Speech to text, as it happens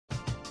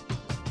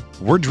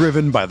We're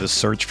driven by the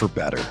search for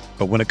better.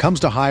 But when it comes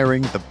to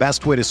hiring, the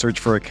best way to search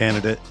for a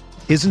candidate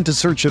isn't to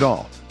search at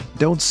all.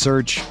 Don't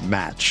search,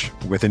 match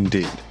with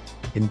Indeed.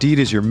 Indeed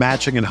is your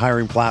matching and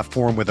hiring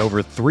platform with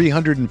over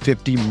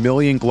 350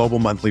 million global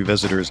monthly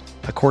visitors,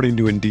 according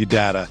to Indeed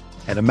data,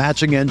 and a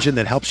matching engine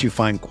that helps you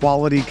find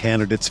quality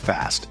candidates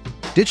fast.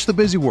 Ditch the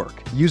busy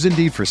work. Use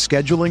Indeed for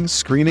scheduling,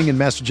 screening, and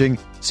messaging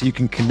so you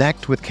can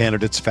connect with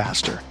candidates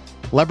faster.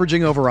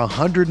 Leveraging over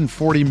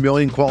 140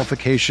 million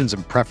qualifications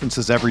and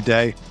preferences every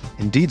day,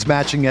 Indeed's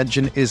matching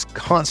engine is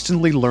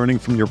constantly learning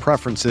from your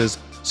preferences,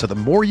 so the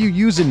more you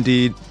use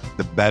Indeed,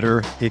 the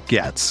better it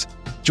gets.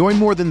 Join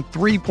more than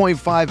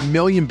 3.5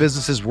 million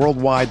businesses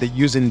worldwide that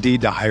use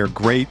Indeed to hire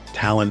great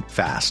talent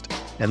fast.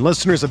 And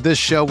listeners of this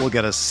show will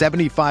get a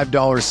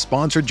 $75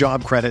 sponsored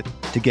job credit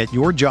to get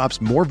your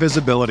jobs more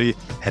visibility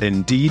at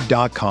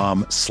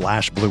Indeed.com/Blue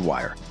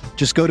Wire.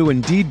 Just go to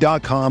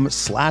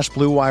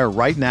Indeed.com/Blue Wire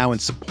right now and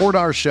support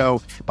our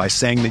show by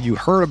saying that you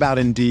heard about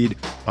Indeed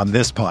on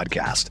this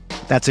podcast.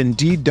 That's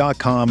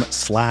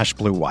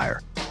Indeed.com/Blue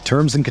Wire.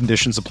 Terms and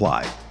conditions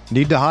apply.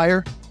 Need to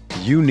hire?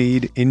 You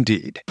need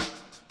Indeed.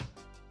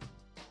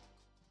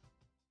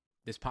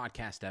 This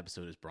podcast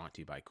episode is brought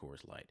to you by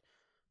Coors Light.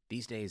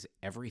 These days,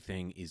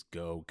 everything is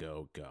go,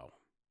 go, go.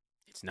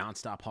 It's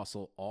nonstop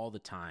hustle all the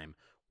time.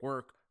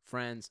 Work,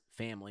 friends,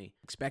 family,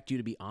 expect you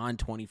to be on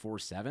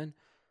 24/7.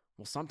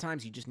 Well,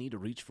 sometimes you just need to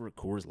reach for a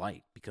Coors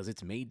Light because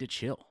it's made to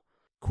chill.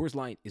 Coors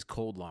Light is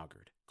cold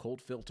lagered,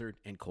 cold filtered,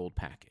 and cold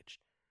packaged.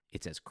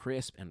 It's as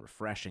crisp and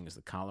refreshing as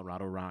the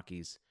Colorado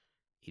Rockies.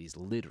 It is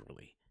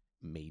literally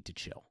made to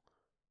chill.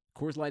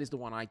 Coors Light is the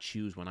one I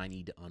choose when I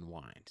need to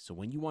unwind. So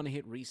when you want to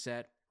hit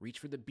reset, reach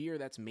for the beer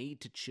that's made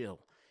to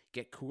chill.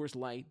 Get Coors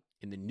Light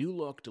in the new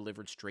look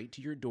delivered straight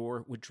to your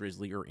door with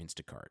Drizzly or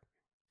Instacart.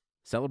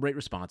 Celebrate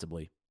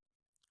responsibly.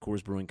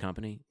 Coors Brewing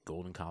Company,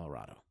 Golden,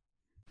 Colorado.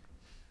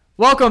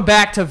 Welcome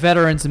back to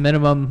Veterans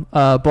Minimum.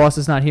 Boss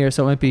is not here,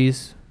 so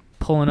Impy's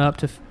pulling up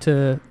to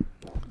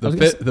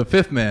the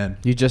fifth man.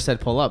 You just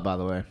said pull up, by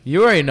the way.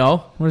 You already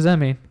know. What does that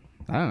mean?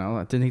 I don't know.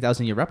 I didn't think that was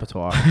in your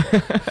repertoire.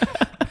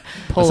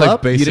 Pull like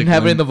up? basic You didn't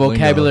have it in the lingo.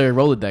 vocabulary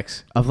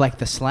Rolodex of like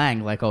the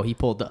slang, like, oh, he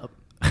pulled up.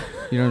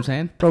 You know what I'm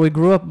saying? Bro, we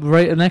grew up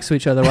right next to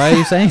each other. Why are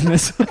you saying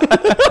this?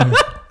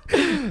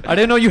 I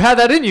didn't know you had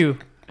that in you.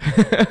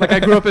 Like I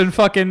grew up in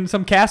fucking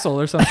some castle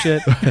or some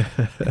shit.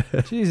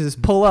 Jesus,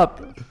 pull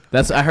up.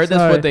 I heard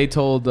that's what they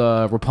told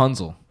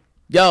Rapunzel.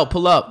 Yo,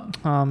 pull up.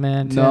 Oh,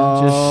 man. Tim,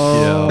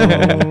 No.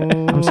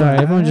 I'm sorry.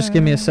 Everyone just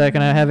give me a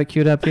second. I have it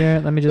queued up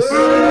here. Let me just...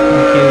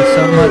 Thank you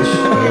so much.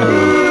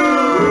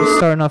 We're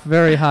starting off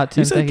very hot,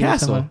 Tim. You said Thank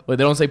castle. You so much. Wait,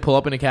 they don't say pull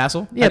up in a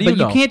castle? Yeah, How do but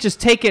you know? can't just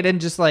take it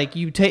and just like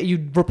you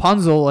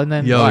Rapunzel and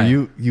then... Yo, Why?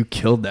 you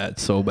killed that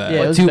so bad.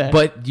 Yeah, it was bad.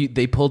 But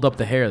they pulled up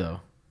the hair,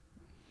 though.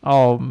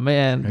 Oh,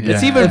 man. Yeah.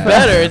 It's even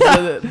better.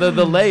 It's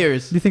the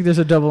layers. Do you think there's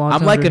a double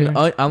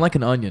entendre I'm like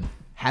an onion.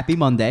 Happy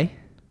Monday.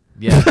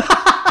 Yeah.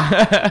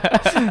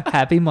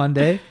 Happy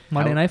Monday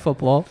Night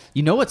Football.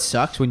 You know what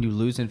sucks when you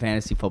lose in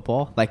fantasy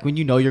football? Like when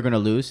you know you're going to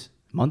lose,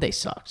 Monday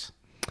sucks.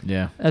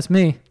 Yeah. That's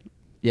me.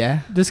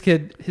 Yeah? This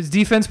kid, his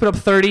defense put up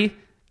 30.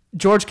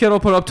 George Kittle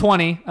put up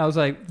 20. I was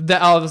like,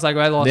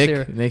 I lost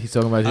here. Nick, he's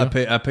talking about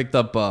you. I picked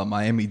up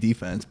Miami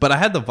defense, but I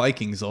had the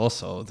Vikings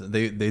also.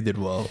 They did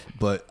well,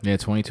 but Yeah,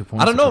 22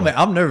 points. I don't know, man.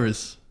 I'm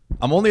nervous.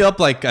 I'm only up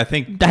I I have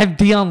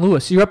Deion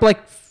Lewis. You're up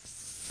like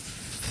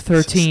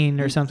 13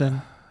 or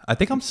something. I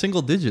think I'm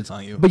single digits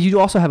on you. But you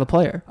also have a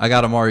player. I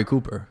got Amari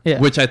Cooper, Yeah.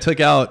 which I took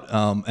out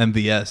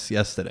MVS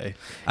yesterday.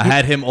 I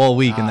had him all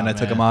week, and then I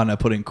took man. him out and I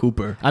put in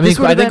Cooper. I think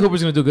been-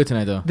 Cooper's going to do good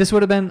tonight, though. This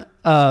would have been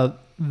a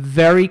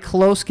very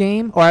close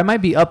game, or I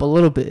might be up a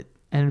little bit,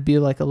 and it'd be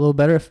like a little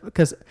better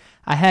because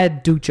I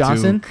had Duke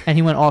Johnson, and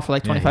he went off for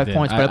like Yeah, he 25 did.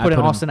 points, but I put in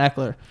Austin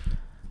Eckler.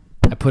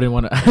 I put in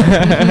one.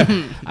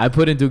 I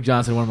put in Duke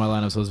Johnson in one of my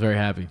lineups. So I was very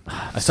happy.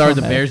 I started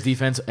the mad. Bears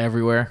defense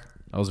everywhere.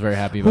 I was very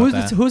happy about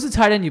that. Who's the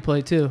tight end you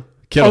played too?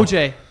 Kittle.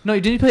 OJ. No, you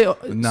didn't play.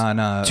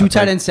 Nah. Two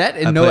tight end set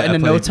and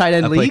no tight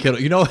end league? Kittle.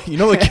 You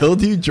know what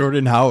killed you?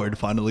 Jordan Howard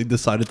finally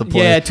decided to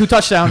play. Yeah, 2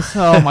 touchdowns.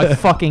 Oh my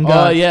fucking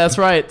god. Oh, yeah, that's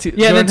right.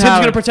 Yeah, and then Tim's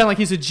gonna pretend like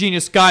he's a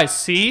genius. Guys,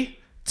 see?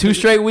 2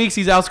 straight weeks,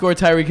 he's outscored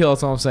Tyreek Hill.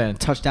 That's all I'm saying.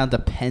 Touchdown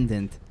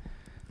dependent.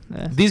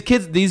 Yeah. These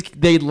kids,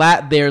 they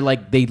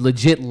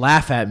legit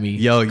laugh at me.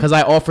 Yo, because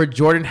I offered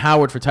Jordan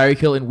Howard for Tyreek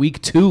Hill in week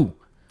 2.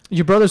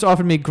 Your brothers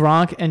offered me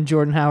Gronk and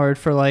Jordan Howard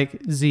for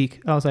like Zeke.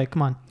 I was like,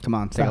 come on,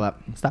 Take a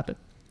lap. stop it.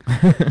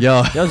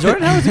 Yo,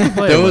 Jordan Howard's a good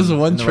player. there was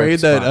one in the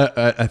trade right spot.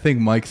 that I think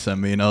Mike sent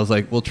me, and I was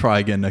like, "We'll try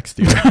again next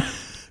year."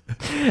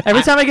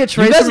 Every time I get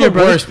trades You guys from are your the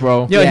brothers, worst,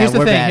 bro. Yo, Yeah, here's the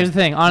we're thing. bad. Here's the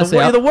thing. Honestly,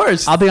 You're the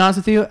worst. I'll be honest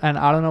with you, and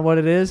I don't know what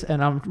it is,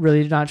 and I'm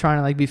really not trying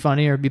to like be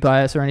funny or be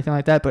biased or anything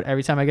like that. But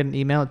every time I get an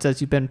email, it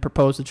says you've been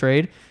proposed a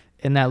trade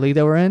in that league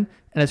that we're in,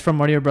 and it's from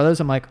one of your brothers.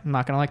 I'm like, I'm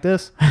not gonna like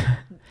this.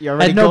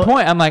 At no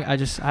point, I'm like, I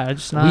just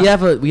not.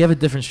 We have a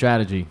different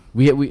strategy.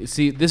 We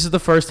see. This is the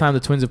first time the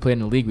Twins have played in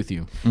the league with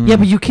you. Yeah,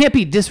 but you can't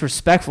be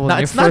disrespectful in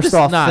your first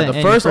off.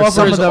 The first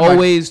offer is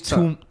always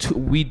too.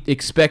 We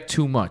expect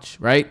too much,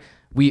 right?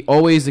 We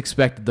always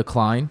expect a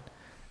decline,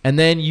 and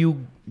then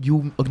you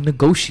you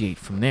negotiate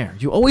from there.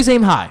 You always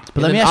aim high.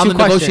 But let me ask on you a the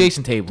question.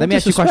 negotiation table. Let me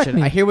ask you a Disrespect question.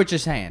 me. I hear what you're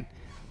saying,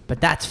 but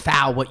that's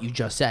foul. What you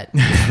just said.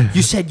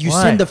 You said you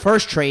Why? send the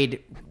first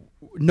trade,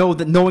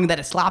 knowing that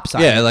it's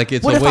lopsided. Yeah, like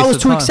it's What a if waste I was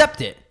of to time.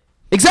 accept it?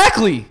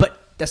 Exactly. But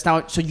that's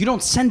not. So you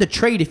don't send a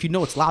trade if you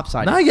know it's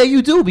lopsided. Nah, yeah,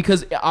 you do,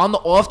 because on the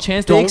off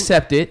chance they Don't-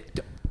 accept it.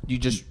 You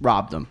just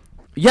robbed them.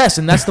 Yes,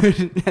 and that's the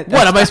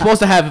what am I supposed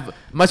to have?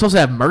 Am I supposed to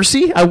have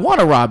mercy? I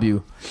want to rob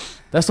you.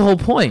 That's the whole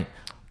point.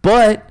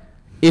 But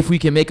if we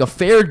can make a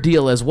fair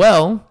deal as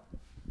well,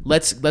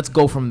 let's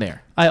go from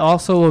there. I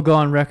also will go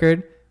on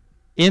record.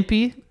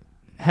 Impy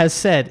has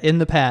said in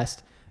the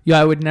past, "Yo,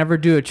 I would never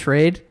do a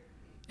trade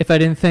if I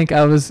didn't think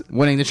I was."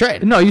 Winning the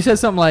trade. No, you said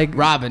something like,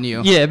 Robbing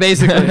you. "Yeah,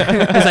 basically."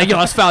 It's like, "Yo,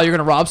 that's foul. You're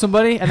gonna rob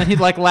somebody." And then he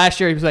like last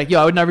year he was like,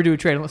 "Yo, I would never do a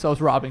trade unless I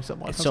was robbing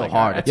someone." It's I was so like,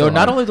 hard. "Alright." It's Yo, so not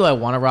hard. only do I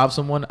want to rob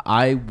someone,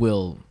 I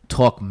will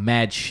talk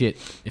mad shit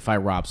if I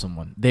rob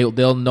someone.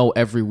 They'll know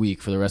every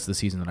week for the rest of the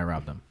season that I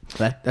robbed them.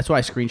 That's why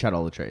I screenshot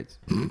all the trades.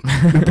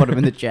 Put them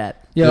in the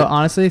chat. Yo,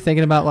 honestly,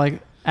 thinking about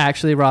like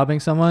actually robbing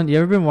someone. You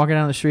ever been walking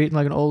down the street and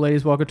like an old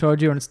lady's walking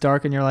towards you and it's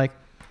dark and you're like,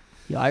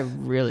 "Yo, I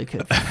really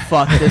could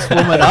fuck this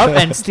woman up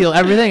and steal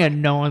everything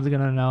and no one's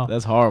gonna know."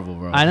 That's horrible,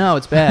 bro. I know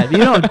it's bad. You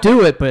don't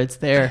do it, but it's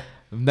there.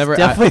 I've never.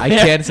 definitely I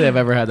can't say I've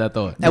ever had that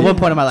thought. At one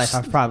point in my life,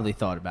 I've probably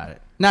thought about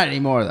it. Not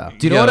anymore, though.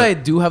 Do you know Yeah. what I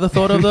do have the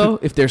thought of though?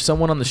 If there's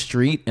someone on the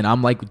street and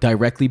I'm like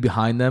directly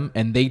behind them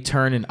and they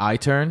turn and I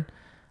turn,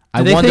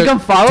 I they wonder, think I'm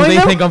following do they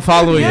them? think I'm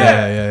following them?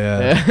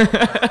 Yeah.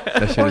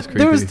 That shit is creepy.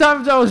 There was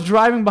times I was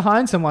driving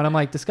behind someone. I'm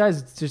like, this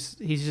guy's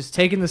he's just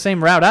taking the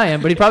same route I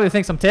am, but he probably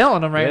thinks I'm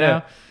tailing him right Yeah.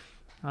 now.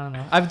 I don't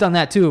know. I've done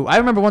that too. I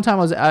remember one time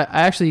I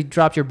actually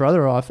dropped your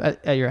brother off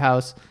at your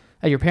house,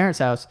 at your parents'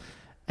 house,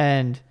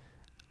 and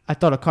I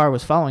thought a car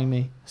was following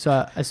me.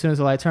 So as soon as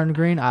the light turned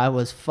green, I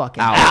was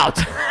fucking out.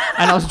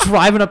 And I was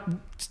driving up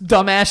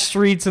dumbass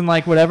streets and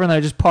like whatever, and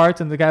I just parked,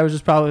 and the guy was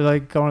just probably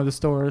like going to the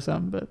store or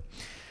something. But You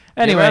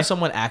ever anyway, have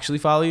someone actually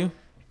follow you?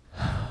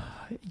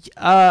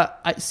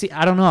 I see.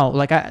 I don't know.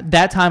 Like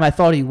that time, I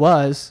thought he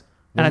was,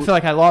 and I feel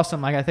like I lost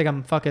him. Like I think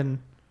I'm fucking.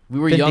 We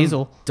were Vin young,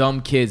 Diesel.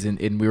 dumb kids,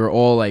 and we were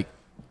all like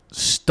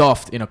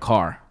stuffed in a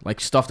car. We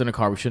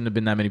shouldn't have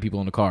been that many people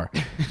in the car.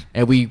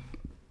 And we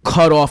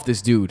cut off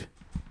this dude.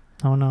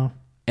 Oh no.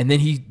 And then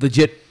he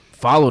legit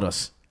followed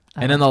us.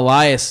 And then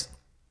Elias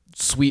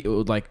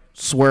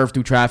swerved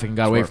through traffic and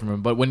got away from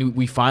him. But when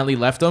we finally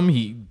left him,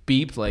 he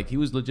beeped like he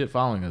was legit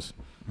following us.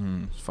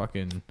 It's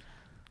fucking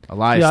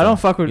Elias. Yeah, I though. don't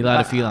fuck with. He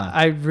allowed a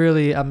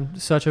feline. I'm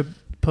such a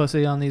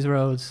pussy on these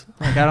roads.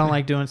 Like I don't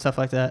like doing stuff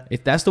like that.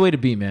 If that's the way to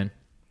be, man.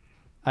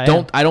 I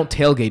I don't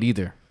tailgate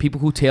either. People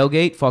who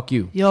tailgate, fuck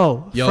you.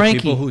 Yo, Yo, Frankie.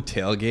 people who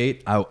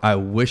tailgate, I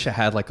wish I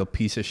had like a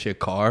piece of shit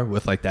car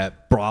with like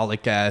that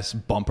brolic ass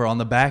bumper on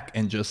the back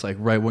and just like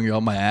right when you're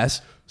on my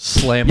ass,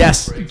 slam.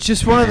 Yes. on the brakes.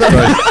 just one of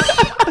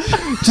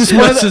the. just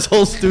one of That's the. his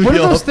whole studio. What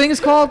are those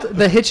things called?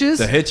 The hitches.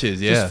 The hitches,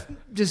 yeah.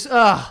 Just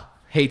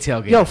Hate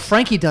tailgate. Yo,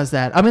 Frankie does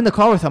that. I'm in the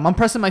car with him. I'm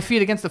pressing my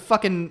feet against the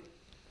fucking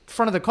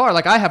front of the car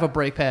like I have a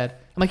brake pad.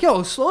 I'm like,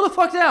 yo, slow the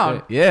fuck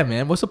down. Yeah,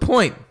 man. What's the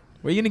point?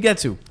 Where are you gonna get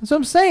to? That's what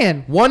I'm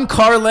saying. One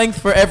car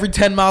length for every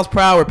 10 miles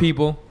per hour,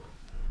 people.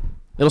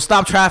 It'll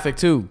stop traffic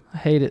too. I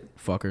hate it.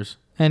 Fuckers.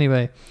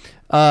 Anyway,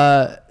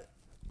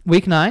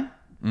 week 9.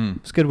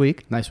 It's a good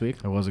week. Nice week.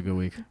 It was a good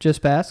week.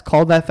 Just passed.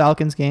 Called that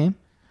Falcons game.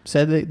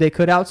 Said they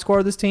could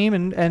outscore this team,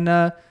 and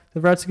the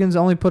Redskins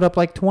only put up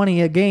like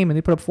 20 a game, and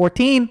they put up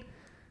 14.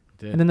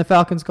 Did. And then the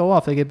Falcons go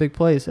off. They get big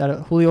plays.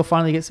 Julio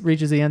finally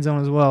reaches the end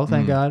zone as well.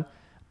 Thank God.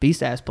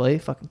 Beast ass play.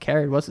 Fucking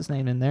carried. What's his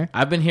name in there?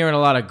 I've been hearing a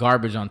lot of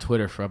garbage on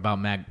Twitter about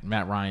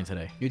Matt Ryan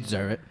today. You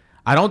deserve it.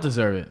 I don't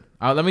deserve it.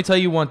 Let me tell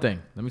you one thing.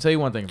 About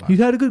He's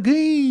it. had a good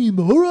game.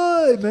 All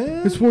right,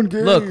 man. It's one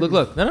game.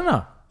 Look.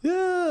 No.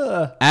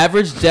 Yeah.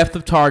 Average depth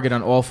of target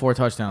on all 4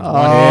 touchdowns.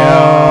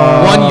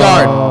 Oh.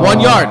 1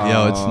 yard.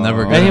 Yo, it's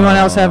never good. Anyone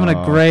else having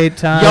a great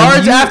time?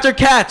 Yards after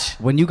catch.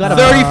 When you got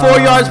 34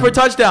 yards per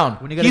touchdown.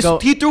 When you gotta go-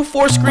 He threw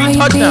 4 Why screen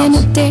you being a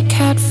touchdowns.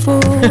 dickhead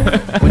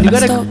fool? when you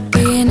gotta Stop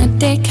being a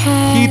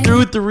dickhead. He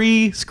threw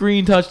 3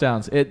 screen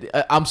touchdowns.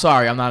 I'm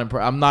sorry. I'm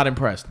not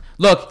impressed.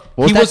 Look,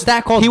 What's that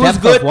stat called? He was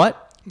Depth good. of what?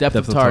 Depth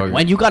of Depth of target. target.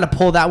 When you got to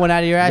pull that one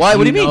out of your ass. Why?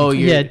 What do you mean? know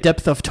you're- Yeah,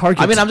 depth of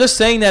target. I mean, I'm just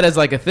saying that as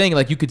like a thing.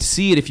 Like you could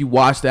see it if you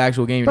watch the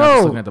actual game. You're not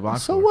just looking at the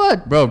box so score.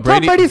 what? Bro, Tom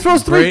Brady- Brady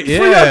throws three Brady-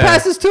 3-yard yeah.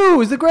 passes too.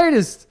 He's the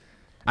greatest.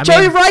 I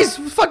Jerry mean, Rice,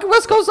 fucking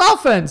West Coast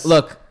offense.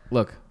 Look.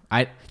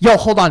 Yo,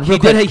 hold on. He Real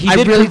did. quick. He I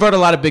did really, convert a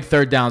lot of big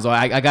third downs. Though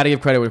I got to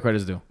give credit where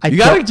credit's due. I You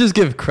don't- gotta just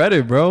give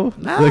credit, bro.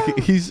 Like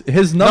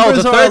his No,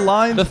 numbers the are third,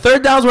 aligned. the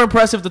third downs were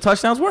impressive. The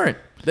touchdowns weren't.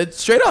 That's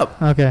straight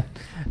up. Okay.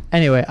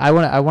 Anyway, I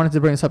wanted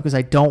to bring this up because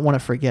I don't want to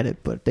forget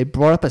it. But they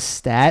brought up a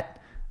stat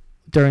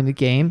during the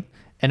game,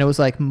 and it was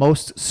like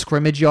most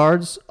scrimmage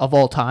yards of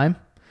all time.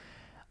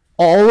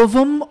 All of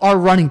them are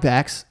running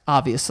backs,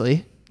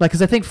 obviously. Like,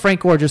 because I think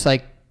Frank Gore just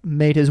like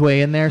made his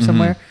way in there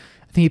somewhere.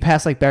 I think he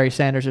passed like Barry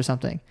Sanders or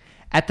something.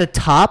 At the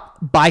top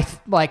by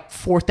like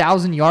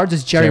 4,000 yards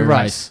is Jerry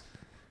Rice.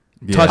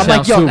 Yeah. I'm like,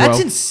 Touchdowns yo, too, that's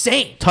bro.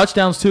 insane.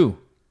 Touchdowns too.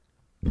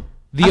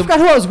 I forgot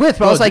who I was with,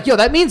 but I was Bro, like, yo,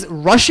 that means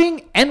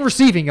rushing and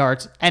receiving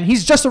yards, and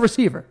he's just a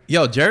receiver.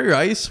 Yo, Jerry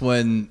Rice,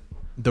 when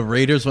the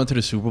Raiders went to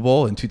the Super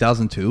Bowl in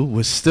 2002,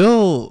 was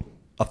still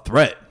a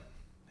threat.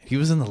 He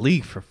was in the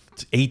league for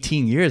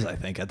 18 years, I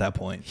think, at that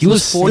point. He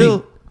was 40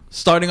 still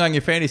starting on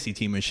your fantasy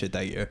team and shit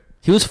that year.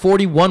 He was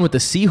 41 with the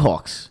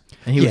Seahawks,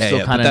 and he was Yeah, still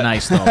yeah, kind but of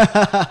nice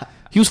though.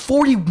 He was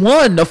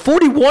 41, a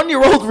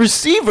 41-year-old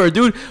receiver,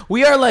 dude.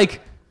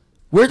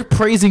 We're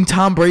praising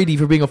Tom Brady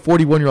for being a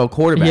 41-year-old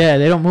quarterback. Yeah,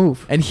 they don't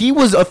move. And he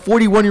was a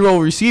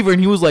 41-year-old receiver, and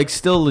he was like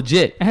still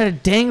legit. I had a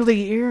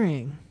dangly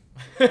earring.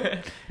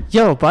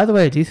 Yo, by the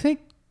way, do you think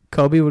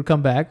Kobe would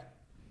come back?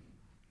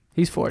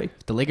 He's 40.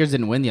 If the Lakers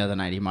didn't win the other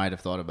night, he might have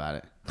thought about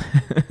it.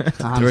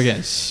 They were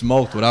getting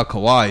smoked without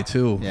Kawhi,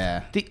 too.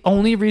 Yeah. The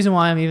only reason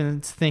why I'm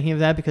even thinking of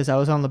that because I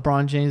was on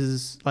LeBron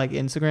James's like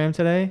Instagram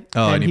today,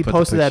 Oh, and he he put the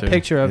posted that picture.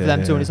 picture of Yeah, them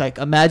too, yeah. and he's like,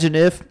 "Imagine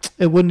if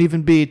it wouldn't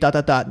even be ...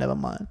 Never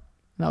mind."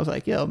 And I was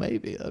like, "Yo,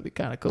 maybe that'd be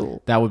kind of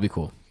cool." That would be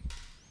cool.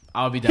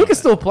 I would be down. He could with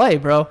still play,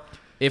 bro. that.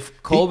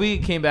 If Kobe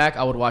came back,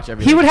 I would watch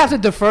everything. He would have to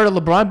defer to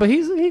LeBron, but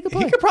he could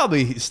play. He could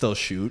probably still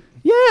shoot.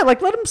 Yeah,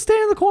 like let him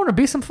stand in the corner,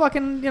 be some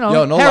fucking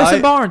Yo, no Harrison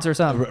lie. Barnes or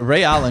something.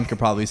 Ray Allen could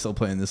probably still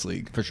play in this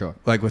league. For sure.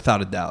 Like,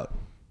 without a doubt.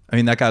 I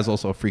mean, that guy's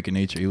also a freak of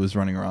nature. He was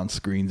running around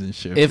screens and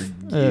shit If-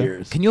 for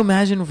years. Can you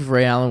imagine if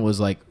Ray Allen was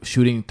like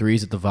shooting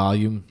threes at the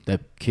volume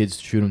that kids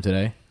shoot him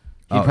today?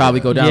 He'd Oh, probably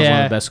yeah. go down as one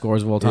Yeah. of the best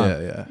scorers of all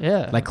time. Yeah.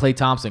 Yeah, Like Klay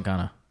Thompson,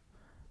 kind of.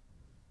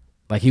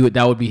 Like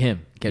that would be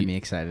him. Get me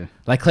excited.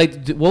 Like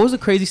Klay, what was the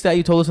crazy stat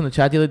you told us in the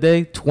chat the other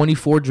day?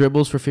 24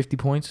 dribbles for 50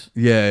 points.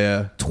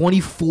 Yeah.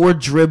 24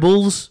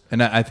 dribbles,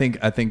 And I think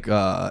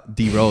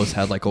D Rose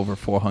had like over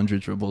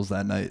 400 dribbles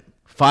that night.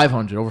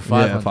 500 over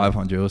 500. Yeah,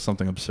 500. It was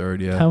something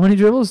absurd. Yeah. how many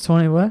dribbles?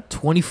 20 what?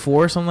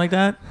 24, something like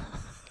that.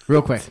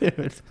 Real quick.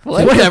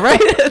 What?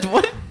 Right?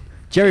 What?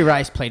 Jerry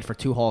Rice played for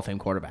 2 Hall of Fame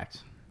quarterbacks.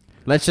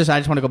 I just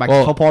want to go back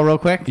Well, to football real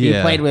quick. He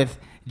yeah. played with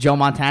Joe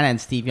Montana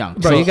and Steve Young.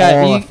 Bro, So you got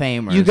Hall of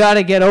Famers. You got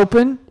to get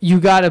open. You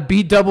got to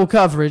beat double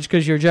coverage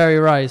because you're Jerry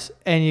Rice,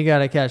 and you got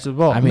to catch the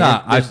ball. I mean,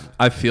 Nah, there's-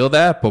 I feel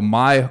that, but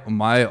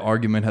my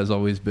argument has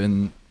always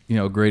been,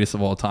 greatest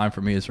of all time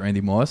for me is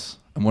Randy Moss.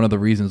 And one of the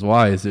reasons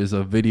why is there's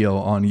a video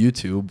on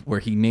YouTube where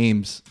he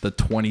names the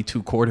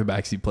 22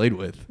 quarterbacks he played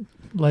with.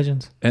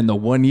 Legends. And the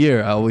one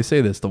year, I always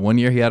say this, the one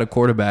year he had a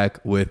quarterback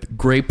with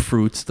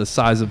grapefruits the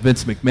size of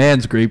Vince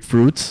McMahon's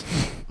grapefruits.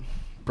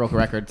 broke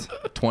records.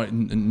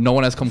 20, no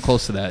one has come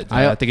close to that.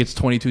 I think it's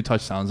 22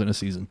 touchdowns in a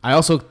season. I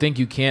also think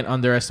you can't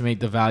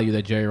underestimate the value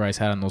that Jerry Rice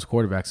had on those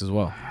quarterbacks as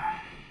well.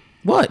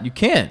 What? You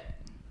can't.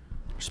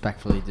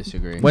 Respectfully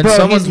disagree. When Bro,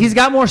 someone's he's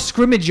got more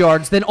scrimmage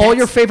yards than all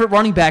your favorite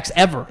running backs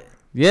ever.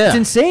 yeah, It's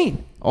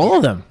insane. all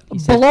of them.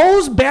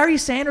 Blows Barry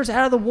Sanders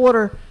out of the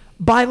water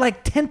by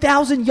like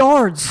 10,000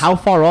 yards. How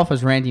far off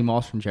is Randy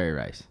Moss from Jerry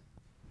Rice?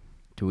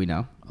 Do we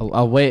know?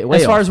 I'll wait.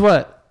 As far as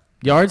what?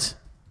 yards,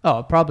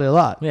 Oh, probably a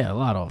lot. yeah, a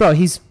lot off. Bro,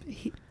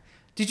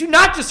 did you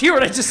not just hear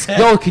what I just said?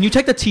 Yo, can you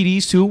check the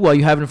TDs too while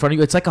you have it in front of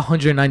you? It's like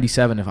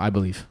 197, if I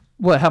believe.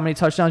 What? How many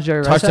touchdowns Jerry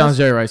Rice Touchdowns has?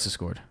 Jerry Rice has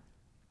scored.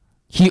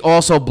 He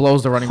also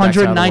blows the running backs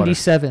out of the water.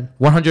 197.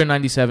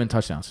 197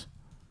 touchdowns.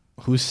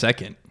 Who's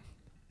second?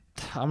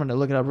 I'm gonna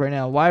look it up right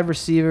now. Wide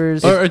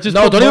receivers. Or just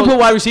No, put don't even most- put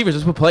wide receivers.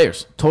 Just put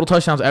players. Total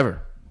touchdowns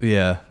ever.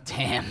 Yeah.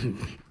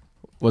 Damn.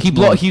 What's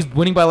He's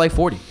winning by like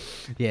 40.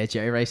 Yeah,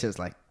 Jerry Rice has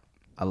like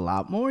a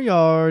lot more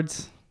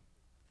yards.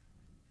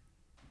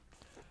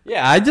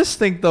 Yeah, I just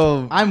think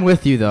though. I'm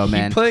with you though, He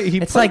man. he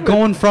It's played like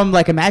going from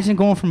imagine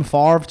going from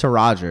Favre to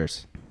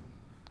Rodgers.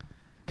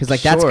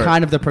 Because that's Sure.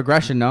 kind of the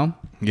progression, no?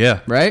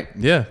 Yeah. Right?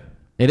 Yeah.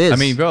 It is. I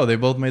mean, bro, they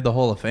both made the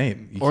Hall of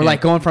Fame. You Or can't-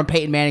 like going from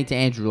Peyton Manning to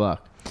Andrew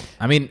Luck.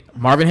 I mean,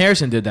 Marvin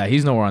Harrison did that.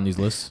 He's nowhere on these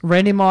lists.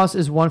 Randy Moss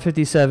is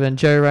 157.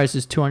 Jerry Rice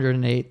is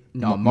 208.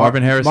 No,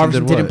 Marvin Harrison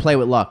did didn't what? play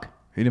with Luck.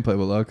 he didn't play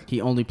with Luck.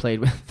 He only played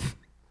with.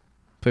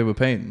 Played with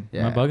Payton.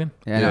 Yeah. Am I bugging?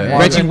 Yeah, Yeah.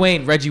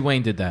 no, Reggie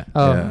Wayne did that.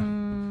 Oh,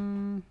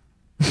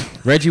 Yeah.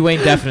 Reggie Wayne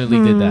definitely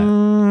did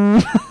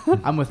that.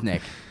 I'm with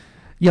Nick.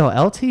 yo,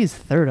 LT is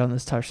third on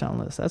this touchdown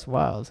list. That's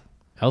wild.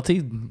 LT,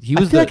 he I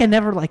was feel like I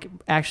never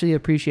actually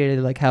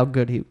appreciated how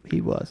good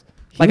he was.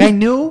 I was-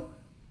 knew,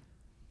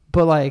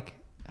 but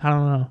I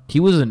don't know. he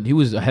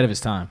was ahead of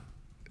his time.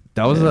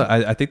 That was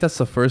I think that's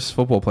the first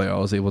football player I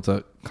was able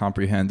to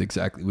comprehend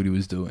exactly what he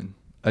was doing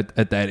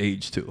at that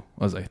age too.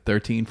 I was like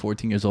 13,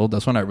 14 years old.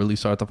 That's when I really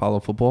started to follow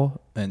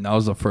football, and that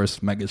was the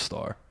first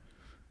megastar.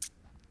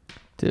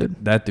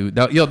 Dude. That dude,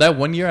 that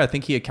one year I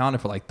think he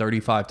accounted for like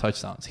 35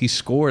 touchdowns. He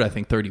scored I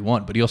think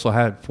 31, but he also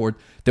had 4.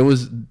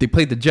 They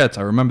played the Jets.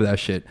 I remember that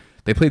shit.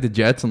 They played the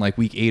Jets in like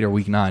week 8 or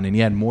week 9, and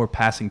he had more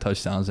passing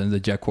touchdowns than the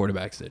Jet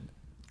quarterbacks did.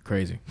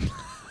 Crazy.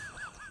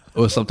 It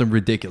was something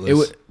ridiculous. It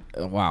was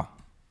wow.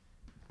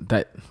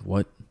 That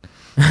what?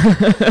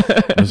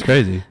 It was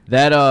crazy.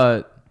 That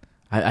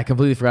I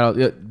completely forgot.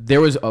 There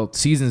was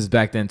seasons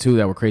back then too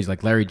that were crazy.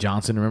 Like Larry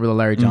Johnson. Remember the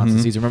Larry Johnson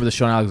season? Remember the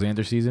Sean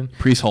Alexander season?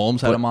 Priest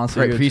Holmes had a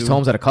monster year Priest too.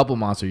 Holmes had a couple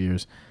monster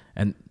years,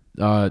 and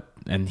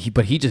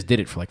he just did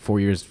it for like 4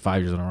 years,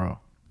 5 years in a row.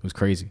 It was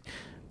crazy.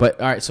 But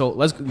all right, so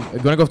let's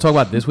gonna go talk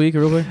about this week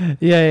real quick.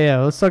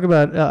 Yeah. Let's talk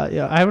about.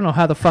 I don't know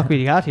how the fuck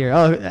we got here.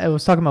 Oh, I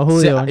was talking about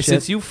Julio and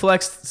shit. Since you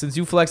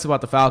flexed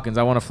about the Falcons,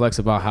 I want to flex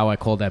about how I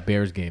called that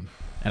Bears game,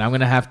 and I'm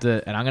gonna have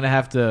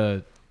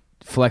to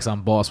flex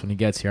on Boss when he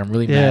gets here. I'm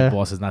really mad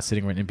Boss is not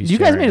sitting right in his You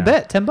chair guys made right a now.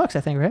 bet, $10, I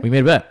think, right? We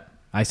made a bet.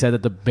 I said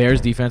that the Bears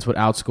defense would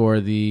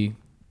outscore the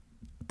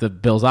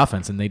Bills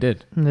offense, and they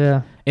did.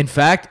 Yeah. In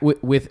fact,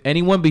 with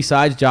anyone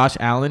besides Josh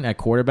Allen at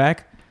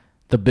quarterback,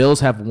 the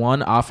Bills have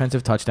 1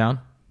 offensive touchdown,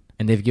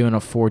 and they've given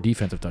up 4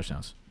 defensive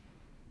touchdowns.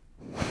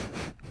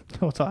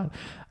 Hold on.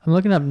 I'm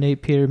looking up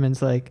Nate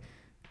Peterman's like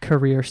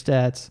career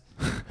stats.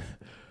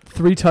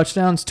 3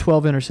 touchdowns,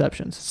 12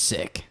 interceptions.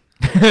 Sick.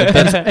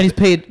 And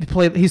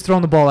he's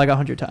thrown the ball like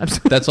 100 times.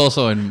 That's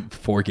also in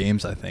 4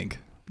 games, I think.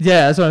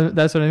 Yeah,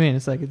 that's what I mean.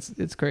 It's like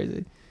it's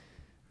crazy.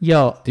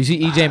 Yo, Do you see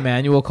EJ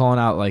Manuel calling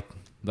out like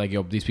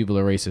yo, these people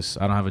are racist.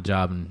 I don't have a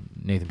job, and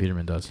Nathan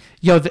Peterman does.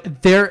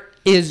 there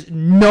is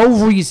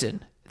no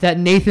reason that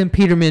Nathan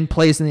Peterman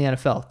plays in the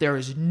NFL. There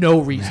is no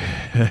reason.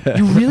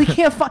 You really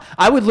can't find.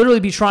 I would literally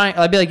be trying.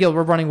 I'd be like, yo,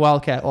 we're running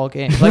Wildcat all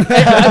game. Like,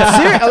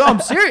 I'm serious. I'm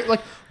serious.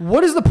 Like,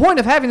 what is the point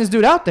of having this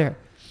dude out there?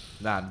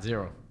 Nah,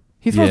 0.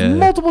 He throws Yeah.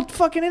 multiple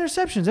fucking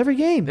interceptions every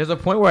game. There's a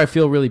point where I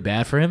feel really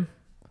bad for him,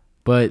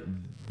 but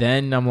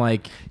then I'm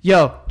like,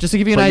 Yo, just to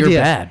give you an But you're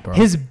idea, bad, bro.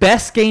 his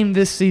best game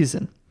this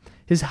season,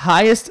 his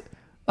highest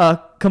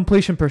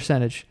completion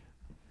percentage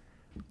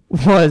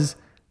was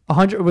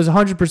 100. Was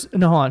 100%.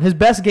 No, hold on. His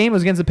best game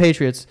was against the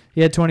Patriots.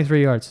 He had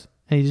 23 yards,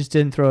 and he just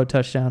didn't throw a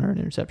touchdown or an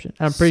interception.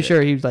 And I'm pretty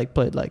sure he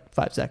played like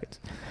 5 seconds.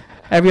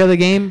 Every other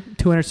game,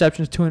 2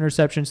 interceptions,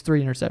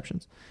 3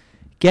 interceptions.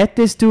 Get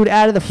this dude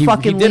out of the he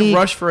fucking did league.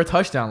 rush for a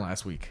touchdown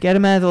last week. Get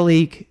him out of the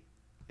league.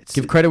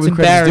 Give credit it's where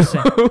credit's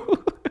embarrassing.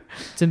 due.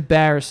 It's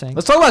embarrassing.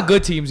 Let's talk about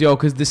good teams, yo,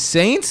 because the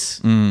Saints,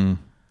 Mm.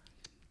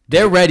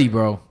 they're ready,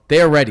 bro.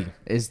 They are ready.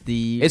 It's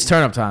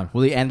turn up time.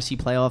 Will the NFC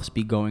playoffs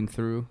be going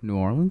through New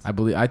Orleans? I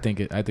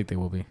think they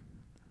will be.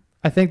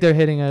 I think they're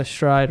hitting a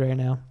stride right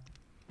now.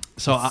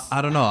 So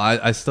I don't know.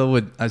 I still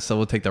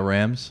would take the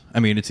Rams. I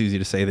mean, it's easy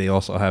to say they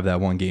also have that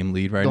 1 game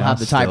lead right They'll now. have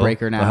the still.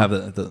 tiebreaker now.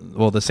 They'll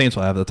have the Saints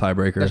will have the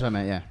tiebreaker. That's what I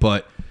meant, yeah.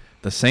 But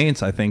the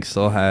Saints, I think,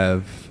 still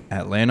have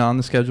Atlanta on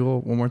the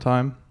schedule one more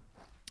time.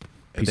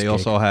 Piece They of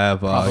also have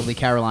Probably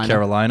Carolina.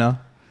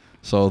 Carolina.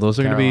 So those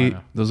are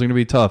Carolina. gonna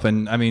be tough.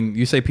 And I mean,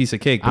 you say piece of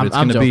cake, but I'm it's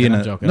gonna be joking, in I'm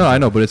a joking. no. I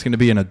know, but it's gonna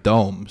be in a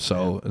dome.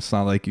 So it's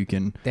not like you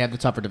can. They have the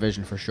tougher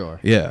division for sure.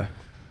 Yeah.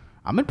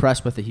 I'm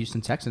impressed with the Houston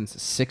Texans.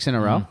 6 in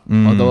a row.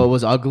 Mm. Although it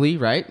was ugly,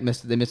 right?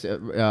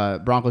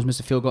 Broncos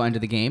missed a field goal, end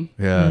of the game.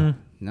 Yeah.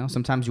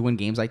 Sometimes you win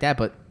games like that,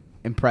 but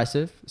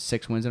impressive.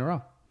 6 wins in a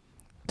row.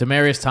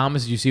 Demarius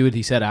Thomas, did you see what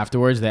he said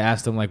afterwards? They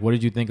asked him, like, what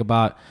did you think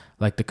about,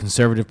 like, the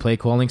conservative play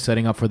calling,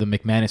 setting up for the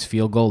McManus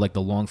field goal, like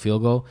the long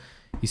field goal?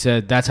 He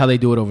said, that's how they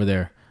do it over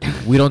there.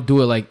 We don't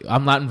do it like,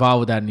 I'm not involved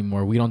with that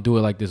anymore. We don't do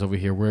it like this over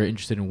here. We're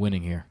interested in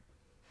winning here.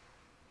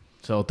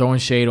 So throwing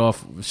shade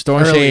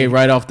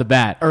right off the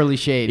bat. Early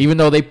shade. Even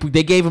though they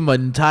gave him an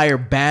entire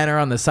banner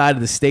on the side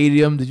of the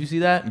stadium. Did you see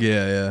that?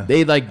 Yeah. They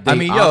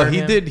he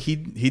him. did. He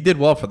did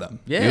well for them.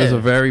 Yeah. He was a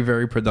very,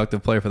 very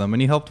productive player for them, and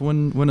he helped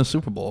win a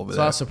Super Bowl over So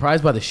I there. was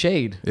surprised by the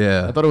shade.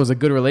 Yeah. I thought it was a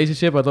good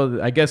relationship.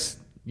 I guess,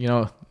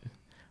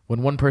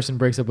 when one person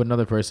breaks up with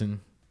another person,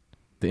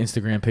 the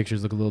Instagram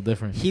pictures look a little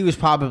different. He was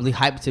probably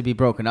hyped to be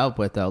broken up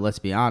with, though. Let's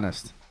be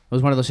honest. It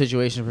was one of those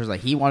situations where it's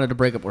like he wanted to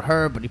break up with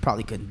her, but he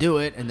probably couldn't do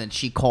it. And then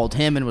she called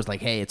him and was like,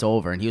 "Hey, it's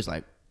over." And he was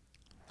like,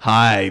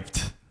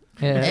 Hyped.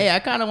 Yeah. "Hey, I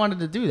kind of wanted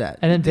to do that."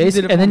 And then He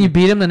did it for you me.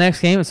 beat him the next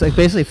game. It's like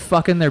basically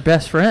fucking their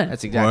best friend.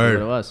 That's exactly Word.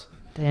 what it was.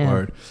 Damn.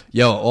 Word.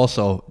 Yo,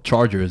 also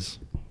Chargers.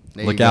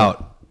 There Look you go.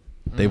 out.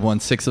 They won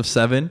 6 of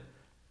 7.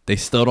 They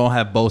still don't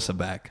have Bosa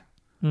back.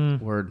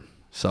 Word.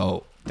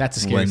 So That's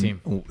a scary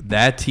team.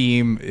 That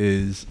team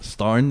is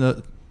starting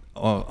to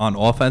on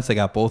offense. They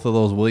got both of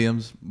those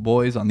Williams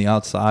boys on the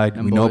outside.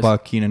 Them We know boys.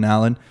 about Keenan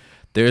Allen.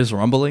 There's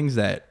rumblings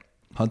that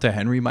Hunter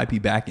Henry might be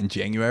back in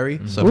January.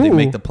 So if they Ooh.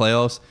 make the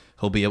playoffs,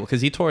 he'll be able,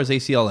 because he tore his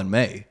ACL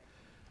in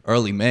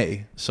early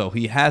May. So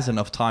he has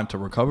enough time to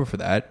recover for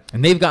that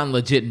And they've gotten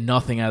legit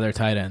nothing out of their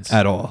tight ends.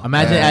 at all.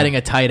 Imagine adding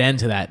a tight end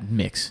to that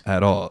mix.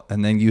 At all.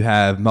 And then you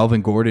have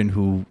Melvin Gordon,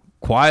 who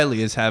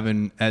quietly is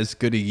having as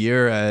good a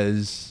year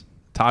as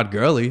Todd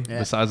Gurley,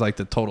 besides like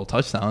the total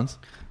touchdowns.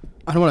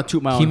 I don't want to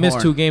toot my own He missed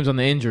horn. 2 games on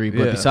the injury,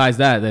 but Yeah. besides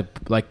that,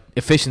 like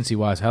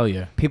efficiency-wise, hell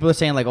yeah. People are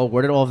saying like, "Oh,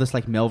 where did all this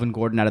like Melvin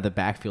Gordon out of the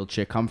backfield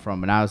shit come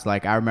from?" And I was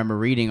like, I remember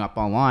reading up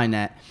online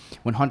that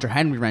when Hunter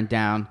Henry went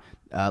down,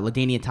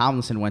 LaDainian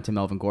Tomlinson went to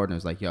Melvin Gordon and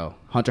was like, "Yo,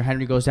 Hunter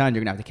Henry goes down,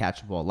 you're gonna have to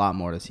catch the ball a lot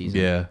more this season."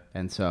 Yeah.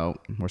 And so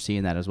we're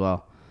seeing that as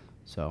well.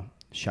 So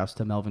shouts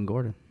to Melvin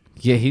Gordon.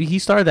 Yeah, he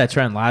started that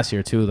trend last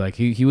year too. Like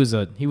he was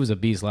a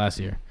beast last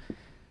year.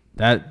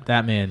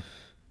 That man,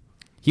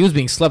 he was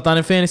being slept on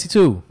in fantasy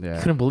too. Yeah.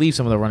 Couldn't believe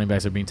some of the running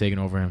backs are being taken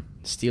over him.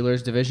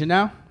 Steelers division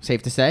now,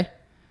 safe to say,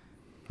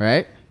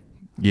 right?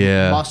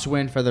 Yeah. Must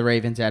win for the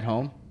Ravens at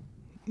home.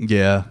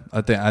 Yeah,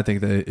 I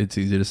think that it's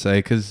easy to say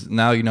because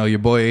now your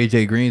boy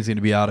AJ Green's going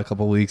to be out a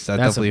couple weeks. That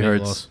That's a definitely big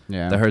hurts. loss.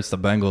 Yeah. That hurts the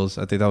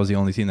Bengals. I think that was the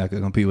only team that could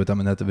compete with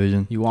them in that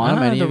division. You want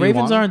them? The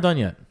Ravens aren't done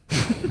yet.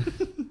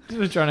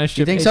 Trying to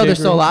You think so? They're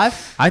still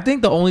alive? I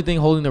think the only thing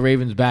holding the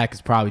Ravens back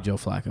is probably Joe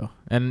Flacco.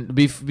 And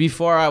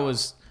before I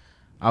was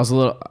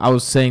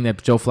saying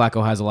that Joe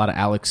Flacco has a lot of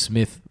Alex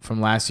Smith from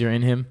last year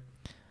in him.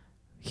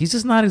 He's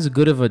just not as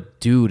good of a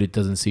dude, it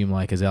doesn't seem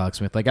like, as Alex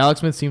Smith. Like, Alex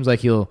Smith seems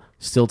like he'll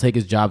still take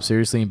his job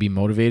seriously and be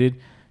motivated.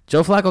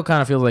 Joe Flacco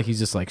kind of feels like he's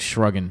just, like,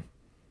 shrugging.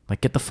 Like,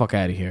 get the fuck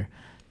out of here.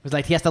 It's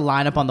like he has to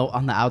line up on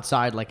the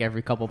outside like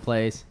every couple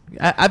plays.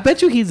 I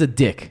bet you he's a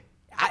dick.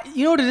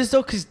 You know what it is,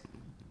 though? Because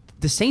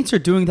the Saints are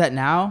doing that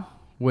now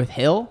with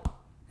Hill.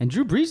 And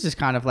Drew Brees is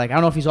kind of like, I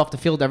don't know if he's off the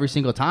field every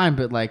single time,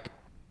 but, like,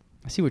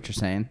 I see what you're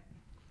saying.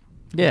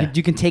 Yeah.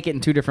 You can take it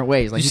in two different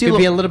ways. Like, You you see can a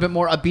be a little bit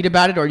more upbeat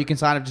about it, or you can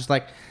kind of just,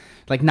 like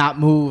not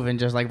move and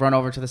just, like, run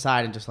over to the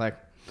side and just, like,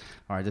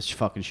 all right, this is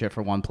fucking shit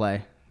for one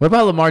play. What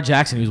about Lamar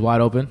Jackson? He was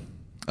wide open.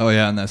 Oh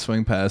yeah, and that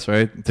swing pass,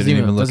 right? Doesn't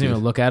even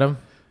look at him.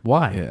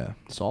 Why? Yeah.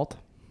 Salt?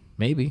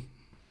 Maybe.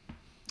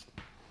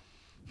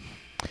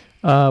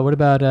 What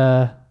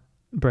about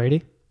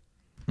Brady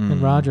and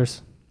Mm.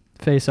 Rodgers?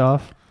 Face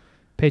off.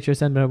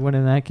 Patriots ended up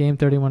winning that game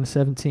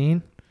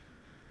 31-17.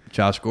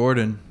 Josh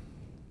Gordon.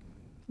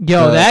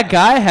 Yo, that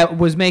guy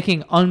was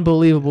making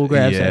unbelievable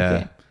grabs Yeah. that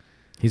game.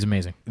 He's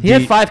amazing. He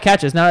had 5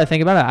 catches. Now that I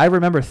think about it, I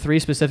remember 3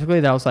 specifically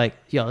that I was like,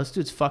 yo, this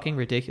dude's fucking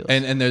ridiculous.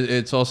 And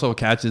it's also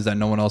catches that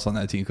no one else on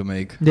that team could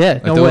make. Yeah,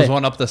 Like no there way. was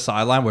one up the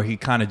sideline where he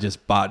kind of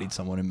just bodied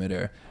someone in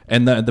midair.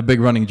 And the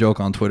big running joke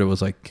on Twitter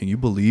was like, can you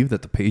believe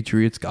that the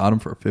Patriots got him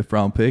for a 5th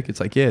round pick?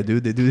 It's like, yeah,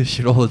 dude, they do this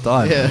shit all the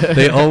time.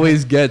 They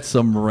always get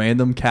some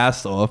random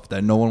cast off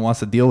that no one wants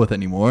to deal with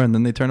anymore, and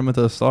then they turn him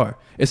into a star.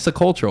 It's the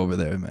culture over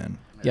there, man.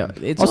 Yeah.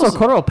 It's also,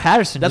 Cordell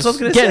Patterson. That's just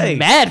what I was gonna getting say.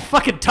 mad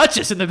fucking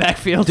touches in the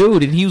backfield.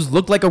 Dude, and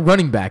looked like a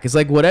running back. It's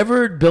like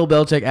whatever Bill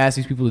Belichick asks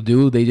these people to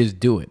do, they just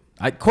do it.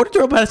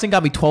 Cordell Patterson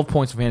got me 12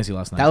 points for fantasy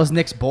last night. That was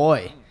Nick's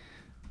boy,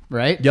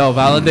 right? Yo,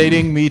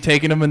 validating me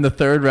taking him in the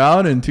 3rd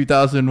round in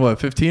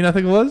 2015, I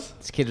think it was.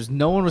 This kid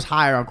no one was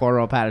higher on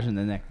Cordell Patterson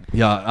than Nick.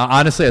 Yeah,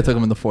 honestly, I took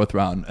him in the 4th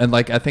round, and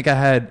like I think I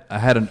had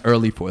an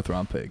early 4th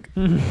round pick.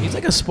 He's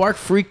like a spark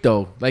freak,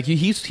 though. Like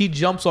he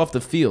jumps off the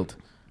field.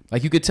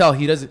 Like you could tell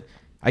he doesn't.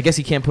 I guess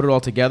he can't put it all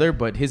together,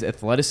 but his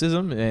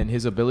athleticism and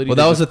his ability. Well,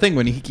 that was the thing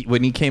when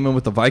he came in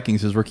with the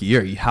Vikings his rookie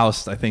year. He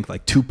housed, I think,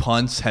 like 2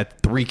 punts, had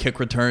 3 kick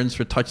returns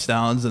for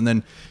touchdowns, and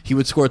then he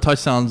would score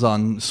touchdowns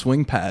on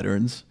swing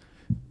patterns,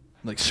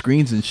 like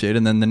screens and shit.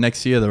 And then the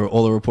next year, there were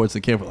all the reports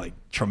that came were like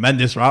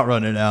tremendous route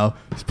runner. Now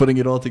he's putting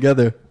it all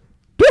together.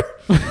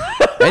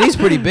 and he's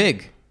pretty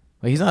big.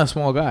 Like he's not a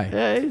small guy.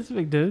 Yeah, he's a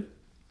big dude.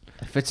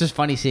 It's just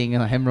funny seeing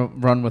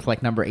him run with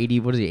like number 80.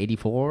 What is he,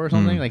 84 or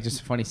something? Like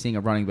just funny seeing a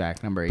running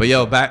back number 80. But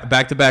yo,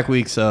 back to back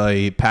weeks,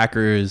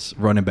 Packers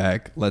running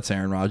back lets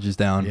Aaron Rodgers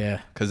down.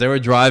 Yeah. Because they were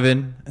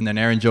driving, and then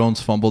Aaron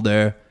Jones fumbled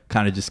there,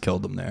 kind of just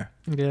killed them there.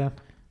 Yeah.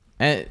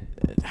 And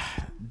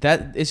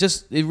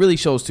it really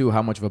shows too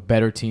how much of a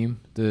better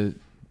team the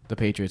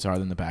Patriots are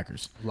than the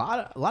Packers. a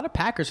lot of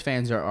Packers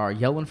fans are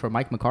yelling for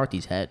Mike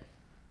McCarthy's head.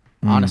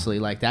 Honestly,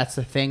 like that's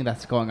the thing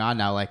that's going on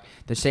now. Like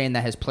they're saying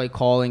that his play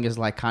calling is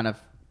like kind of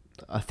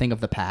a thing of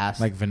the past.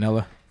 Like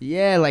vanilla.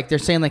 Yeah, like they're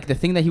saying like the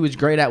thing that he was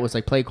great at was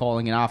like play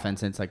calling and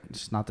offense, and it's like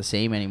it's not the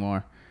same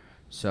anymore.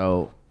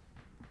 So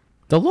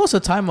The loss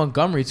of Ty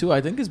Montgomery too,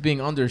 I think, is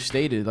being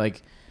understated.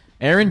 Like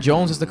Aaron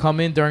Jones has to come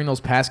in during those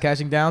pass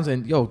catching downs,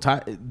 and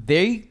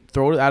they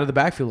throw it out of the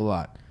backfield a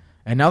lot,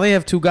 and now they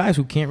have 2 guys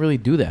who can't really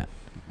do that.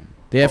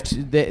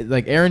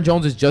 Like Aaron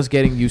Jones is just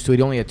getting used to it.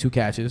 He only had 2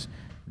 catches.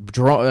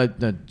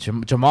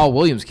 Jamal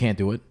Williams can't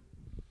do it.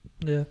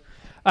 Yeah.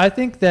 I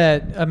think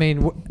that, I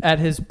mean, at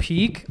his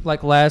peak,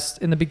 like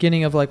in the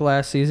beginning of like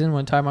last season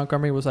when Ty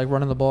Montgomery was like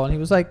running the ball and he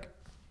was kind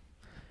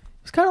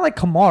of like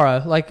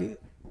Kamara. Like,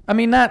 I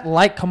mean, not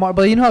like Kamara,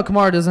 but you know how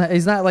Kamara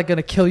he's not like going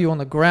to kill you on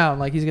the ground.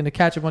 Like he's going to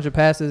catch a bunch of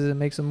passes and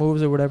make some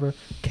moves or whatever.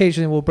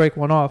 Occasionally we'll break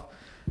one off.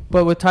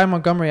 But with Ty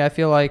Montgomery, I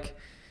feel like,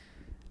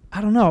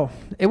 I don't know.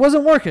 It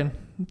wasn't working.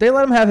 They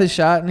let him have his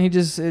shot and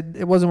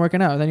it wasn't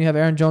working out. And then you have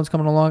Aaron Jones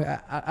coming along.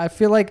 I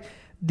feel like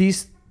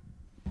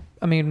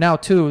now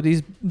too,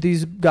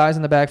 these guys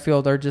in the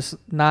backfield are just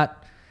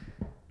not,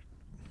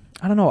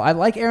 I don't know. I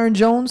like Aaron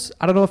Jones.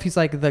 I don't know if he's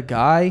like the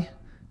guy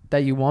that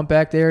you want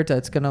back there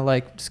that's going to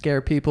like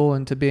scare people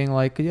into being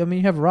like, I mean,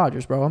 you have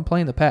Rodgers, bro. I'm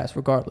playing the pass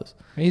regardless.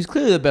 He's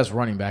clearly the best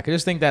running back. I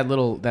just think that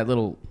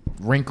little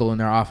wrinkle in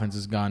their offense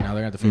is gone now.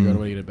 They're going to have to figure out a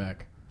way to get it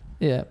back.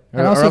 Yeah.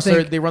 Or else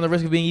they run the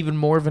risk of being even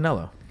more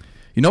vanilla.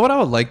 You know what I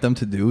would like them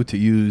to do to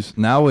use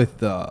now with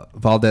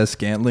Valdez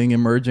Scantling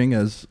emerging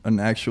as an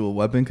actual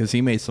weapon because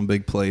he made some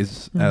big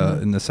plays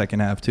in the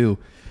second half too.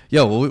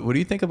 Yo, what do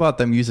you think about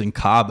them using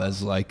Cobb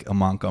as like a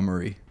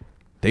Montgomery?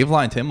 They've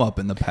lined him up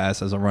in the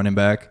past as a running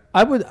back.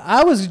 I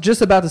was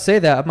just about to say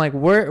that. I'm like,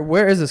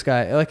 where is this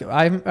guy? Like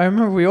I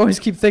remember we always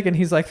keep thinking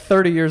he's like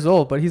 30 years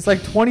old, but he's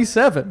like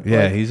 27.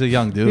 Yeah, like, he's a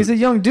young dude. He's a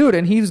young dude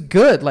and he's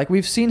good. Like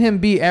we've seen him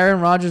be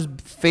Aaron Rodgers'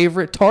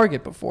 favorite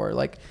target before.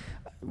 Like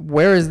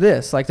where is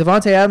this? Like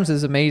Devontae Adams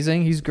is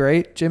amazing. He's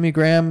great. Jimmy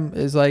Graham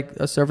is like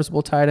a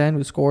serviceable tight end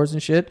who scores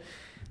and shit.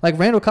 Like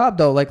Randall Cobb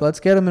though, like let's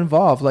get him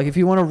involved. Like if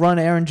you want to run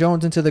Aaron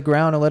Jones into the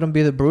ground and let him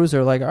be the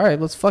bruiser, like all right,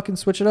 let's fucking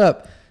switch it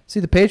up. See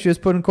the Patriots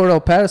putting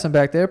Cordell Patterson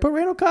back there, put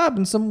Randall Cobb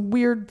in some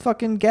weird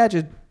fucking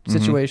gadget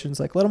situations.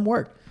 Like let him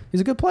work.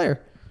 He's a good player.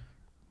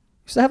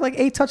 He used to have like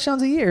 8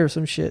 touchdowns a year or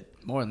some shit.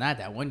 More than that.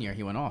 That 1 year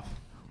he went off.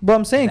 But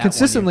I'm saying That 1 year.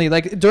 consistently,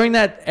 like during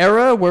that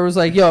era where it was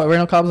like, yo,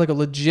 Randall Cobb's like a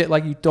legit,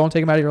 like you don't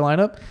take him out of your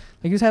lineup.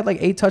 Like he's had like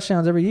 8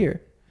 touchdowns every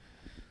year.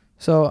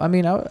 So, I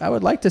mean, I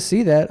would like to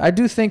see that. I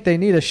do think they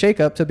need a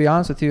shakeup, to be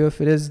honest with you,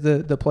 if it is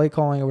the play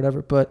calling or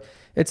whatever. But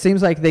it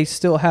seems like they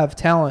still have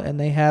talent and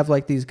they have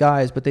like these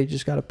guys, but they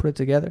just got to put it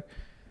together.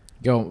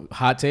 Yo,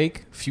 hot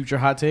take, future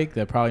hot take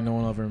that probably no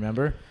one will ever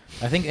remember.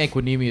 I think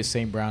Equinemius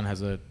St. Brown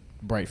has a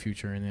bright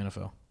future in the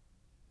NFL.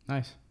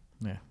 Nice.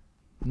 Yeah.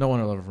 No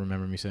one will ever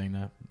remember me saying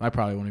that. I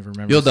probably won't even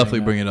remember. You'll saying definitely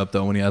that. bring it up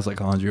though when he has like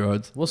 100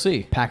 yards. We'll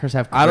see. Packers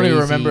have. I don't even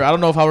crazy- remember. I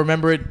don't know if I'll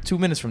remember it 2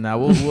 minutes from now.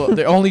 We'll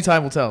the only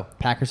time will tell.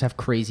 Packers have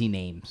crazy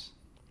names.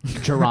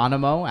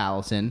 Geronimo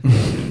Allison.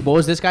 What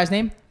was this guy's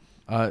name?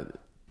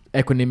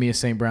 Equinemius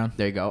St. Brown.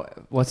 There you go.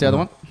 What's the other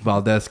one?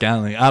 Valdez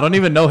Scantling. I don't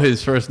even know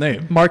his first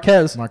name.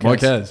 Marquez.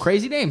 Marquez.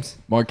 Crazy names.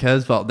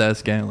 Marquez Valdez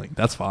Scantling.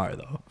 That's fire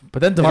though.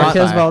 But then Marquez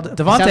Sounds Valdez.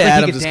 Devontae like he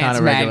Adams could is dance kind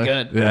of mad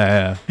regular. good.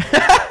 Yeah.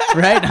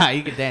 Right? Nah,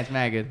 you can dance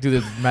mad good. Do the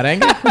merengue?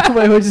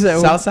 Wait, what'd you say?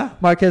 Salsa?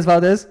 Marquez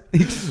Valdez?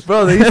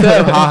 Bro, they used to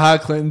have Ha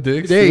Clinton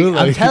Dix. There too, you,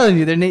 I'm like telling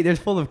you, they're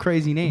full of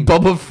crazy names.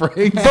 Bubba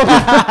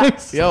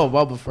Franks. Yo,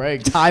 Bubba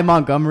Frank. Ty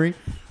Montgomery.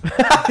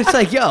 It's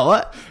like, yo,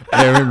 what?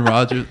 Aaron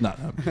Rodgers. No,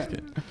 I'm just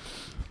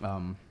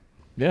kidding.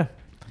 Yeah.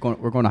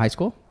 We're going to high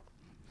school?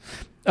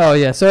 Oh,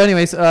 yeah. So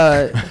anyways, we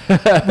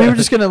were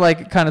just going to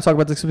like kind of talk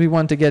about this because we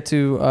wanted to get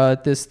to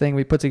this thing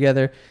we put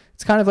together.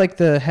 It's kind of like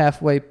the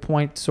halfway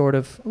point, sort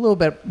of. A little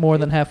bit more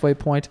than halfway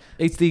point.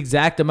 It's the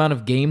exact amount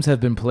of games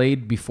have been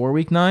played before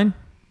week 9.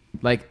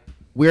 Like,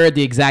 we're at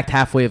the exact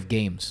halfway of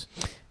games.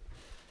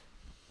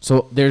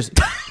 So there's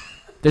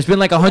been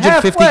like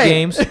 150 Halfway.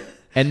 games,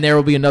 and there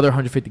will be another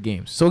 150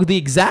 games. So the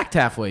exact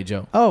halfway,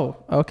 Joe. Oh,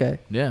 okay.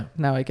 Yeah.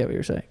 Now I get what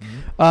you're saying.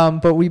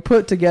 But we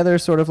put together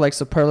sort of like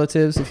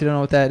superlatives, if you don't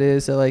know what that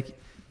is. So like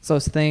it's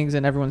those things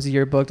in everyone's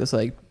yearbook that's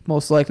like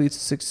most likely to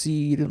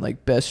succeed and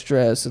like best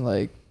dress and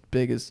like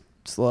biggest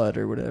slut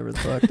or whatever the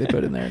fuck they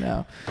put in there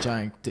now.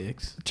 Giant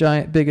dicks.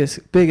 Giant biggest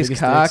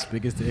cock. Dicks,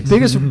 biggest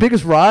dicks.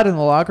 biggest rod in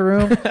the locker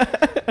room.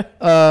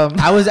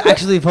 I was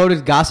actually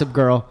voted Gossip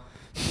Girl.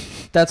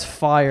 That's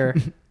fire.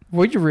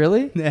 Were you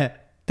really? Yeah.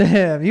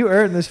 Damn, you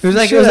earned this. It was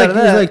like shit out of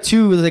that.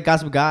 two. It was like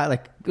Gossip Guy.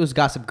 Like it was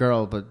Gossip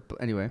Girl, but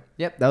anyway.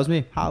 Yep, that was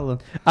me. Holla.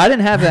 I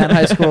didn't have that in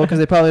high school because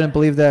they probably didn't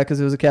believe that because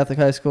it was a Catholic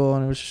high school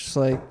and it was just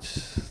like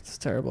it's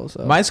terrible.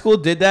 So My school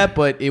did that,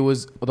 but it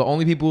was the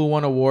only people who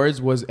won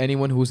awards was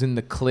anyone who was in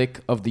the clique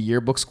of the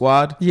yearbook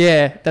squad.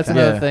 yeah, that's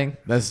another Yeah. thing.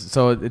 That's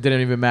so it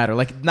didn't even matter.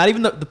 Like not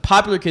even the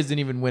popular kids didn't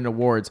even win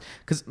awards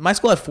because my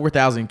school had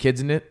 4,000 kids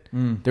in it.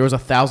 There was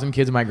 1,000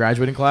 kids in my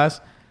graduating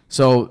class,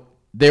 so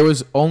there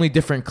was only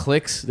different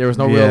cliques. There was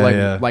no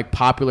real like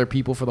popular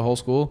people for the whole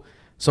school.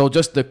 So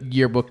just the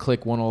yearbook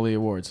clique won all the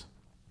awards.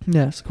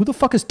 Yes. Who the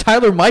fuck is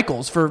Tyler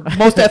Michaels for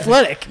most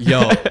athletic?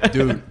 Yo,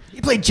 dude. He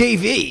played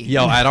JV.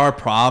 Yo, at our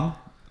prom,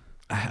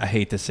 I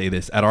hate to say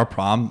this. At our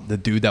prom, the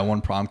dude that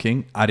won prom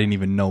king, I didn't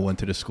even know went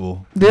to the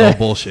school. Yeah. No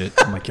bullshit.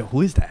 I'm like, yo,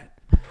 who is that?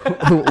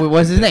 Who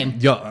was his name?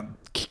 Yo,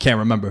 can't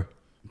remember.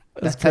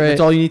 That's great.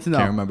 That's all you need to know.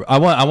 Can't remember.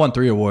 I won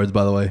 3 awards,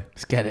 by the way.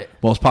 Let's get it.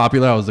 Most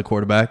popular, I was the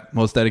quarterback.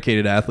 Most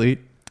dedicated athlete.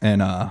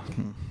 And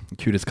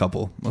cutest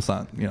couple. Let's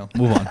not,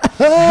 move on.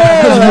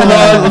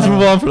 Let's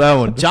move on for that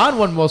one. John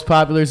won most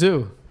popular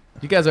too.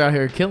 You guys are out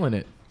here killing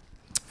it.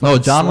 No,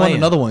 John won slaying.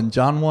 another one.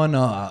 John won,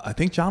 I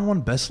think John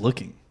won best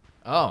looking.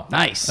 Oh,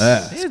 Nice.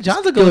 Yeah. yeah,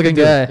 John's a Good looking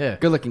guy. Yeah.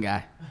 Good looking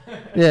guy.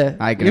 Yeah.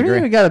 I can you don't agree.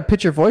 even got to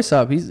pitch your voice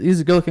up. He's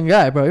a good looking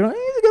guy, bro. You know,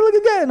 he's a good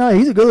looking guy. No,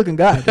 he's a good looking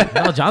guy. dude.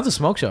 No, John's a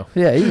smoke show.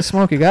 Yeah, he's a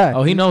smoky guy.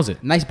 Oh, he knows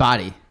it. Nice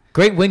body.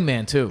 Great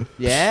wingman too.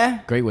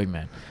 Yeah. Great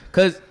wingman.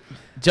 Cause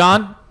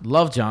John,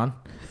 love John.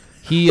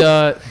 He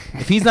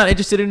if he's not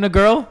interested in a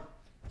girl,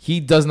 he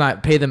does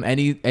not pay them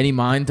any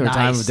mind or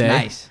time of day.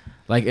 Nice.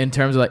 Like in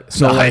terms of like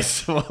so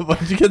Nice. Why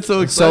did you get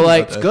so excited? So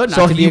like about that? good not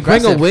so to be you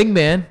bring a aggressive.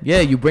 wingman. Yeah,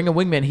 you bring a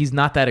wingman. He's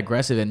not that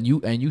aggressive, and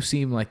you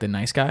seem like the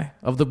nice guy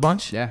of the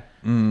bunch. Yeah.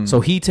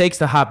 So he takes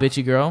the hot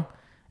bitchy girl,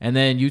 and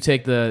then you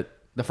take the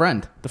The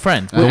friend.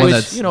 friend, The one which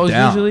that's is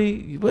down.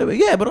 usually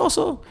yeah, but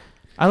also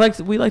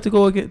we like to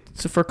go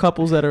for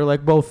couples that are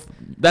like both.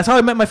 That's how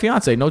I met my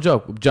fiance. No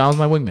joke. John was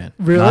my wingman.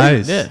 Really?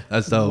 Nice. Yeah.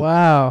 That's dope.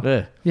 Wow.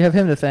 Yeah. You have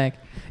him to thank.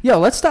 Yo,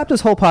 let's stop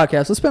this whole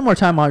podcast. Let's spend more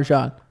time on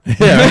John.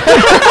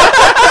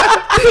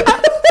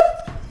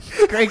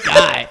 Great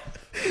guy.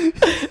 We're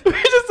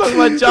just talking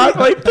about John for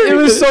like 30 It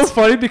was so minutes.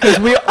 funny because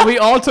we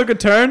all took a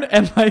turn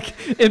and like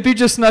Impy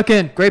just snuck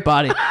in. Great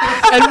body.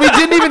 And we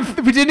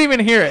didn't even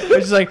hear it. We're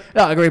just like,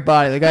 oh, great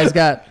body. The guy's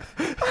got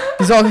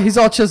he's he's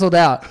all chiseled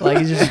out. Like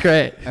he's just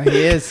great.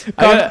 He is.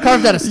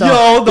 Carved out of stone.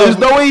 Yo, there's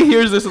no way he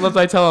hears this unless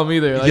I tell him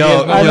either.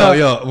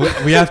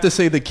 Like, We have to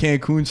say the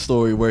Cancun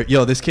story where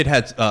this kid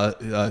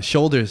had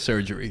shoulder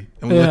surgery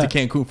and we went to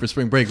Cancun for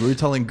spring break. We were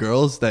telling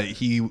girls that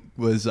he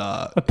was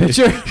a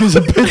pitcher. He was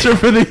a pitcher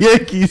for the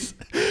Yankees,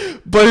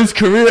 but his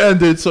career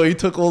ended, so he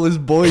took all his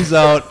boys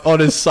out on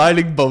his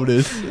signing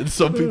bonus, and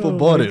some people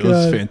bought it. It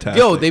was fantastic.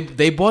 Yo,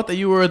 they bought that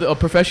you were a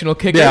professional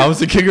kicker. Yeah, I was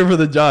the kicker for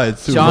the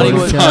Giants too. Johnny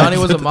Lawrence was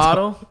Tynes. a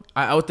model.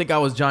 I would think I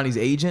was Johnny's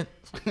agent.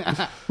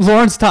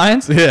 Lawrence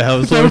Tynes. Yeah, I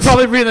was. They were Lawrence-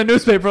 probably reading the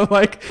newspaper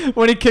like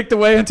when he kicked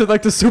away into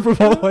like the Super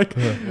Bowl. Like,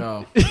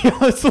 Yo.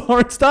 it's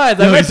Lawrence Tynes.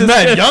 No, he's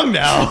mad young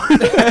now.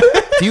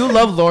 Do you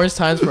love Lawrence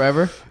Tynes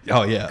forever?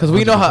 Oh yeah, Because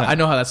we know how I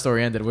know how that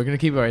story ended. We're gonna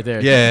keep it right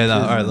there. Yeah,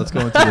 no, all right, let's go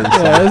into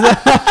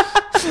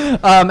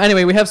this.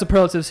 Anyway, we have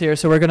superlatives here,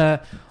 so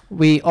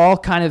we all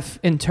kind of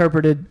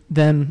interpreted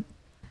them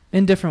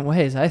in different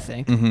ways, I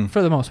think,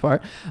 for the most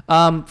part.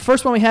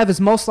 First one we have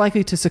is most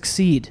likely to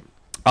succeed.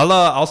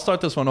 I'll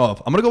start this one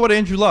off. I'm gonna go with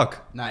Andrew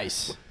Luck.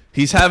 Nice.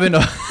 He's having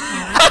a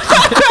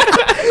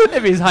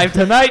If he's hyped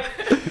tonight.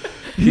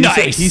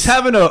 He's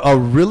having a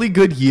really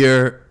good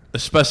year,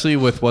 especially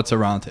with what's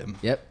around him.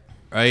 Yep.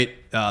 Right?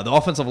 The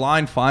offensive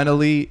line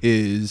finally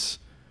is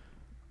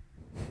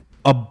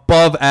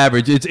above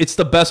average. It's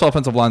the best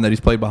offensive line that he's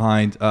played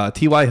behind.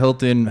 T.Y.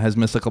 Hilton has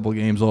missed a couple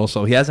games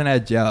also. He hasn't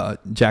had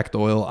Jack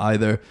Doyle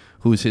either,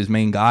 who's his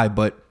main guy.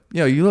 But,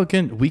 you look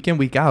in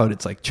week out,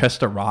 it's like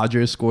Chester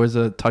Rogers scores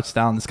a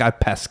touchdown. This guy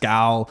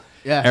Pascal,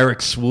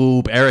 Eric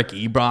Swoop, Eric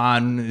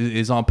Ebron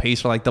is on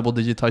pace for like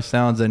double-digit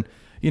touchdowns. And,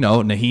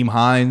 Naheem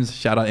Hines,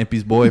 shout out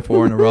Impy's boy,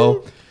 4 in a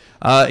row.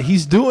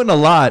 He's doing a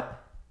lot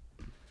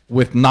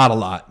with not a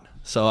lot.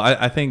 So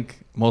I think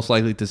most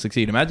likely to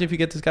succeed. Imagine if you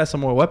get this guy some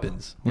more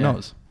weapons. Who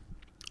knows?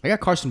 I got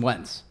Carson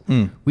Wentz.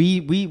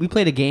 We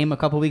played a game a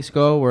couple weeks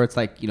ago where it's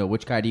like,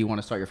 which guy do you want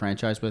to start your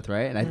franchise with,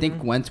 right? And I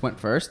think Wentz went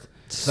first.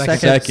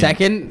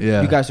 Second.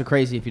 Yeah. You guys are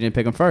crazy if you didn't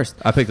pick him first.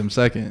 I picked him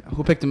second.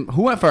 Who picked him?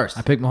 Who went first?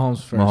 I picked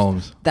Mahomes first.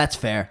 Mahomes. That's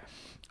fair.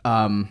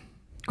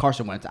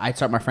 Carson Wentz. I'd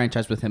start my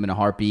franchise with him in a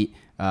heartbeat.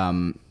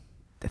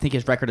 I think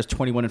his record is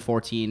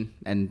 21-14,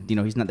 and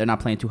they're not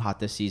playing too hot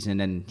this season,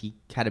 and he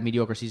had a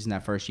mediocre season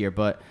that first year.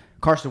 But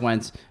Carson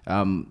Wentz,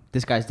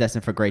 this guy's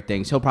destined for great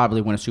things. He'll probably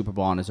win a Super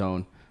Bowl on his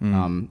own.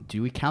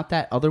 Do we count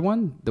that other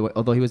one?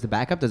 Although he was the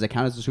backup, does it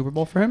count as a Super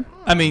Bowl for him?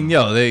 I mean,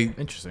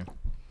 Interesting.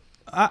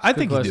 I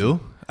think you do.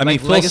 I mean,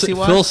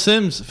 Phil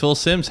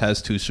Simms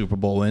has 2 Super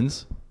Bowl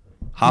wins.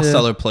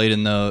 Hostetler played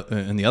in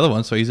the other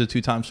one, so he's a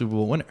 2-time Super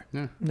Bowl winner.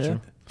 Yeah.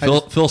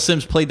 Phil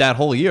Simms played that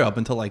whole year up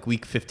until like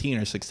week 15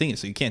 or 16,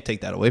 so you can't take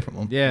that away from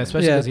him. Yeah,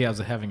 especially because he was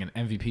having an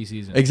MVP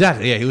season.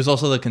 Exactly. Yeah, he was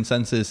also the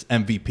consensus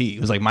MVP. He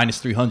was like minus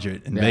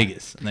 300 in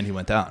Vegas, and then he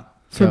went down.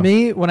 For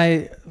me, when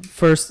I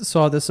first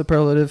saw this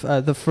superlative,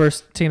 the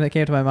first team that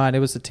came to my mind, it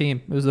was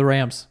the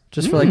Rams.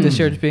 Just for like this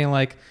year, just being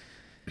like,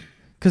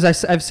 because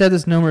I've said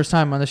this numerous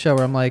times on the show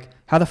where I'm like,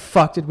 how the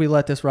fuck did we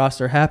let this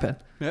roster happen?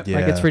 Yep.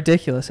 Like it's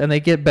ridiculous, and they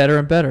get better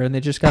and better, and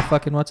they just got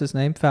fucking what's his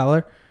name,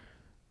 Fowler,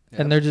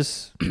 and they're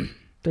just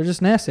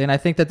nasty. And I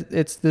think that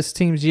it's this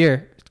team's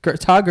year.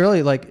 Todd Gurley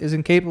is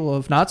incapable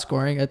of not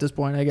scoring at this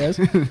point, I guess.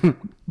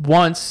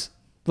 Once,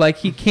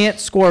 he can't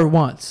score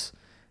once,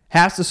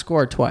 has to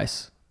score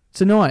twice. It's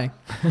annoying.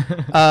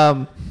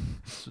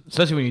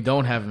 Especially when you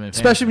don't have him.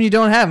 Especially when you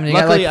don't have him. You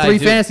Luckily, got 3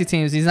 fantasy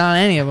teams. He's not on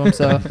any of them,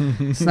 so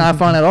it's not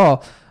fun at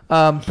all.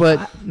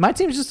 But my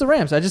team is just the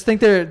Rams. I just think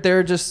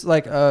they're just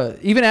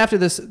even after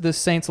this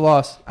Saints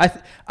loss,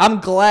 I'm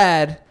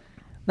glad.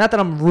 Not that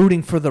I'm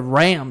rooting for the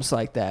Rams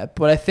like that,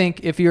 but I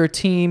think if you're a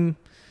team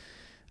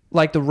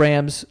like the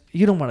Rams,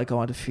 you don't want to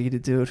go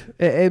undefeated, dude.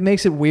 It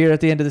makes it weird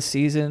at the end of the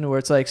season where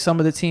it's like some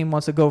of the team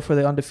wants to go for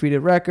the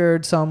undefeated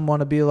record. Some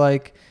want to be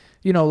like,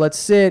 let's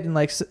sit. And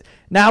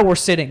now we're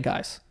sitting,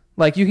 guys.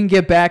 You can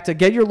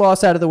get your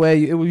loss out of the way.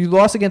 You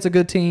lost against a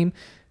good team.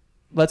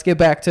 Let's get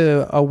back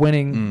to a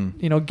winning,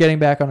 getting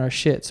back on our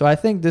shit. So I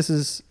think this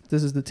is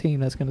the team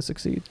that's going to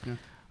succeed.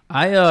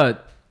 Yeah.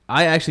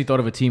 I actually thought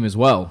of a team as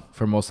well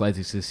for most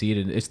likely to succeed,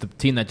 and it's the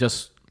team that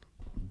just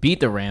beat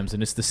the Rams,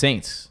 and it's the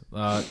Saints.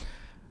 They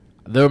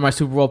were my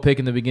Super Bowl pick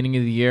in the beginning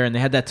of the year, and they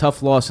had that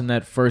tough loss in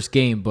that first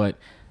game. But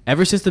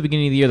ever since the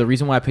beginning of the year, the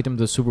reason why I picked them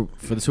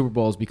for the Super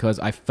Bowl is because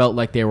I felt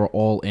like they were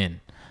all in.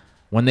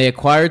 When they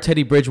acquired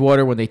Teddy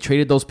Bridgewater, when they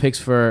traded those picks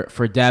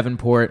for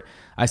Davenport,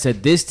 I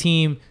said this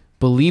team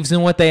believes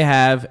in what they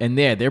have, and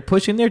they're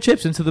pushing their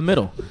chips into the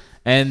middle.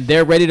 And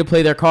they're ready to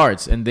play their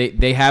cards, and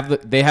they have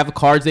the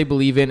cards they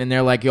believe in, and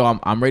they're like, yo,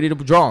 I'm ready to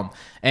draw them.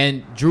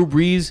 And Drew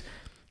Brees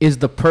is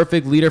the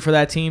perfect leader for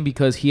that team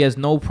because he has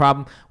no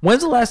problem.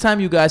 When's the last time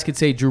you guys could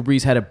say Drew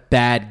Brees had a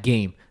bad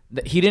game?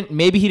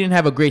 Maybe he didn't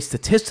have a great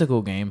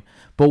statistical game,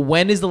 but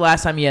when is the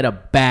last time he had a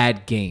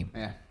bad game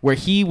where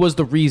he was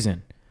the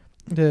reason?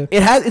 Yeah.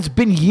 It's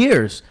been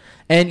years,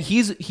 and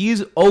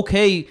he's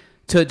okay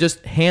to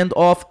just hand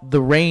off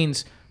the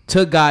reins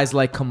to guys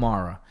like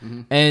Kamara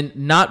and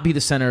not be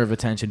the center of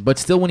attention, but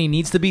still when he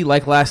needs to be,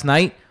 like last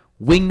night,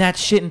 wing that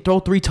shit and throw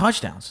 3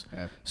 touchdowns.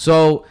 Yeah.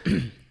 So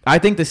I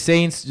think the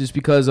Saints, just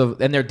because of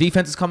and their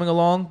defense is coming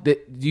along.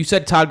 You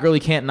said Todd Gurley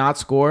can't not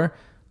score.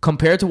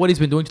 Compared to what he's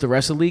been doing to the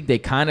rest of the league, they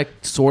kind of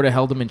sort of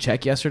held him in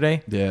check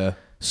yesterday. Yeah.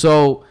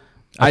 So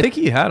I think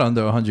he had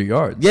under 100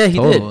 yards. Yeah, he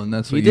total, did. And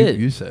that's He what did.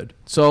 you said.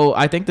 So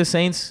I think the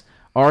Saints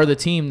are the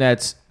team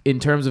that's, in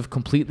terms of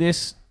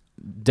completeness,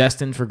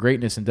 destined for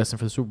greatness and destined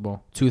for the Super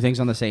Bowl. Two things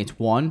on the Saints.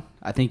 One,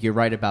 I think you're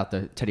right about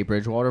the Teddy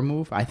Bridgewater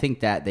move. I think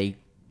that they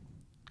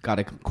caught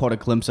a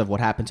glimpse of what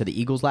happened to the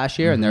Eagles last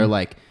year, and they're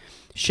like,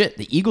 shit,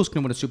 the Eagles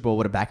can win a Super Bowl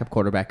with a backup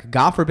quarterback.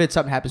 God forbid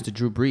something happens to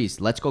Drew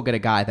Brees. Let's go get a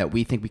guy that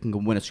we think we can go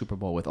win a Super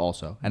Bowl with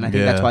also. And I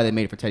think that's why they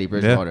made it for Teddy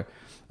Bridgewater.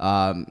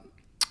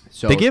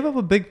 So They gave up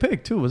a big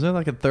pick, too. Was it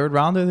like a third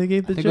rounder they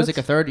gave the I think Jets? it was like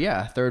a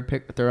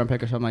third round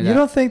pick or something like You that.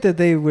 don't think that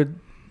they would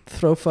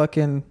throw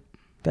fucking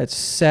that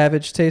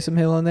savage Taysom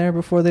Hill in there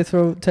before they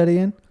throw Teddy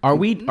in? Are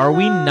we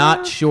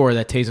not sure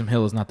that Taysom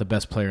Hill is not the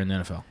best player in the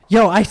NFL?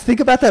 Yo, I think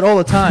about that all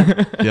the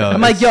time. Yeah,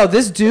 I'm like, yo,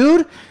 this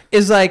dude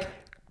is like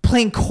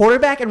playing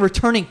quarterback and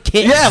returning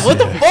kicks. Yeah, what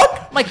the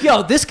fuck? I'm like,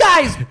 yo, this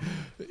guy's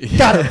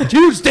got a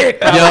huge dick.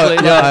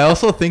 Yeah, I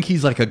also think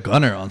he's like a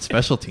gunner on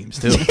special teams,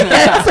 too.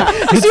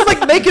 He's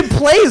like making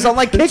plays on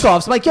like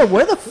kickoffs. I'm like, yo,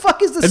 where the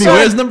fuck is this? And he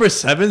wears number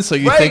 7, so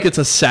you Right. think it's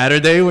a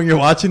Saturday when you're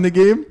watching the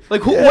game?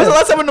 Like, when's the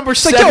last time a number Like,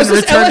 7 yo, is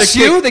this returned a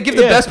LSU? kick? They give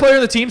the best player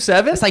in the team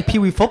 7? It's like Pee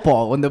Wee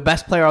football when the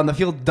best player on the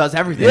field does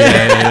everything.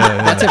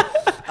 That's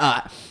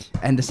it.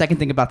 And the second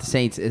thing about the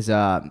Saints is,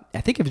 I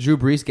think if Drew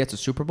Brees gets a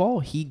Super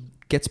Bowl, he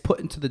gets put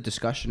into the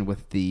discussion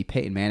with the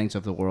Peyton Mannings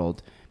of the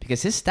world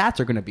because his stats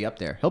are going to be up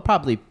there. He'll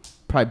probably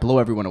blow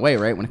everyone away,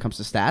 right, when it comes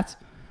to stats.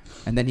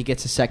 And then he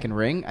gets his second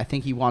ring. I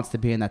think he wants to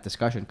be in that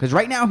discussion because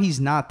right now he's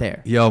not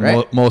there. Yo,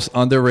 right? most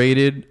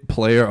underrated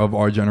player of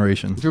our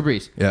generation. Drew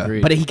Brees. Yeah.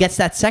 Agreed. But he gets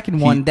that second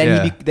one, He-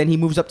 then yeah. then he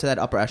moves up to that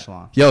upper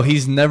echelon. Yo,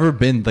 he's never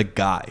been the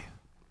guy.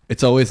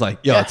 It's always like,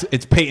 yo,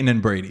 it's Peyton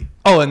and Brady.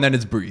 Oh, and then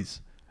it's Breeze.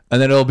 And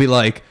then it'll be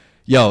like,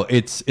 yo,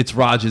 it's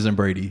Rodgers and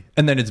Brady.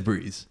 And then it's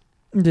Breeze.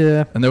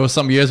 Yeah. And there was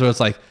some years where it's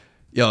like,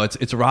 yo,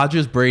 it's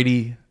Rodgers,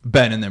 Brady,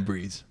 Ben, and then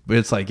Breeze. But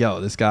it's like, yo,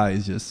 this guy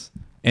is just...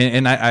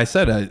 And I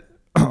said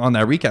on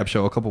that recap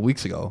show a couple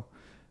weeks ago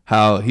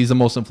how he's the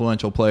most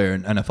influential player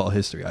in NFL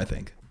history, I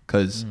think.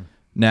 Because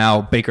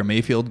now Baker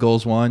Mayfield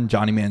goes one,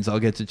 Johnny Manziel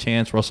gets a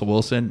chance, Russell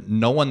Wilson.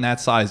 No one that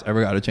size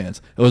ever got a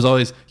chance. It was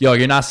always, yo,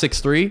 you're not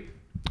 6'3"?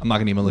 I'm not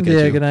going to even look at you.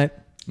 Yeah, good night.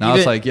 Now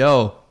it's like,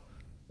 yo,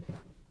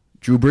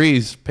 Drew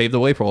Brees paved the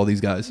way for all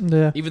these guys.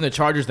 Yeah. Even the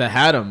Chargers that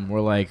had him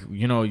were like,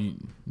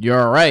 you're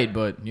all right,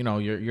 but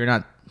you're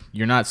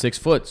not 6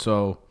 foot,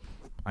 so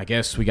I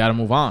guess we got to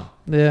move on.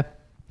 Yeah.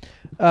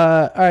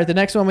 All right, the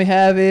next one we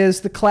have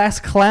is the class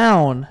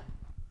clown.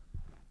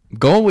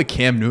 Going with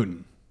Cam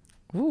Newton.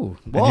 Ooh,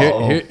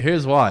 And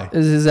here's why.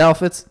 Is his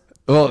outfits?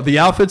 Well, the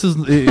outfits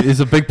is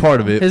a big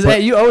part of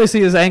it. You always see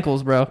his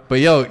ankles, bro. But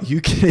yo,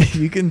 you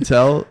can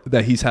tell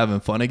that he's having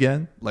fun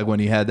again. Like when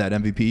he had that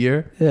MVP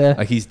year. Yeah.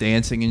 Like he's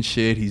dancing and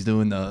shit. He's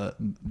doing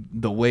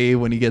the wave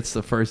when he gets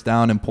the first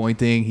down and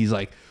pointing. He's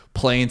like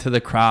playing to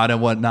the crowd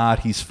and whatnot.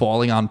 He's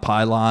falling on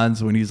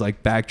pylons when he's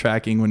like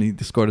backtracking when he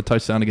scored a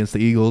touchdown against the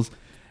Eagles.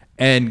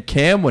 And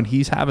Cam, when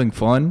he's having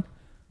fun,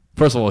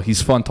 first of all,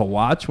 he's fun to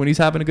watch when he's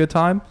having a good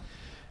time.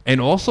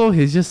 And also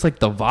he's just like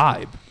the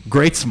vibe.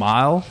 Great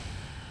smile.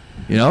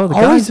 You know, the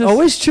guy's just,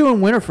 Always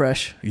chewing winter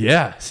fresh.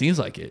 yeah, seems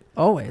like it.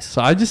 Always.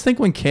 So I just think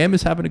when Cam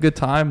is having a good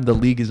time, the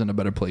league is in a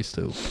better place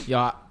too.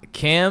 yeah,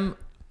 Cam,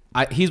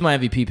 he's my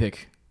MVP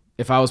pick.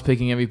 If I was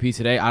picking MVP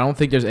today, I don't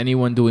think there's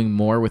anyone doing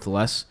more with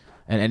less,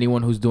 and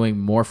anyone who's doing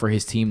more for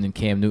his team than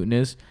Cam Newton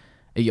is.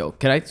 Hey, yo,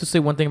 can I just say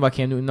one thing about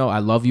Cam Newton though? I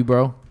love you,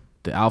 bro.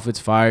 The outfit's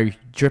fire,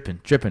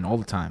 dripping all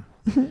the time.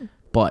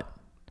 But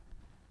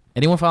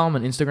anyone follow him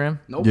on Instagram?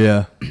 Nope.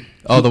 Yeah.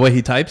 Oh, the way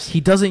he types?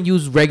 He doesn't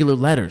use regular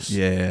letters.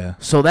 Yeah.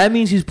 So that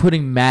means he's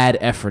putting mad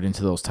effort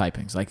into those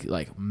typings,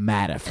 like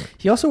mad effort.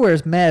 He also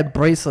wears mad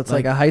bracelets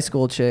like a high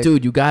school chick.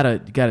 Dude, you gotta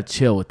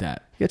chill with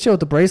that. You gotta chill with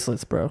the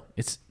bracelets, bro.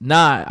 It's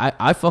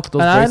I fuck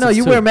those. And I bracelets know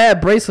you too. wear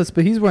mad bracelets,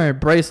 but he's wearing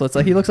bracelets.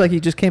 Like he looks like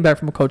he just came back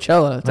from a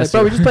Coachella. It's like,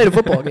 bro, we just played a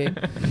football game.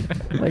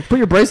 Like, put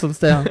your bracelets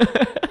down.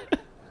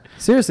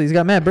 Seriously, he's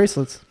got mad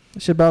bracelets.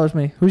 That shit bothers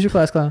me. Who's your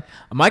class clown?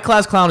 My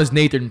class clown is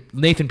Nathan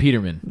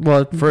Peterman.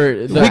 Well, For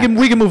we can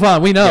move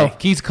on. We know. Yeah,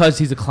 he's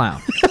a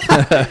clown.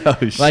 Oh,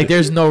 Like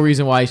there's no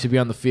reason why he should be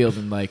on the field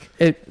and like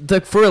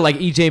for like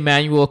EJ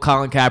Manuel,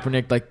 Colin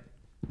Kaepernick, like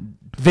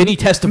Vinny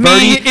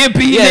Testaverde,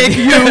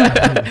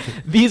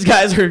 you. These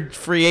guys are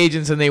free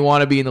agents and they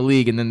want to be in the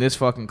league, and then this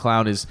fucking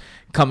clown is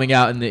coming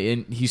out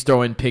and he's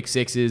throwing pick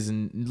sixes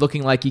and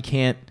looking like he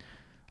can't.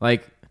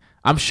 Like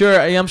I'm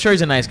sure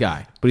he's a nice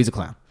guy, but he's a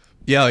clown.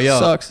 Yo,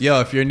 Sucks.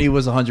 if your knee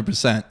was 100%,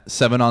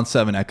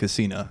 7-on-7 at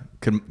Casino,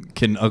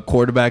 can a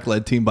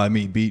quarterback-led team by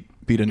me beat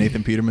a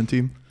Nathan Peterman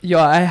team? Yo,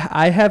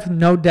 I have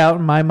no doubt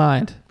in my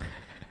mind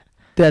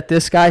that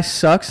this guy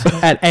sucks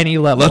at any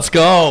level. Let's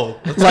go.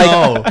 Let's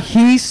go.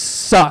 He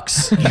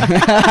sucks.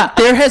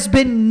 There has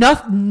been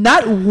not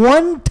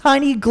one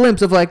tiny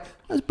glimpse of like,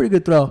 that's a pretty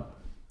good throw.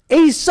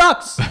 He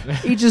sucks.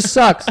 He just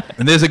sucks.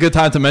 And there's a good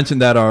time to mention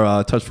that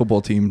our touch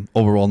football team,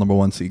 overall number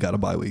 1 seed, got a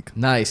bye week.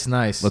 Nice.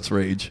 Let's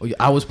rage.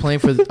 I was playing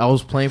for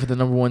the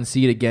number 1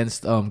 seed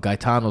against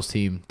Gaetano's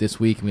team this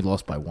week, and we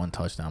lost by 1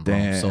 touchdown, bro.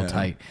 Damn. So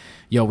tight.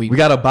 Yo, we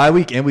got a bye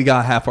week and we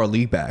got half our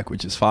league back,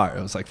 which is fire.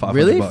 It was like $500.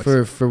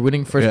 really for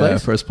winning first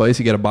place. First place.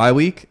 You get a bye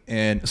week,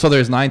 and so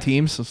there's 9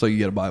 teams, so you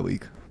get a bye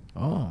week.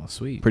 Oh,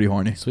 sweet. Pretty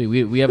horny. Sweet.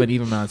 We have an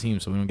even amount of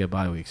teams, so we don't get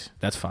bye weeks.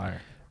 That's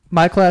fire.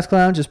 My class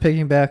clown, just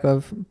piggybacking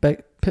off.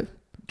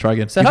 Try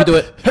again. You can do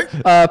it.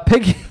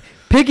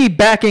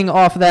 Piggybacking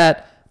off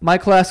that, my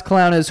class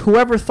clown is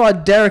whoever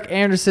thought Derek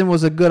Anderson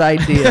was a good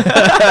idea.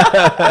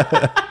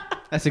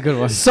 That's a good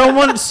one.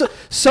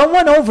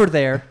 Someone over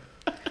there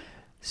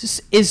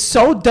is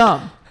so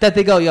dumb that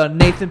they go, yo,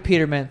 Nathan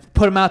Peterman,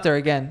 put him out there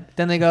again.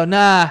 Then they go,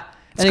 nah.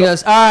 And he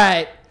goes, all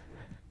right,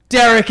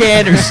 Derek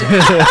Anderson.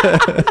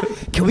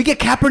 Can we get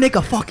Kaepernick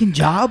a fucking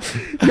job?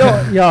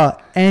 Yo,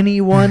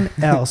 anyone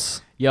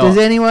else? Yo. Does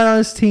anyone on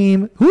this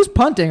team who's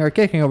punting or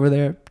kicking over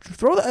there?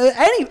 Throw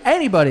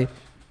anybody.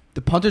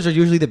 The punters are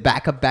usually the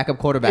backup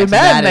quarterbacks.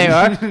 Imagine they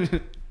are.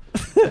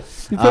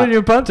 You put in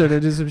your punter to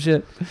do some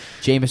shit.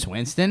 Jameis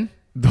Winston.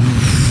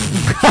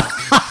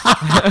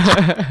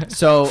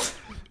 So,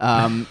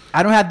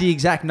 I don't have the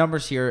exact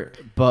numbers here,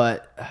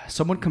 but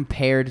someone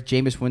compared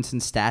Jameis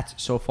Winston's stats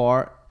so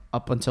far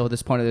up until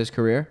this point of his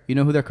career. You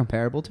know who they're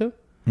comparable to?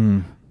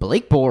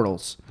 Blake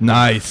Bortles.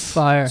 Nice.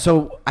 Fire.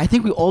 So I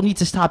think we all need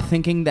to stop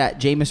thinking that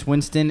Jameis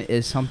Winston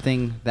is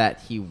something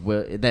that he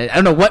will. That I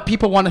don't know what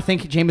people want to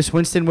think Jameis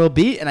Winston will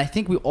be, and I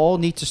think we all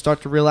need to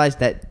start to realize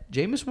that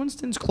Jameis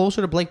Winston's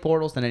closer to Blake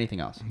Bortles than anything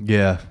else.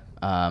 Yeah.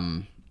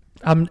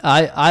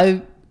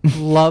 I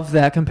love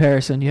that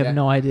comparison. You have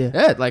no idea.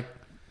 Yeah, like,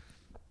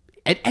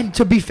 and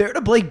to be fair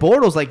to Blake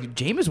Bortles, like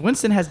Jameis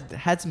Winston has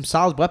had some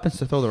solid weapons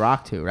to throw the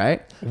rock to,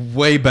 right?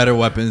 Way better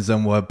weapons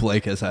than what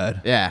Blake has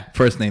had. Yeah.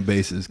 First name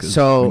basis, because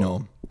So, we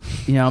know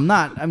him.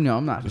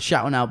 I'm not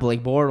shouting out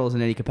Blake Bortles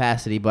in any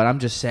capacity, but I'm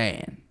just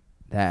saying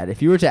that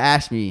if you were to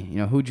ask me,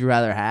 who'd you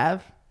rather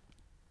have?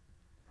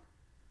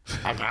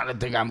 I gotta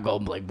think I'm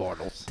going Blake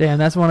Bortles. Damn,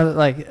 that's one of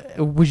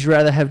the, would you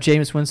rather have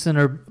Jameis Winston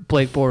or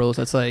Blake Bortles?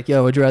 That's like,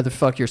 yo, would you rather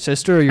fuck your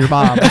sister or your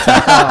mom? It's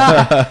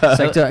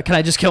like, it's like, can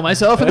I just kill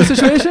myself in this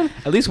situation?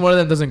 At least one of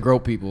them doesn't grow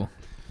people.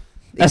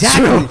 That's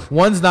Exactly. true.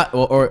 One's not,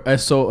 or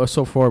so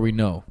far we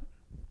know.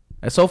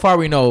 As so far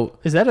we know,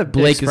 Is that a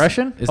Blake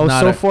expression? is oh,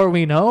 not so a- far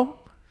we know?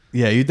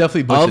 Yeah, you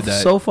definitely butchered of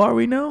that. so far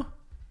we know.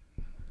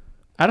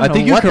 I I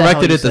think you what the hell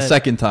corrected you it the said.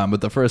 second time,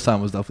 but the first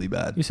time was definitely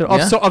bad. You said,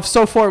 Yeah? of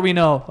so far we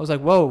know. I was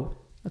like, whoa,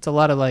 that's a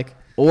lot of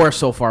Or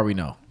so far we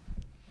know.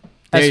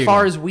 There as you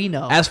far go. as we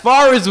know. As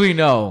far as we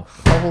know.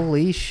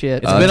 Holy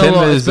shit. It's been a Tim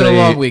long. It's is been a a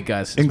long week,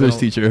 guys. English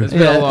teacher. It's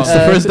been a long. It's the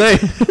first day.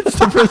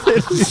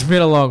 It's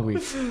been a long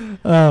week.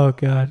 Oh,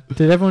 God.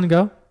 Did everyone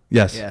go?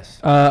 Yes. Yes.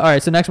 All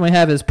right, so next one we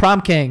have is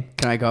Prom King.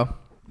 Can I go?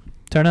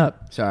 Turn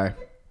up. Sorry.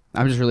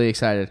 I'm just really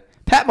excited.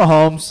 Pat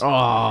Mahomes.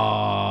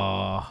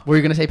 Oh. Were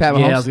you going to say Pat Mahomes?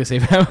 Yeah, I was gonna say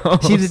Pat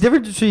Mahomes. See, the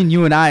difference between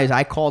you and I is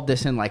I called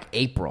this in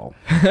April.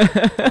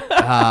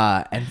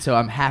 And so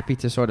I'm happy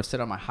to sort of sit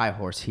on my high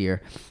horse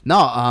here. No,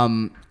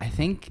 I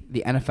think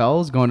the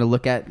NFL is going to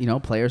look at,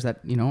 players that,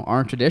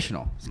 aren't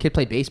traditional. This kid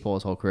played baseball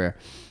his whole career.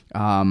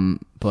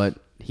 But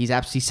he's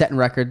absolutely setting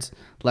records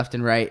left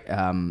and right.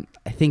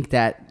 I think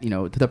that,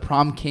 the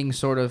Prom King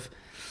sort of,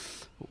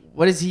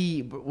 what is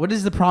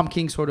the Prom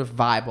King sort of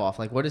vibe off?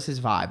 What is his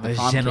vibe? The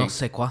Prom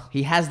King.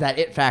 He has that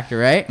it factor,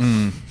 right?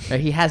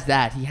 He has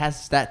that. He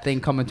has that thing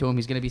coming to him.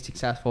 He's going to be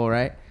successful,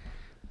 right?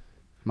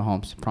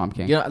 Mahomes, Prom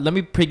King. Let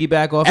me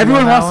piggyback off.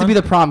 Everyone you on wants that to be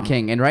one. the Prom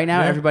King, and right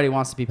now Yeah. everybody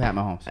wants to be Pat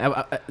Mahomes.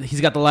 He's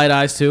got the light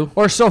eyes too.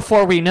 Or so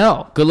far we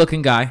know. Good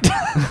looking guy,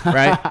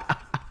 right?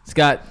 He's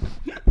got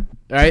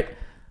right.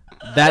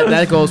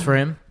 That goes for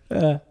him.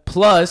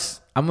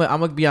 Plus, I'm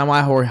gonna be on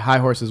my high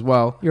horse as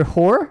well. Your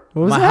whore?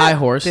 What was My that? high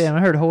horse. Damn, I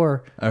heard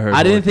whore.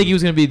 I didn't think he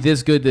was gonna be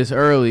this good this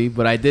early,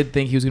 but I did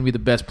think he was gonna be the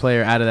best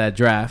player out of that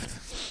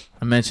draft.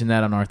 I mentioned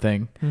that on our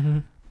thing. Mm-hmm.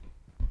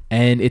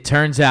 And it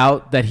turns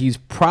out that he's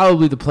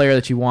probably the player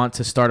that you want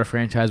to start a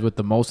franchise with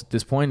the most at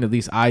this point. At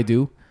least I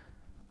do.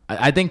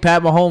 I think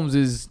Pat Mahomes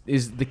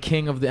is the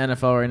king of the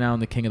NFL right now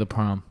and the king of the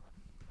prom.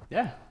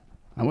 Yeah,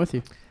 I'm with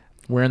you.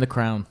 Wearing the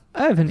crown.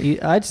 I haven't.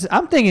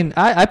 I'm thinking.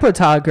 I put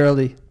Todd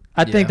Gurley.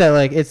 I think Yeah.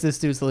 that it's this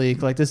dude's league.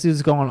 This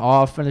dude's going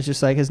off, and it's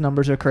just his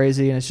numbers are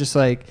crazy, and it's just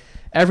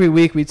every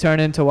week we tune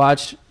in to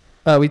watch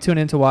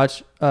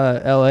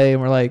LA,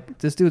 and we're like,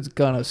 this dude's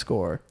gonna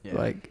score.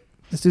 Yeah.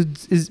 This dude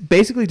is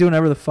basically doing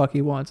whatever the fuck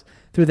he wants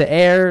through the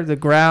air, the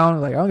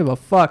ground. I don't give a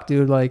fuck,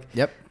 dude.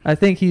 Yep, I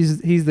think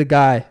he's the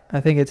guy. I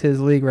think it's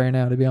his league right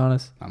now, to be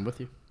honest. I'm with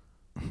you.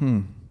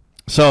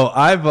 So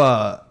I've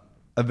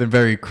been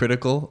very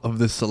critical of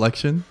this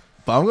selection,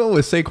 but I'm going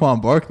with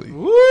Saquon Barkley.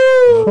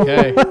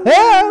 Okay.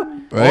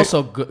 Right?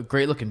 Also,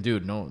 great looking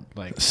dude. No,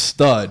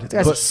 Stud.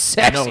 That's a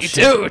sexy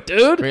dude.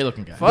 great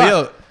looking guy. But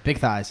yo, Big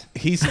thighs.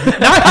 he's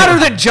Not hotter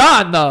than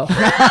John though.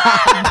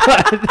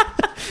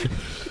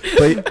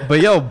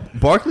 but yo,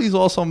 Barkley's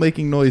also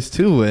making noise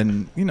too,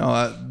 and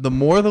the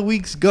more the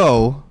weeks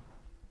go,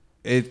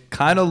 it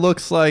kind of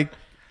looks like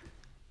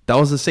that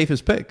was the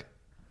safest pick,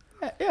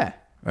 Yeah.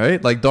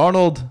 right? Like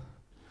Darnold, I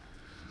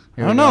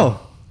we don't go. know.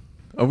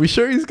 Are we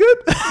sure he's good?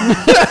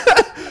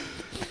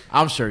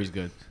 I'm sure he's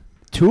good.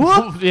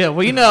 Tua? Yeah,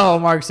 we know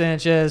Mark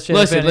Sanchez.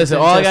 Listen.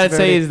 All I gotta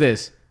say is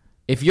this: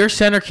 if your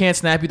center can't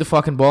snap you the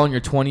fucking ball and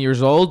you're 20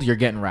 years old, you're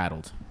getting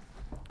rattled.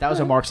 That was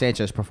a Mark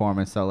Sanchez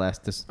performance, though,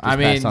 this I past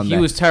mean, Sunday.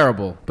 he was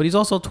terrible, but he's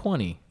also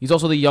 20. He's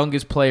also the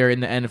youngest player in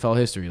the NFL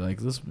history. Like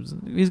this,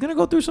 he's gonna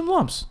go through some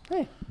lumps.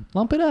 Hey,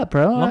 lump it up,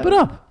 bro. Lump it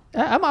up.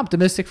 I'm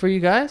optimistic for you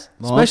guys.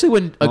 Especially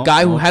when a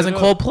guy who lump hasn't it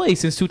up. called plays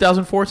since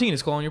 2014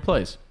 is calling your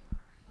plays.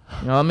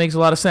 You know, that makes a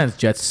lot of sense.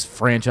 Jets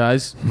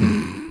franchise.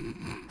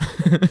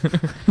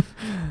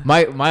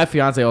 My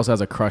fiance also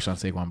has a crush on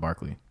Saquon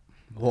Barkley.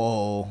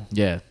 Whoa.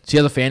 Yeah, she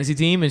has a fantasy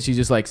team, and she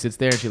just like sits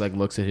there and she like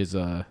looks at his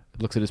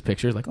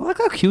pictures, like, oh, look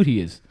how cute he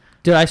is.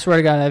 Dude, I swear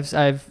to God,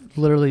 I've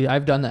literally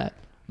done that.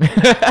 I'm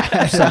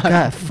just like,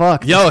 God,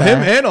 fuck. Yo, this him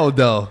guy. and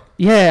Odell.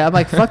 Yeah, I'm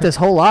like, fuck this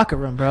whole locker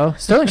room, bro.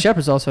 Sterling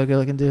Shepard's also a good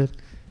looking dude.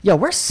 Yo,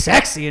 we're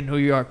sexy in New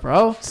York,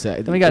 bro.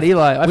 Then we got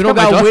Eli. We don't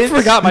got wins.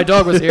 Forgot my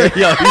dog was here.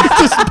 Yo, he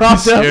just popped up.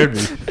 Scared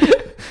me.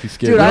 He scared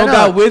Dude, We me. I don't know.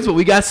 got wins, but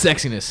we got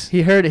sexiness.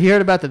 He heard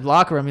about the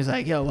locker room. He's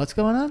like, yo, what's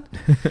going on?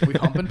 We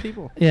humping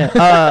people?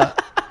 Yeah.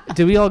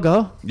 Did we all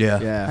go? Yeah.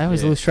 I Yeah.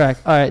 always lose track.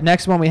 All right,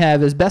 next one we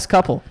have is best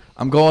couple.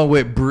 I'm going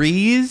with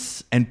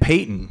Breeze and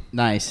Peyton.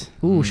 Nice.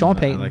 Ooh, Sean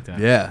Payton. I like that.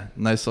 Yeah,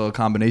 nice little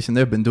combination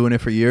there. Been doing it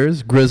for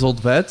years. Grizzled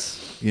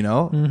vets, you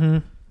know. Mm-hmm.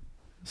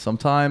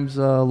 Sometimes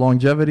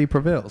longevity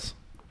prevails.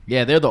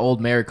 Yeah, they're the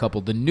old married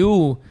couple. The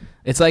new,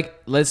 it's like,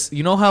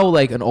 you know how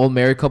like an old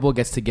married couple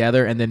gets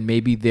together and then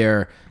maybe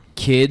their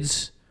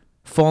kids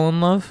fall in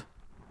love?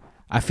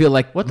 I feel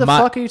like What the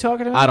fuck are you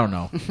talking about? I don't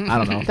know.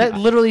 That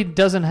literally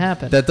doesn't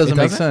happen. That doesn't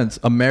It make doesn't? sense.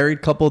 A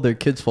married couple, their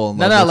kids fall in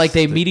No, love. no, That's like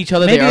they meet each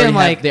other. Maybe they already in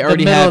like they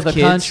already the middle have of the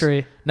kids.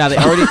 country. Now they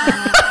already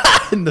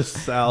in the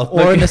South.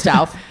 Or in the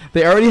South.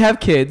 they already have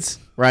kids,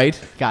 right?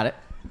 Got it.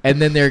 And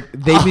then they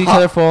meet each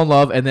other, fall in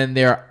love, and then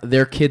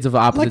their kids of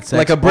opposite sex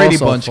like a Brady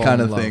also Bunch fall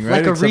kind in of love. thing, right?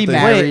 Like a Except they-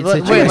 remarried Wait,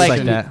 situation like,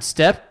 like that.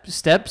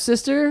 step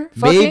sister?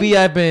 Maybe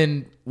I've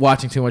been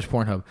watching too much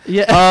Pornhub.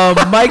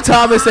 Yeah. Mike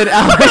Thomas and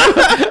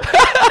Alex.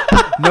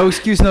 No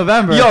excuse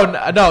November. Yo, no,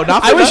 not for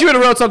I wish that. you would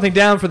have wrote something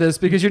down for this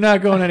because you're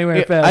not going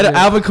anywhere fast. I, here.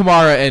 Alvin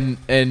Kamara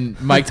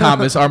and Mike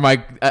Thomas are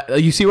my.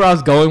 You see where I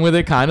was going with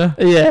it, kind of.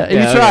 Yeah, you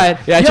okay. tried.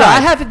 Yeah, I Yo, tried. I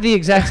have the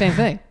exact same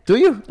thing. Do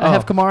you? I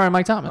have Kamara and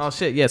Mike Thomas. Oh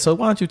shit! Yeah. So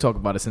why don't you talk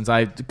about it since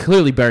I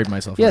clearly buried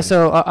myself? Yeah, already.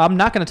 so I'm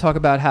not going to talk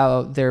about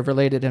how they're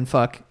related and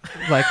fuck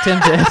like Tim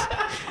did.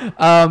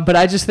 But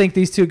I just think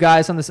these two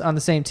guys on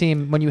the same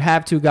team, when you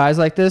have two guys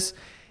like this,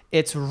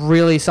 it's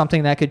really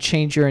something that could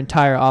change your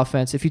entire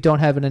offense. If you don't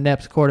have an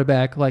inept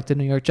quarterback like the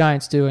New York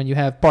Giants do and you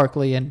have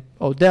Barkley and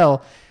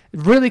Odell, it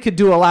really could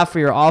do a lot for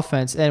your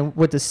offense. And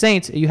with the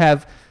Saints, you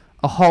have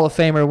a Hall of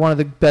Famer, one of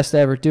the best to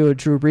ever do it,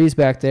 Drew Brees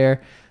back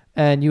there.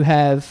 And you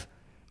have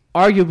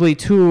arguably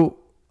two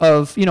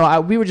of,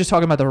 we were just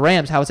talking about the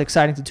Rams, how it's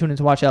exciting to tune in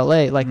to watch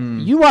LA. Like,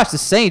 you watch the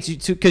Saints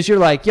because you're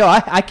like, yo,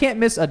 I can't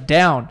miss a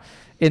down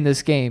in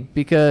this game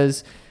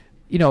because,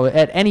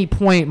 at any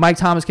point, Mike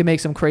Thomas can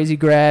make some crazy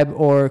grab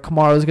or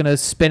Kamara's going to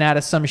spin out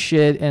of some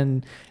shit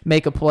and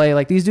make a play.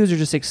 Like, these dudes are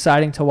just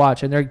exciting to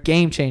watch, and they're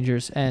game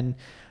changers. And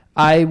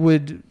I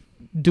would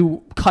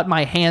cut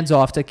my hands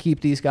off to keep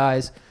these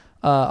guys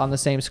on the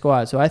same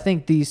squad. So I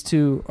think these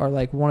two are,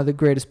 like, one of the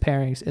greatest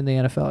pairings in the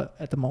NFL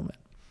at the moment,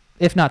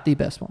 if not the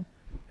best one.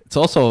 It's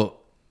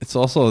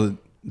also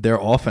their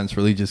offense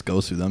really just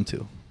goes through them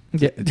two.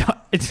 Yeah.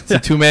 It's a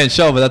 2-man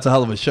show, but that's a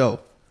hell of a show.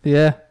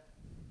 Yeah.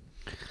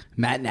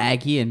 Matt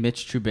Nagy and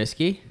Mitch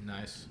Trubisky.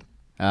 nice.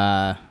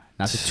 Not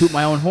to toot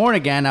my own horn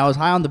again, I was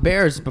high on the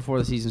Bears before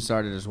the season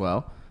started as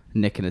well.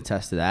 Nick can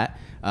attest to that.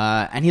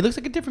 And he looks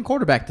like a different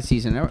quarterback this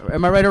season.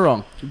 Am I right or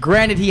wrong?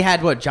 Granted, he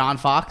had John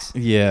Fox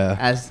Yeah.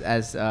 as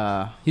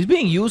He's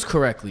being used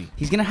correctly.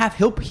 he's gonna have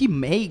he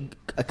may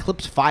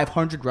eclipse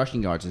 500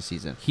 rushing yards this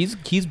season. He's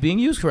being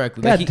used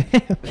correctly. God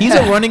Like, damn. he's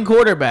a running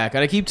quarterback,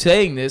 and I keep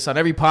saying this on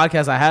every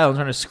podcast I have. I'm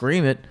trying to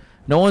scream it.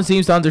 No one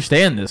seems to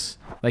understand this.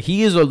 Like,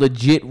 he is a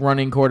legit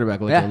running quarterback,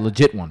 like Yeah. a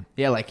legit one.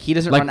 Yeah, like he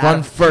doesn't Like, run, run out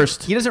of,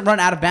 first. He doesn't run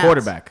out of bounds.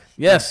 Quarterback.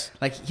 Yes.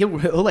 Like he'll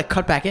like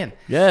cut back in.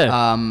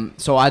 Yeah.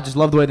 So I just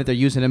love the way that they're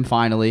using him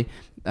finally,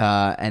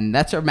 and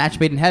that's a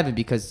match made in heaven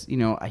because he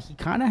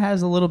kind of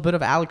has a little bit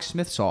of Alex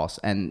Smith sauce,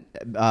 and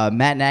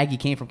Matt Nagy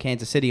came from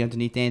Kansas City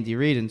underneath Andy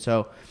Reid, and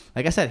so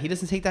like I said, he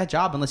doesn't take that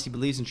job unless he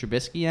believes in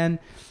Trubisky.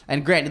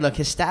 And granted, look,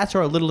 his stats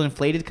are a little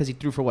inflated because he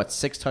threw for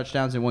 6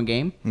 touchdowns in one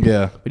game.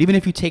 Yeah. But even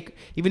if you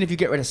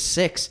get rid of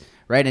 6,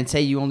 right, and say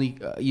you only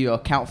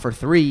account for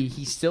 3,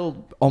 he's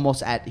still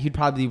he'd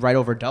probably right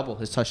over double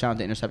his touchdown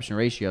to interception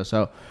ratio.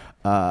 So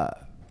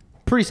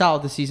pretty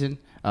solid this season,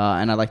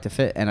 and I like the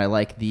fit, and I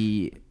like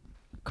the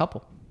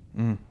couple.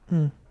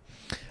 All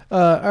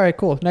right,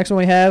 cool. Next one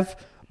we have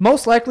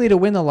most likely to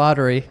win the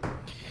lottery.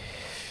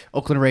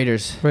 Oakland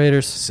Raiders.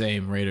 Raiders.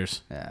 Same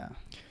Raiders. Yeah.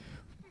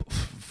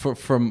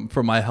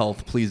 for my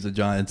health, please, the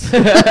Giants.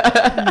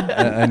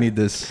 I need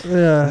this.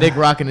 Nick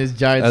rocking his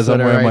Giants As I'm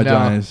sweater wearing right my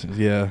now. Giants.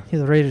 Yeah. Yeah,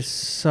 the Raiders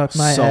suck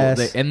my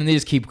ass. And then they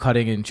just keep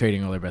cutting and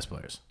trading all their best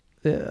players.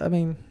 I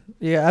mean,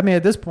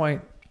 at this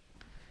point,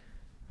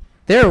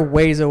 they're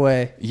ways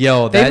away.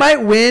 Yo, They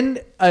might win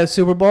a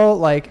Super Bowl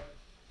like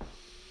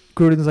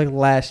Gruden's like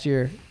last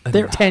year.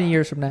 They're 10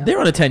 years from now. They're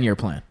on a 10-year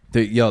plan.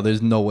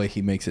 there's no way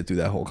he makes it through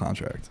that whole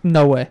contract.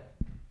 No way.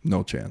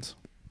 No chance.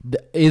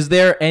 Is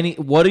there any?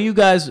 What do you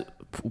guys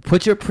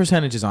put your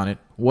percentages on it?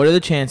 What are the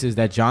chances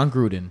that John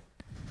Gruden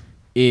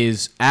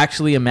is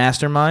actually a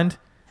mastermind,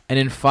 and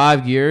in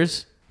 5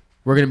 years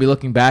we're going to be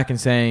looking back and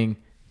saying,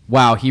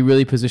 "Wow, he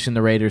really positioned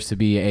the Raiders to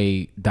be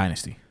a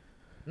dynasty."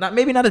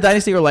 Maybe not a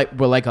dynasty, or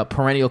like a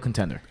perennial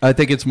contender. I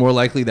think it's more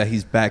likely that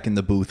he's back in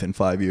the booth in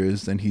 5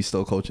 years than he's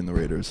still coaching the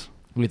Raiders.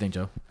 What do you think,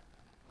 Joe?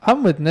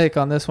 I'm with Nick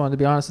on this one, to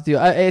be honest with you.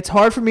 It's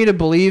hard for me to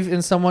believe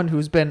in someone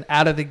who's been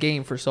out of the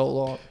game for so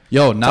long.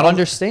 Yo, Not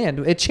understand.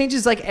 It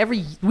changes like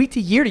every week to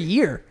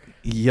year.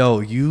 Yo,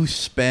 you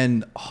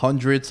spend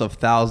hundreds of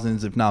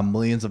thousands, if not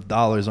millions of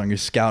dollars on your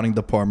scouting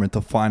department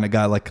to find a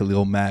guy like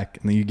Khalil Mack,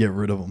 and then you get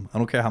rid of him. I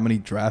don't care how many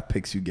draft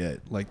picks you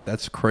get. Like,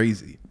 that's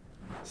crazy.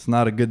 It's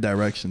not a good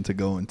direction to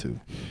go into.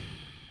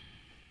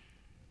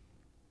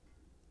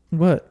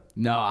 What?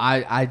 No,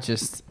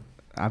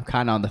 I'm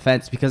kind of on the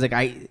fence because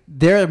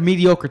they're a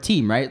mediocre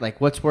team, right? Like,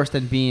 what's worse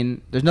than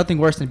being? There's nothing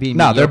worse than being.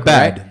 No, mediocre, they're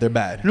bad. right? They're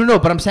bad. No,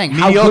 but I'm saying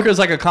Mediocre is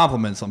like a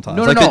compliment sometimes.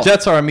 No, like no. the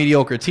Jets are a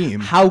mediocre team.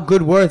 How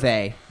good were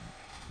they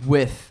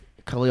with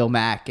Khalil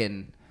Mack,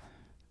 and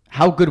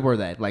how good were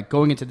they like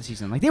going into the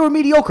season? Like, they were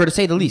mediocre to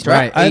say the least,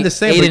 right? I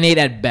understand, 8-8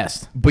 at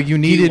best. But you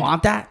Do needed. you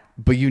want that?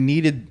 But you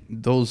needed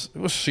those.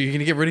 So you're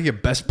gonna get rid of your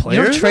best You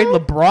players? don't trade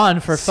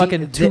LeBron for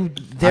fucking two.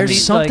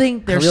 There's something.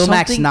 There's Khalil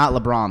Mack's something. not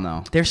LeBron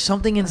though. There's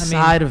something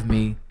inside of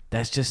me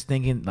that's just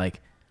thinking like,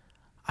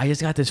 I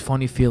just got this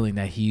funny feeling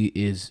that he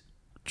is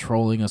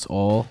trolling us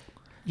all.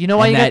 You know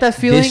why and you got that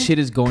feeling? This shit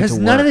is going to work. Because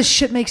none of this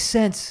shit makes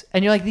sense,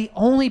 and you're like, the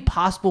only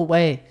possible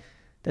way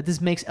that this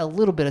makes a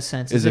little bit of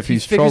sense is if he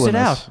he's figures trolling it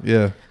us. out.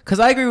 Yeah. Because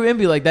I agree with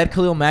Imby. Like, that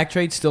Khalil Mack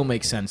trade still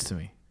makes sense to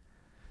me.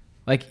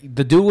 Like,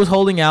 the dude was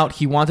holding out.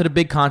 He wanted a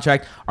big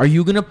contract. Are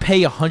you going to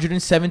pay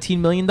 $117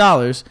 million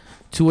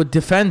to a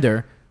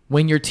defender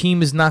when your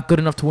team is not good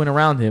enough to win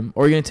around him?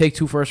 Or are you going to take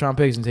 2 first-round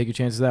picks and take your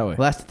chances that way?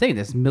 Well, that's the thing.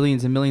 There's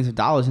millions and millions of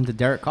dollars into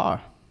Derek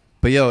Carr.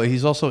 But yo,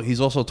 he's also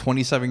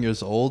 27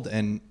 years old,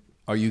 and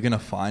are you gonna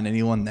find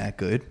anyone that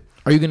good?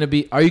 Are you going to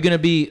be As good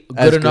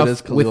good enough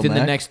as Khalil within the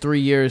Mack? next 3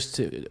 years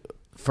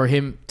for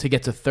him to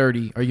get to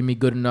 30? Are you going to be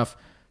good enough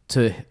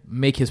to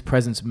make his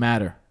presence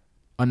matter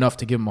enough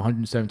to give him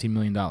 $117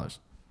 million?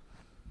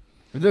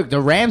 Look,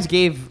 the Rams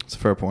gave It's a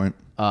fair point.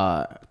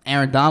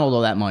 Aaron Donald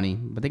all that money,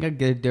 but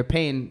they're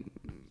paying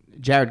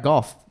Jared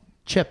Goff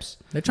chips.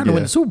 They're trying to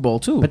win Yeah. the Super Bowl,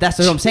 too. But that's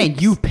what I'm saying.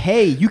 You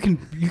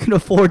can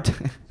afford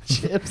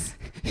chips.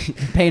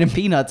 Paying him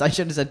peanuts. I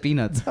should have said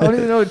peanuts. I don't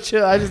even know what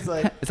chill. I just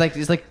like. It's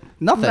like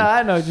nothing. Nah,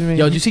 I know what you mean.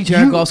 Yo, did you see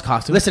Jared Goff's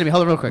costume? Listen to me.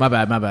 Hold on real quick. My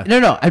bad.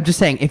 No. I'm just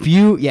saying. If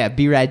you,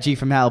 B-Rad G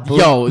from Malibu.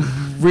 Yo,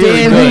 really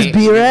Damn, good. who's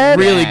B-Rad?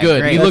 Really Yeah,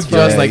 good. great. He That's looked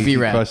just Yeah, like he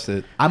B-Rad. crushed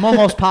it. I'm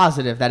almost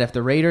positive that if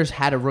the Raiders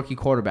had a rookie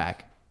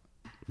quarterback,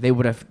 they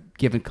would have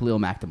given Khalil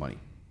Mack the money.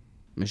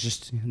 It's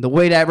just the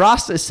way that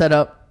roster is set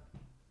up.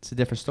 It's a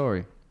different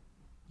story.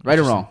 Right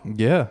or wrong?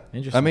 Yeah.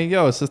 Interesting. I mean,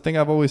 yo, it's the thing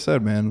I've always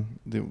said, man.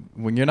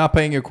 When you're not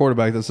paying your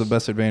quarterback, that's the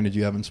best advantage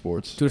you have in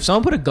sports. Dude, if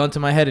someone put a gun to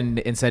my head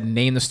and said,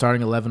 name the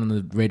starting 11 on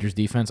the Raiders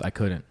defense, I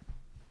couldn't.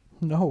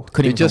 No.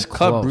 Couldn't They even just come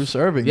cut close. Bruce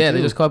Irvin. Yeah, too.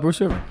 they just called Bruce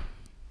Irvin.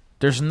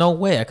 There's no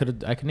way I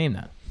could name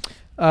that.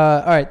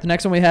 All right. The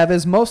next one we have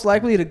is most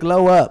likely to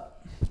glow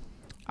up.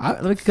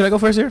 Could I go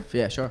first here?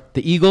 Yeah, sure.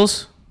 The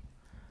Eagles.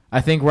 I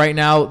think right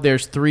now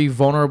there's 3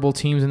 vulnerable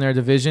teams in their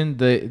division.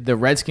 The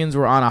Redskins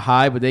were on a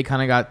high, but they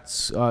kind of got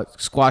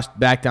squashed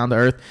back down to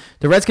earth.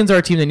 The Redskins are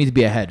a team that needs to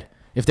be ahead.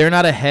 If they're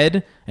not ahead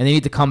and they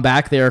need to come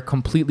back, they are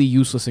completely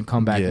useless in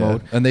comeback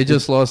mode. And they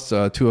just lost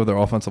 2 of their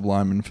offensive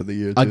linemen for the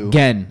year, too.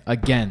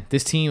 Again.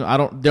 This team,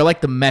 they're like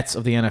the Mets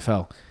of the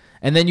NFL.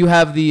 And then you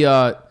have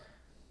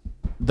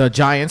the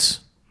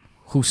Giants,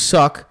 who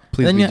suck.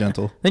 Please then be you,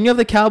 gentle. Then you have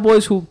the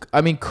Cowboys, who,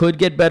 could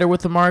get better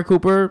with Amari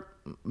Cooper,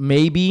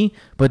 maybe,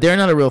 but they're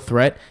not a real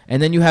threat.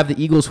 And then you have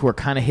the Eagles, who are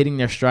kind of hitting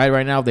their stride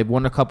right now. They've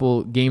won a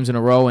couple games in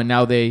a row, and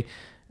now they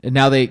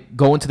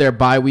go into their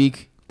bye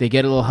week. They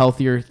get a little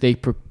healthier. They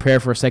prepare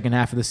for a second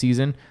half of the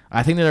season.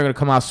 I think they're going to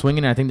come out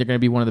swinging, and I think they're going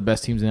to be one of the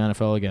best teams in the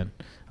NFL again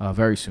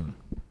very soon.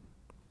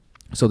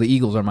 So the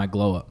Eagles are my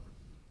glow up.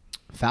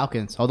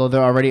 Falcons, although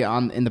they're already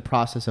in the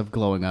process of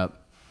glowing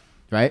up,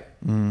 right?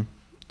 Mm.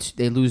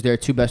 They lose their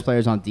 2 best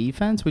players on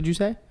defense. Would you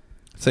say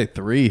I'd say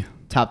 3.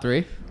 top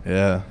 3?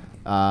 Yeah.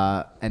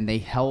 And they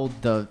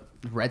held the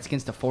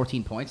Redskins to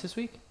 14 points this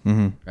week,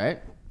 Mm-hmm. right?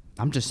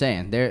 I'm just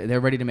saying they're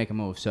ready to make a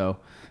move. So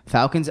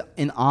Falcons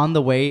on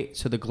the way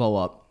to the glow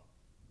up.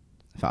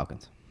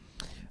 Falcons.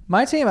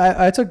 My team,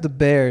 I took the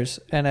Bears,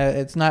 and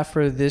it's not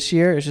for this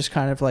year. It's just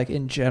kind of like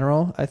in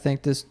general. I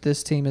think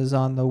this team is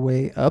on the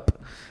way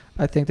up.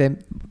 I think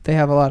they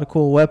have a lot of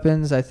cool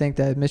weapons. I think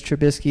that Mitch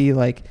Trubisky,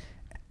 like,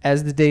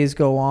 as the days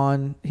go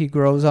on, he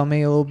grows on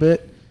me a little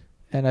bit.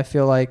 And I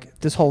feel like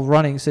this whole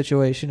running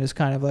situation is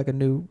kind of like a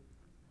new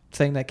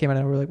thing that came out,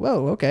 and we're like,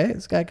 whoa, okay,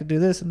 this guy could do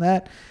this and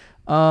that.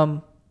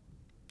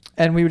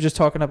 And we were just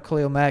talking up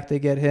Khalil Mack. They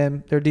get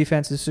him. Their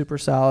defense is super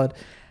solid.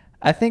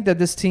 I think that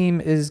this team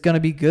is going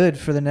to be good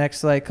for the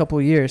next like couple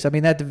of years. I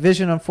mean, that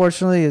division,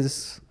 unfortunately,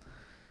 is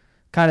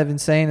kind of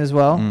insane as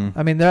well.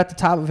 I mean, they're at the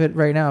top of it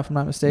right now, if I'm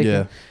not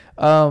mistaken.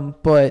 Yeah.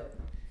 But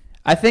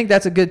I think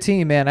that's a good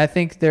team, man. I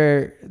think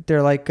they're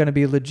like going to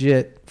be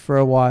legit for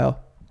a while.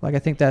 Like, I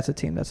think that's a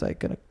team that's like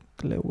going to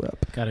glow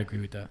up. Gotta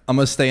agree with that. I'm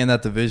going to stay in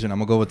that division. I'm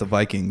going to go with the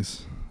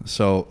Vikings.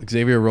 So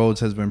Xavier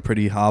Rhodes has been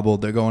pretty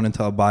hobbled. They're going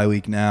into a bye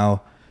week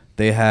now.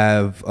 They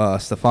have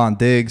Stephon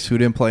Diggs, who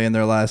didn't play in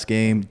their last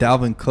game.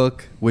 Dalvin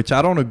Cook, which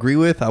I don't agree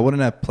with. I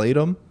wouldn't have played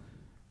him.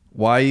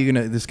 Why are you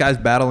going to – this guy's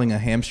battling a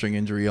hamstring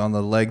injury on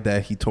the leg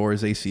that he tore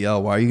his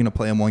ACL. Why are you going to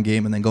play him one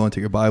game and then go into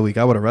your bye week?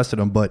 I would have rested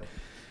him. But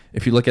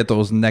if you look at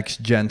those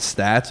next-gen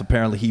stats,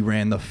 apparently he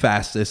ran the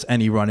fastest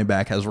any running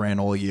back has ran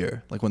all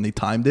year. Like when they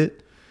timed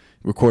it,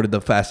 recorded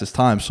the fastest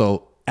time.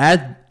 So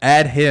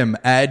add him,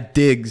 add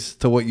Diggs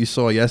to what you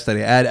saw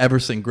yesterday. Add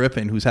Everson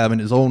Griffin, who's having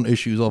his own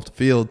issues off the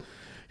field.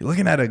 You're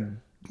looking at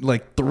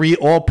three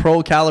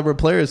all-pro caliber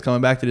players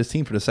coming back to this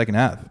team for the second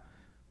half.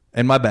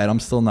 And my bad, I'm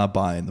still not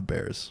buying the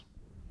Bears.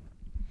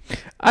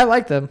 I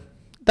like them.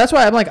 That's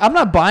why I'm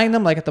not buying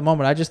them like at the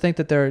moment. I just think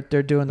that they're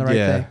doing the right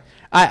thing.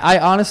 I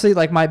honestly,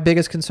 like, my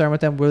biggest concern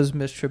with them was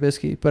Mitch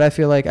Trubisky, but I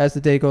feel like as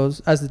the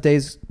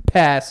days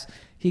pass,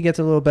 he gets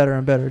a little better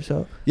and better.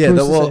 So yeah,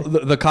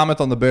 the comment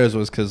on the Bears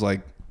was because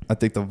like I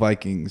think the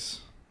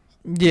Vikings.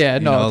 Yeah,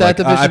 no, that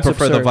division's I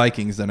prefer absurd. the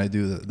Vikings than I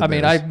do the Bears. I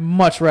mean, I'd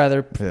much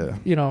rather,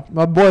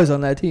 my boy's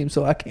on that team,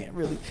 so I can't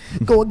really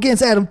go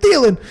against Adam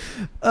Thielen,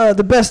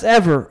 the best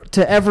ever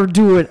to ever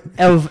do it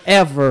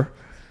ever.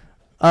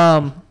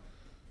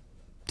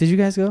 Did you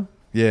guys go?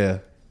 Yeah.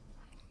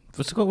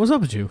 What's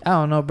up with you? I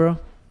don't know, bro.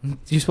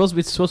 You're supposed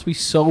to be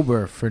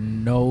sober for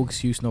No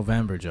Excuse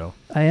November, Joe.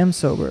 I am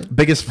sober.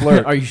 Biggest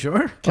flirt. Are you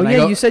sure?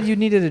 You said you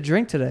needed a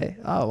drink today.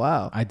 Oh,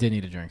 wow. I did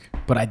need a drink,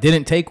 but I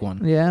didn't take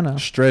one. Yeah, I know.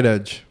 Straight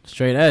edge.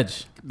 Straight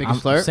edge.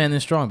 Biggest flirt? I'm standing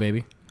strong,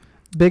 baby.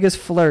 Biggest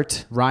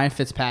flirt. Ryan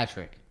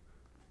Fitzpatrick.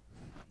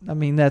 I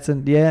mean, that's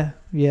yeah.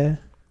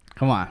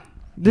 Come on.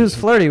 Dude's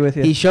flirty with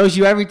you. He shows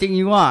you everything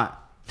you want.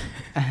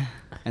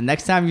 And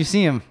next time you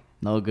see him,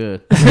 no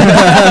good.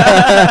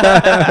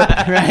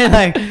 Right?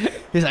 Like,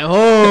 he's like,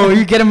 oh,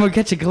 you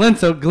catch a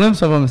glimpse of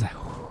him. He's like,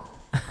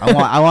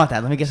 I want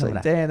that. Let me get some of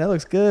that. Damn, that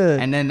looks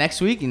good. And then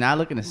next week, you're not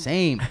looking the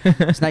same.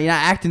 You're not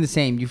acting the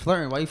same. You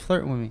flirting. Why are you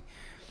flirting with me?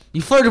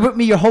 You flirted with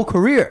me your whole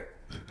career,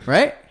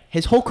 right?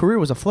 His whole career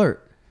was a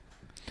flirt.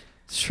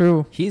 It's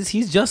true.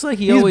 He's just like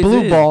He's always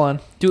blue is.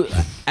 balling. Dude,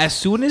 as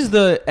soon as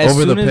the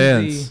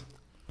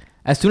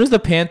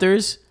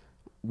Panthers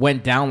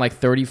went down like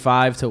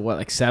 35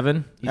 to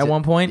 7 at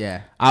one point.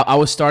 Yeah. I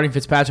was starting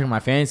Fitzpatrick on my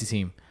fantasy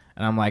team,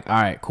 and I'm like, all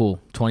right, cool,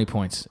 20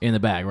 points in the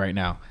bag right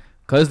now,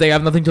 because they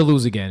have nothing to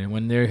lose again, and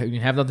when they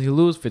have nothing to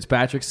lose,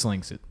 Fitzpatrick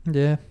slings it.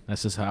 Yeah.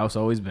 That's just how it's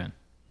always been.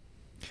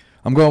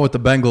 I'm going with the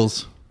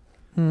Bengals.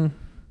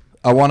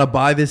 I want to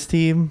buy this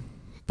team,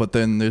 but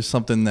then there's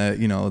something that,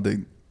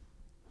 the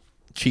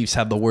Chiefs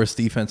have the worst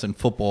defense in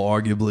football,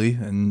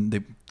 arguably, and they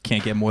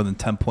can't get more than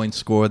 10 points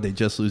scored. They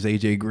just lose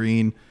A.J.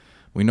 Green.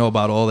 We know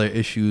about all their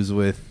issues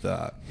with,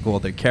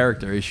 their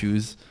character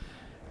issues.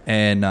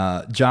 And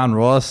John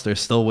Ross, they're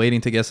still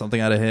waiting to get something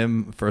out of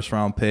him,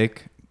 first-round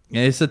pick. And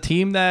it's a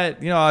team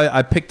that,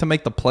 I picked to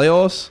make the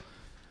playoffs,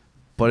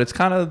 but it's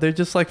kind of, they're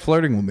just like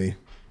flirting with me.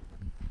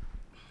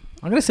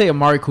 I'm going to say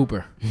Amari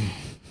Cooper.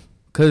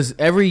 Because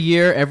every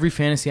year, every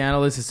fantasy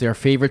analyst is their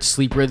favorite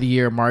sleeper of the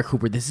year, Amari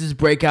Cooper. This is his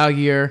breakout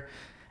year.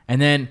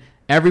 And then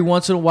every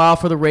once in a while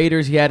for the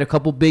Raiders, he had a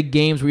couple big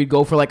games where he'd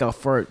go for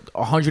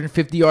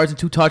 150 yards and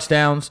 2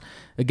 touchdowns.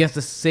 Against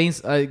the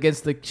Saints,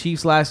 against the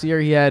Chiefs last year,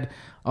 he had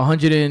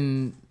 100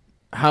 and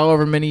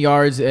however many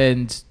yards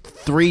and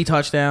 3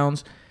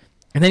 touchdowns.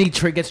 And then he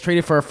gets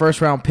traded for a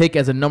first-round pick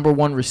as a number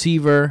 1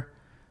 receiver.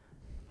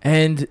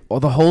 And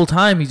the whole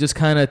time, he's just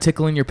kind of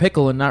tickling your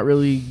pickle and not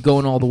really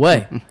going all the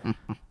way.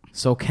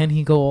 So can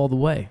he go all the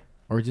way?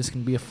 Or just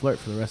can be a flirt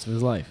for the rest of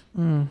his life?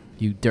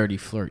 You dirty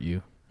flirt,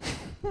 you.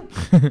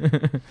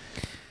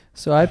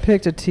 So I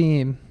picked a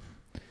team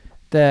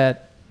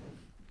that,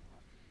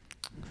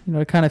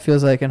 it kind of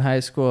feels like in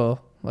high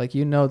school, like,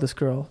 this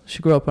girl. She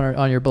grew up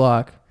on your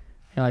block.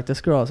 And like,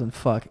 this girl doesn't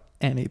fuck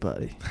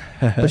anybody.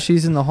 But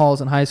she's in the halls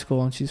in high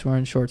school and she's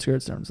wearing short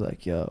skirts. And I was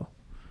like, yo,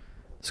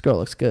 this girl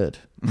looks good.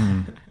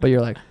 But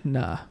you're like,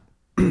 nah.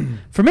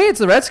 For me, it's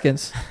the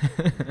Redskins.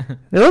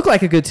 They look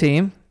like a good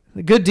team.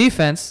 A good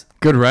defense.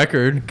 Good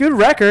record. Good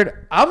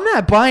record. I'm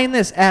not buying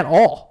this at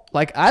all.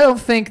 Like, I don't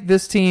think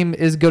this team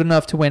is good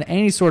enough to win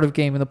any sort of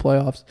game in the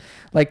playoffs.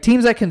 Like,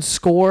 teams that can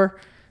score,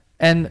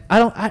 and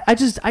I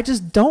just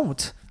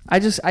don't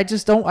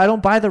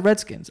buy the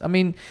Redskins. I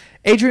mean,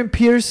 Adrian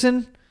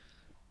Peterson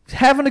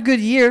having a good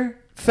year,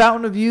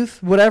 fountain of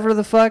youth, whatever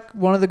the fuck,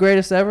 one of the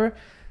greatest ever.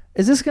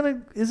 Is this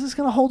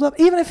gonna hold up?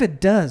 Even if it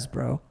does,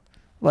 bro.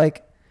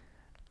 Like,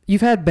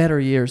 you've had better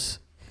years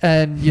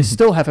and you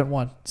still haven't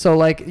won. So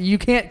like you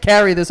can't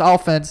carry this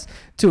offense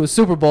to a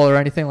Super Bowl or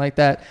anything like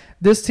that.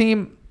 This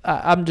team,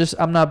 I'm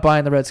not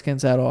buying the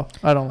Redskins at all.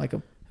 I don't like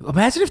them.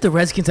 Imagine if the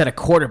Redskins had a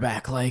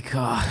quarterback like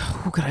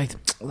who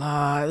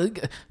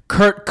could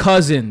Kirk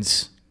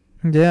Cousins.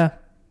 Yeah.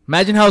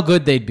 Imagine how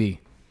good they'd be.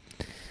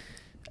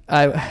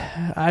 I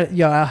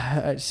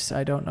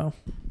don't know.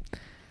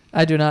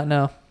 I do not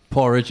know.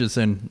 Paul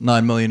Richardson,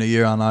 $9 million a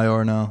year on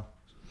IR now.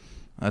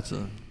 It's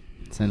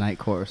a night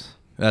course.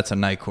 That's a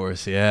night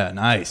course. Yeah,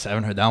 nice. I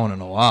haven't heard that one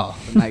in a while.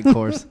 A night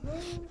course.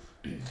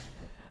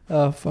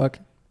 Oh fuck.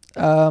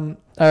 All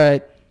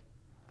right.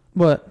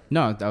 What?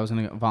 No, I was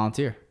gonna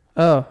volunteer.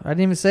 Oh, I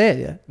didn't even say it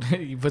yet.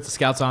 You put the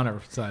Scouts Honor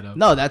side up.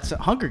 No, that's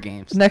Hunger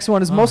Games. Next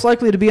one is most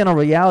likely to be on a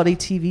reality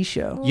TV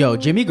show. Yo,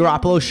 Jimmy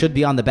Garoppolo should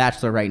be on The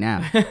Bachelor right now.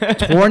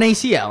 Torn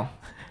ACL.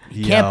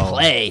 Can't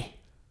play.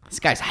 This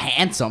guy's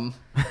handsome.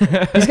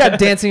 He's got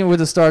Dancing with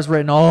the Stars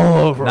written all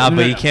over Nah, him.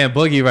 but he can't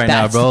boogie right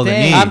now, That's bro. the The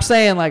thing. knee. I'm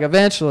saying like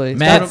eventually.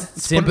 Mad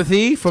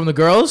sympathy from the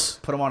girls.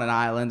 Put him on an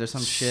island or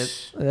some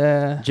shit.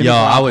 Yeah. Jimmy Yo,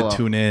 I would Garoppolo.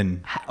 tune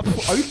in.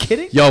 Are you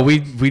kidding? Yo,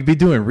 we'd be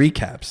doing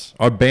recaps.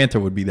 Our banter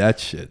would be that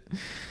shit.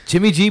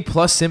 Jimmy G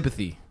plus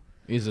sympathy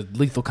is a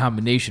lethal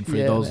combination for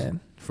Yeah, those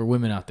man. for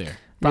women out there.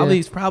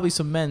 Yeah. Probably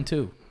some men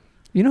too.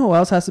 You know who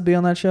else has to be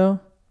on that show?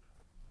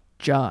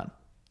 John.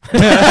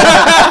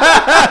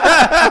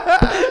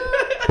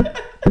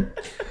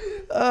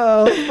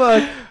 Oh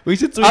fuck! We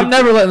should. I'm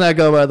never letting that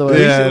go. By the way,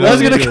 Yeah, that's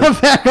no, gonna me come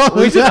back all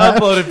the We should time.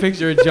 upload a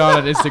picture of John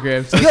on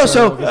Instagram. Yo,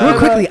 so real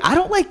quickly, I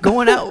don't like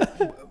going out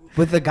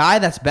with a guy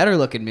that's better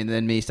looking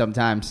than me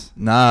sometimes.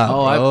 Nah,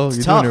 Oh, bro, it's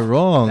you're tough. doing it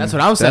wrong. That's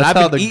what I'm saying. That's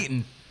I've how been the-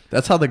 eating.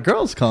 That's how the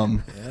girls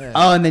come.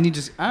 Oh, and then you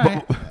just all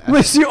right.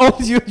 Which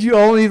you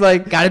only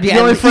like Gotta be you're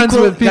only at friends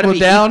equal- with people gotta be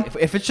down.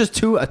 If it's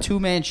just a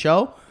two-man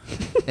show,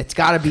 it's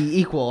got to be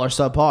equal or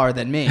subpar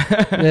than me. You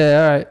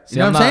Yeah, all right.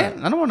 know I'm what I'm not-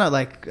 saying? I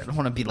don't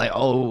want to be like,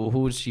 oh,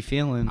 who is she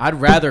feeling?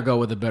 I'd rather go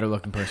with a better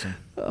looking person.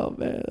 Oh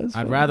man, that's I'd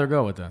funny. rather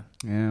go with that.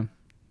 Yeah.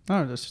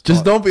 No,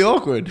 Just don't be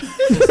awkward.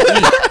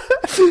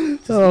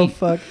 Oh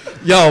fuck.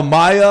 Yo,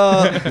 my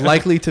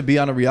likely to be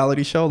on a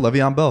reality show,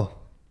 Le'Veon Bell.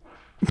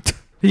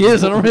 He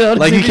is on a reality.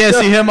 Like you TV can't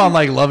show. see him on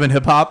like Love and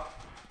Hip Hop.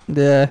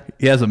 Yeah.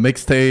 He has a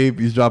mixtape.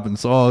 He's dropping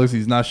songs.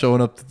 He's not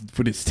showing up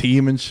with his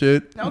team and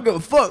shit. I don't give a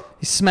fuck.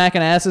 He's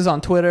smacking asses on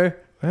Twitter.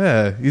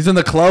 Yeah, he's in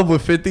the club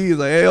with 50. He's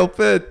like, "Hey, yo,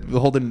 Fit,"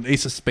 holding an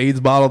Ace of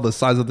Spades bottle the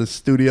size of the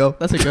studio.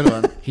 That's a good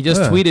one. He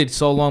just Yeah. tweeted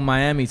 "So long,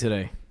 Miami"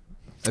 today.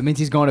 That means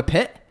he's going to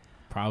Pitt.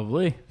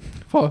 Probably.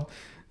 Oh,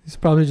 he's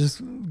probably just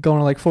going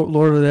to like Fort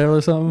Lauderdale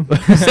or something.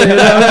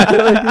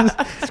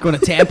 He's going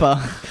to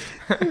Tampa.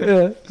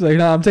 Yeah. He's like,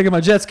 nah, I'm taking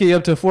my jet ski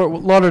up to Fort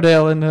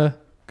Lauderdale and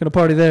gonna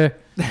party there.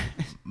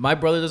 My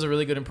brother does a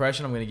really good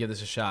impression. I'm gonna give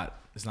this a shot.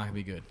 It's not gonna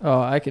be good.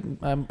 Oh, I can.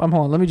 I'm hold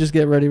on. Let me just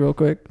get ready real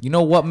quick. You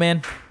know what,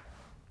 man?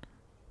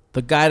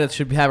 The guy that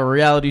should have a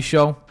reality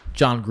show,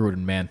 John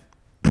Gruden, man.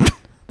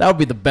 That would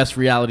be the best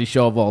reality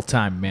show of all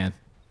time, man.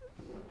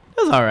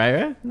 That's all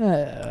right,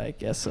 right? I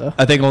guess so.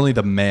 I think only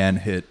the man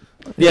hit.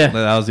 Yeah.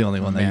 That was the only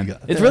one that Man. you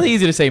got. It's really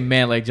easy to say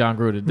man like John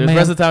Gruden. The Man.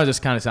 rest of the time, I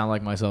just kind of sound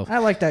like myself. I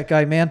like that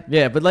guy, man.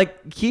 Yeah, but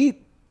like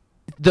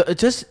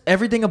just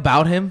everything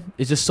about him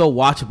is just so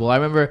watchable. I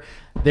remember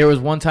there was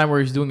one time where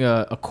he was doing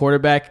a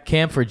quarterback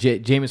camp for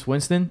Jameis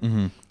Winston,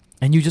 Mm-hmm.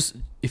 and you just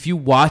if you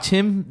watch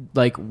him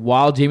like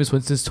while Jameis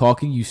Winston's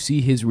talking, you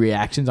see his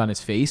reactions on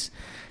his face,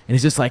 and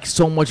it's just like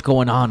so much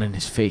going on in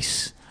his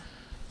face.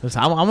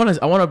 I want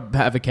to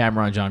have a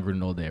camera on John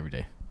Gruden all day, every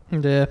day,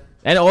 Yeah.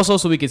 and also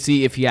so we can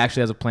see if he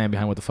actually has a plan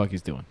behind what the fuck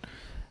he's doing.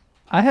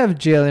 I have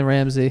Jalen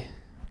Ramsey.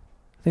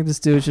 I think this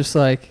dude's just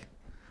like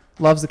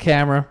loves the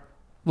camera,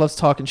 loves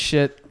talking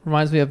shit.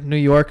 Reminds me of New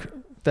York,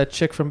 that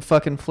chick from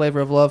fucking Flavor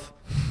of Love.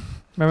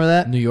 Remember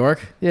that? New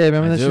York, Yeah,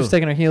 remember I that? She do. was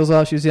taking her heels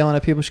off. She was yelling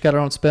at people. She got her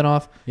own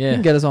spinoff. He yeah,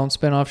 can get his own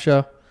spinoff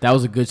show. that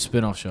was a good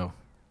spin-off show.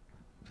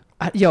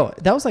 Yo,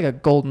 that was like a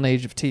golden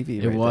age of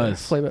TV. It right was. there.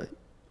 Flavor.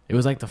 It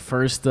was like the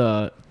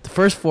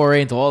first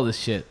foray into all this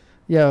shit.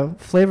 Yo,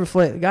 Flavor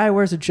Flav. The guy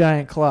wears a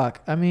giant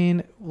clock. I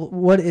mean,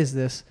 what is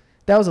this?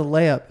 That was a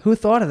layup. Who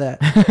thought of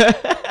that?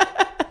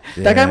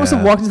 That guy must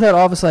have walked into that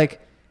office like,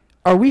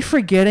 are we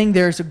forgetting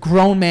there's a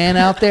grown man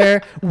out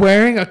there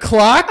wearing a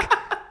clock?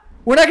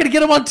 We're not going to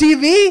get him on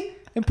TV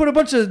and put a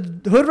bunch of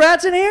hood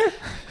rats in here?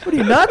 What are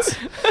you, nuts?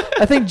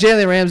 I think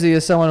Jalen Ramsey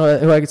is someone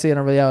who I could see in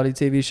a reality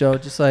TV show.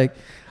 Just like,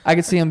 I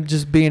could see him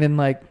just being in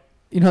like,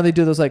 you know how they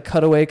do those like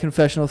cutaway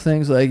confessional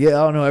things? Like, yeah,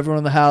 I don't know, everyone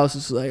in the house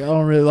is like, I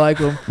don't really like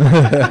them.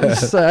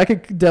 I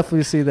could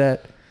definitely see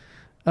that.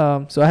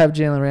 So I have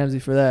Jalen Ramsey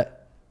for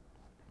that.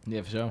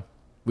 Yeah, for sure.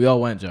 We all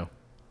went, Joe.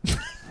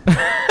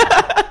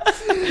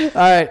 All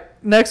right,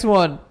 next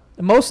one.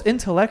 The most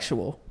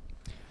intellectual.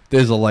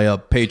 There's a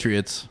layup.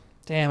 Patriots.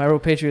 Damn, I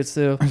wrote Patriots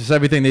too. Just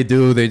everything they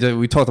do.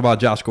 We talked about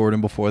Josh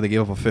Gordon before. They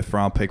gave up a 5th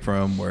round pick for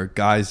him, where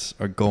guys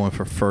are going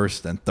for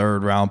 1st and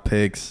 3rd round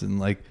picks, and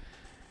like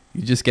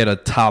you just get a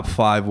top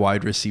 5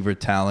 wide receiver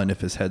talent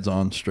if his head's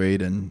on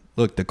straight. And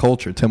look, the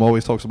culture. Tim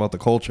always talks about the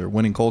culture,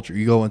 winning culture.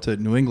 You go into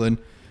New England,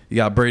 you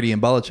got Brady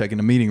and Belichick in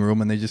the meeting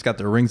room, and they just got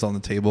their rings on the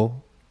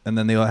table, and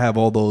then they'll have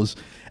all those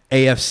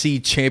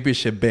AFC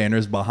championship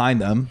banners behind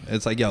them.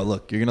 It's like, yo,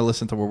 look, you're going to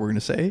listen to what we're going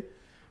to say.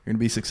 You're going to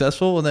be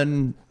successful, and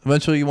then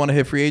eventually you want to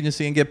hit free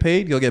agency and get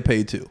paid, you'll get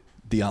paid too.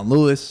 Deion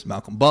Lewis,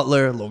 Malcolm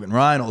Butler, Logan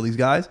Ryan, all these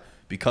guys,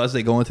 because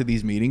they go into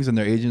these meetings and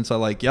their agents are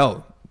like,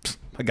 yo,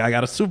 my guy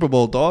got a Super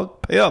Bowl,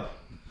 dog. Pay up.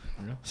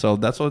 So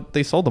that's what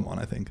they sold them on,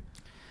 I think.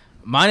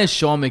 Mine is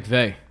Sean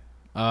McVay.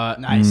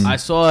 Nice. I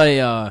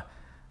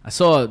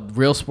saw a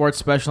Real Sports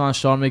special on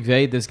Sean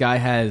McVay. This guy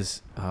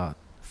has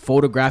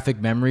photographic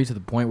memory to the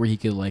point where he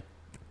could like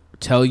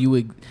tell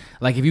you,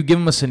 like if you give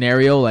him a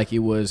scenario, like it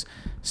was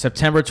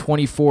September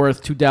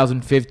 24th,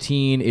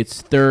 2015.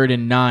 It's 3rd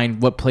and 9.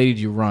 What play did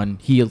you run?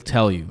 He'll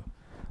tell you.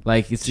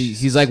 Like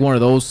he's like one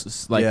of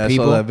those like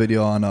people. I saw that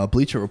video on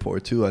Bleacher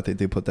Report too. I think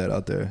they put that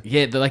out there.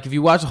 Yeah, like if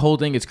you watch the whole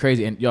thing, it's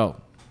crazy. And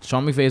yo,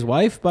 Sean McVay's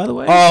wife, by the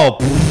way,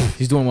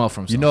 he's doing well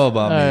for himself. You know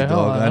about All me, right,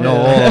 hold dog.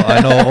 on. I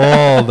know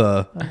all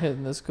the I'm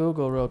hitting this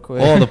Google real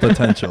quick. all the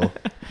potential.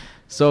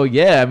 So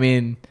yeah, I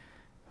mean,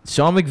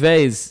 Sean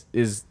McVay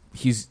is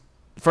he's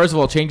first of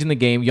all changing the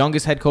game.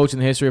 Youngest head coach in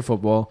the history of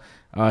football.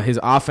 His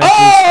offense.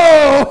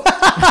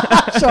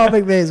 Sean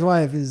McVay's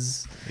wife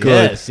is.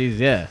 Good.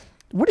 Yeah.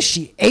 What is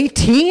she?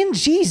 18?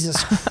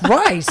 Jesus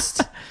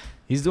Christ!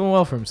 He's doing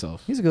well for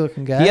himself. He's a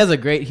good-looking guy. He has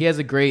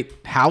a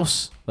great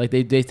house. Like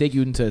they take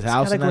you into his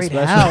house. Got a and that's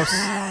great special.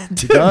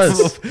 house. He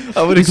does.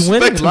 I would He's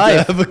winning expect him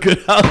life. to have a good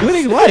house.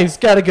 Winning life. He's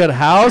got a good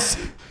house.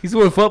 He's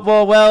doing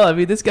football well. I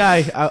mean, this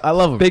guy, I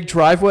love him. Big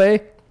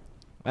driveway.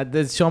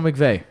 That's Sean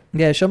McVay.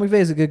 Yeah, Sean McVay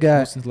is a good guy.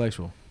 Most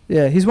intellectual.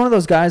 Yeah, he's one of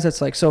those guys that's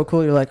like so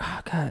cool. You're like,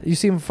 oh god, you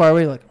see him far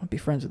away, you're like, I want to be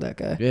friends with that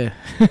guy. Yeah.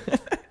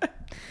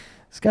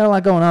 He's got a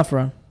lot going on for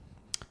him.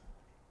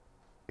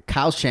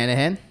 Kyle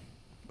Shanahan.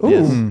 Ooh,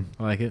 Yes.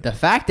 I like it. The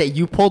fact that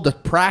you pulled the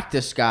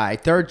practice guy,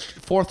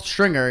 fourth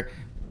stringer,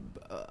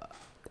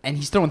 and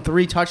he's throwing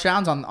 3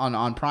 touchdowns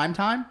on prime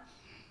time.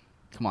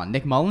 Come on,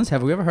 Nick Mullins.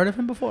 Have we ever heard of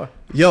him before?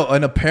 Yo,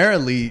 and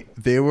apparently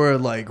they were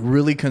like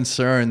really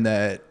concerned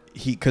that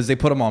because they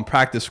put him on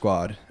practice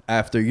squad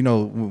after, you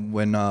know,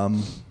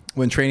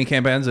 when training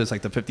camp ends, it's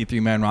like the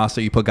 53-man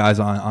roster. You put guys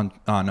on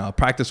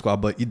practice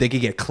squad, but they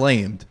could get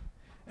claimed.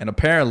 And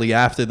apparently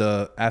after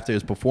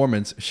his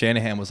performance,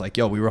 Shanahan was like,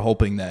 yo, we were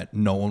hoping that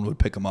no one would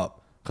pick him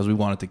up because we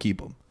wanted to keep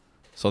him.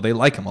 So they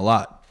like him a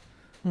lot.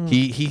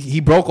 He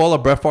broke all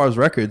of Brett Favre's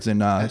records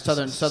in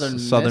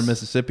Southern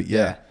Mississippi.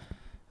 Yeah.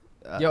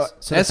 Yo,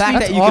 So the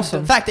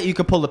fact that you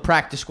could pull the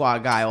practice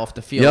squad guy off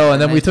the field. Yo,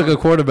 and then we took a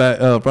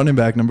quarterback, running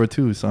back number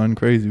 2, son.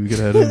 Crazy. We could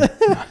have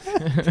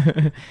had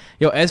him.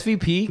 Yo,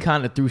 SVP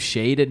kind of threw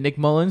shade at Nick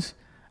Mullins.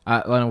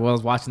 When I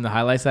was watching the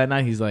highlights that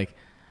night, he's like,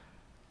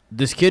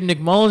 this kid, Nick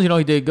Mullins, you know,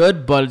 he did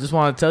good, but I just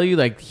want to tell you,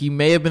 like, he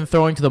may have been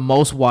throwing to the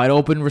most wide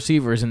open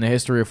receivers in the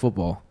history of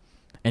football.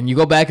 And you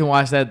go back and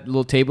watch that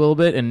little tape a little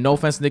bit, and no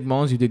offense to Nick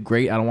Mullins, you did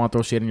great. I don't want to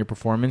throw shade on your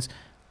performance.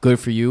 Good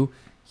for you.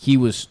 He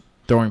was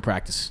throwing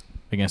practice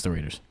against the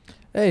Raiders.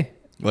 hey,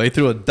 Well, he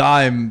threw a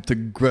dime to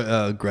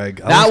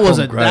Greg. That was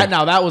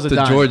a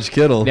dime. George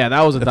Kittle. Yeah,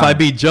 that was a If dime. I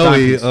beat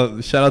Joey,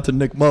 Dime. shout out to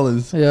Nick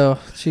Mullins. yo,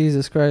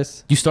 Jesus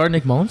Christ. You started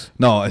Nick Mullins?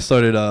 No, I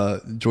started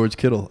George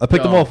Kittle. I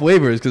picked him Yo. off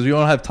waivers because we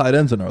don't have tight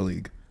ends in our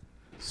league.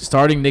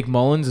 Starting Nick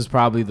Mullins is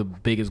probably the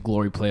biggest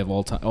glory play of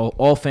all time,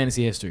 all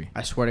fantasy history.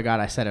 I swear to God,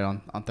 I said it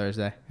on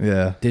Thursday.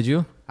 Yeah. Did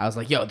you? I was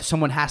like, yo,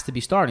 someone has to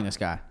be starting this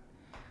guy.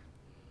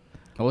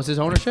 What was his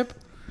ownership?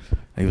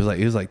 He was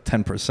like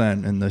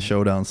 10% in the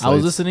showdown sites. I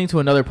was listening to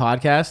another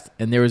podcast,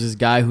 and there was this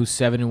guy who's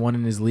 7-1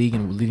 in his league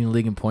and leading the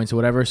league in points or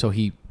whatever. So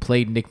he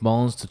played Nick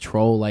Mullins to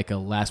troll like a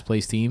last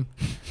place team.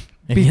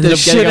 And Beat he ended the up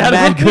getting shit a out of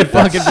mad him. good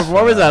fucking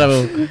performance out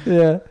of him.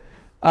 Yeah.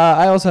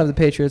 I also have the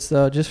Patriots,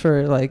 though, just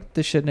for, like,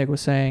 the shit Nick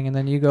was saying. And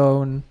then you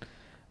go, and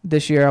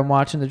this year I'm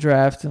watching the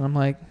draft, and I'm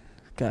like,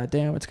 God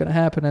damn, what's going to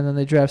happen? And then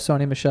they draft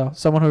Sony Michel,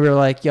 someone who we were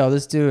like, yo,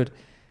 this dude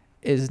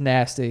is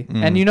nasty.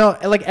 And, you know,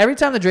 like, every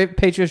time the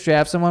Patriots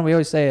draft someone, we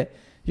always say it.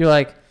 You're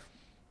like,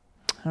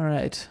 all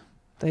right,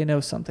 they know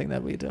something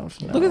that we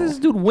don't know. Look at this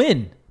dude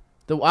win.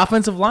 The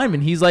offensive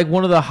lineman. He's like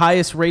one of the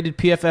highest rated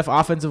PFF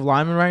offensive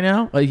linemen right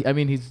now. I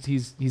mean,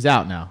 he's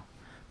out now.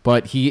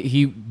 But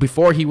he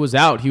before he was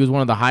out, he was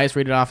one of the highest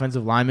rated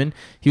offensive linemen.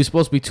 He was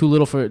supposed to be too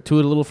little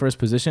for his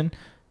position.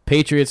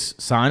 Patriots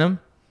sign him.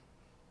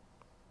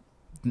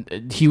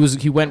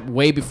 He went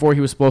way before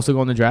he was supposed to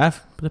go in the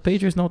draft. But the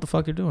Patriots know what the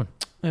fuck they're doing.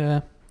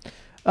 Yeah.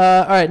 All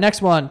right,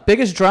 next one.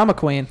 Biggest drama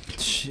queen.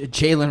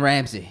 Jalen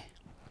Ramsey.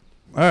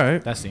 All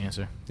right. That's the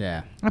answer.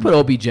 Yeah. I put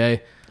OBJ.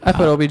 I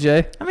put OBJ.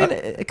 I mean,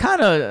 it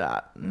kind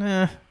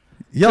of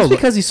Yo, just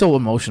because he's so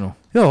emotional.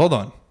 hold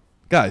on.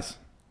 Guys,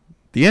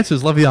 the answer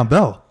is Le'Veon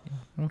Bell.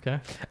 Okay.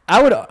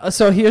 I would.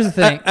 So here's the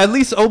thing. At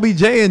least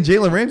OBJ and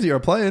Jalen Ramsey are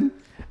playing.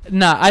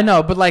 Nah, I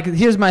know, but like,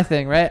 here's my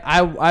thing, right?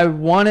 I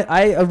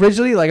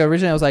originally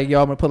I was like,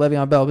 yo, I'm gonna put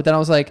Le'Veon Bell, but then I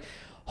was like,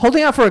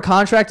 holding out for a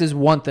contract is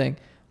one thing,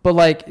 but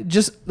like,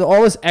 just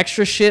all this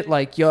extra shit,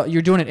 like, yo,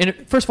 you're doing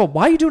first of all,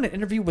 why are you doing an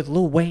interview with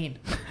Lil Wayne?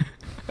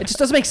 It just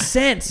doesn't make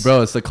sense.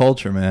 Bro, it's the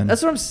culture, man.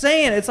 That's what I'm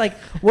saying. It's like,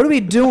 what are we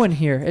doing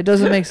here? It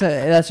doesn't make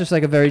sense. That's just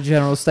like a very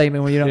general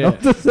statement when you don't know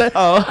what to say.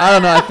 Oh, I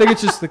don't know. I think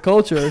it's just the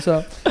culture or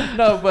something.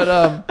 No,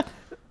 but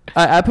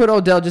I put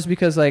Odell just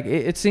because like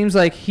it seems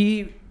like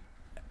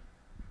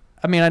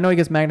I mean, I know he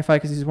gets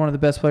magnified because he's one of the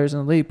best players in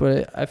the league,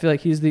 but I feel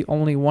like he's the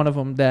only one of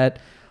them that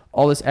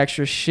all this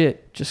extra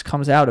shit just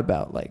comes out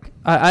about. Like,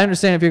 I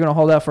understand if you're gonna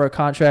hold out for a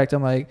contract,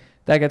 I'm like,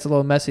 that gets a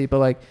little messy, but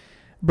like,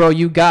 bro,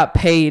 you got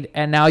paid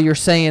and now you're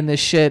saying this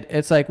shit.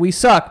 It's like, we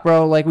suck,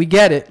 bro. Like, we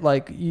get it.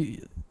 Like, you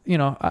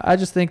know, I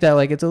just think that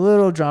like it's a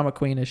little drama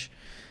queenish.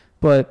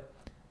 But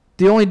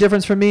the only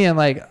difference for me, and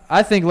like,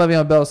 I think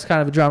Le'Veon Bell's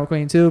kind of a drama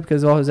queen too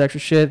because of all his extra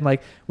shit. And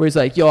like, where he's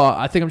like, yo,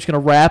 I think I'm just gonna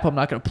rap. I'm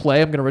not gonna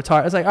play. I'm gonna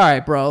retire. It's like, all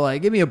right, bro.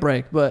 Like, give me a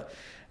break. But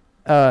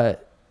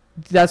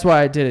that's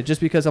why I did it.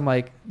 Just because I'm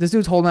like, this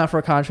dude's holding out for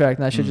a contract,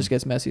 and that shit just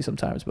gets messy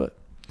sometimes. But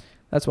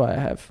that's why I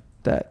have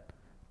that.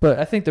 But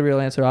I think the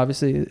real answer,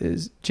 obviously,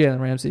 is Jalen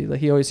Ramsey.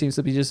 Like, he always seems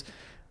to be just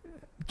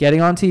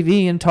getting on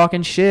TV and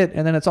talking shit.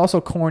 And then it's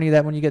also corny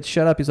that when you get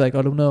shut up, he's like,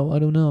 I don't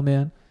know,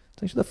 man.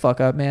 It's like, shut the fuck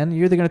up, man.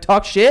 You're either going to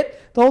talk shit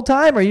the whole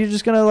time or you're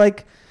just going to,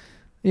 like,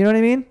 you know what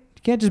I mean?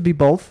 You can't just be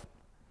both.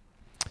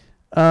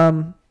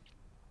 All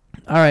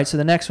right, so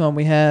the next one,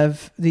 we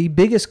have the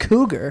biggest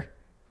cougar.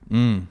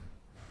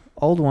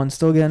 Old one,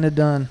 still getting it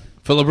done.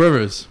 Phillip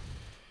Rivers.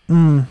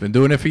 Been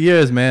doing it for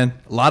years, man.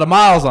 A lot of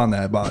miles on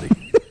that body.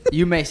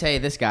 You may say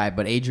this guy,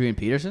 but Adrian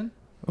Peterson?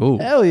 Ooh.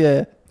 Hell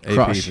yeah.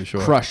 AP for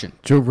sure. Crushing.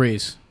 Drew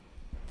Brees,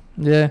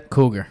 Yeah.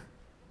 Cougar,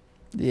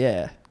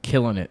 Yeah.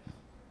 killing it.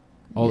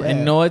 Oh, Yeah. and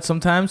you know what?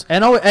 Sometimes,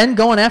 And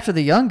going after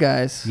the young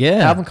guys.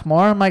 Yeah. Alvin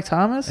Kamara, Mike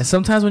Thomas. and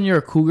sometimes when you're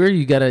a Cougar,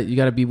 you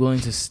gotta be willing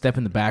to step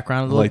in the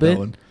background a little like that bit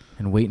one.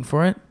 and waiting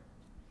for it.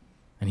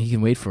 And he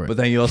can wait for it. But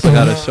then you also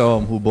got to show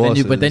him who boss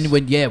is. But then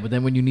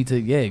when you need to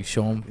you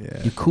show him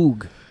you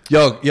Coug.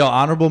 Yo,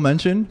 honorable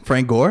mention,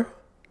 Frank Gore.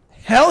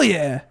 Hell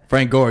yeah.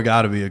 Frank Gore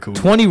got to be a Cougar.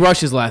 20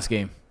 rushes last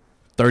game.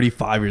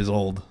 35 years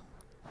old.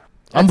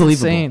 That's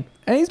Unbelievable. insane.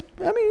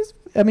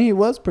 And he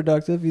was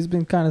productive. He's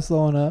been kind of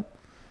slowing up.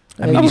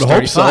 I mean, I he's would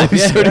hope so. 35.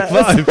 He's Yeah.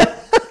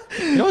 35.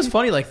 You know what's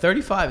funny? Like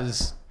 35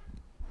 is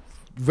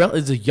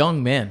a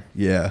young man.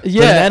 Yeah. But in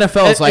the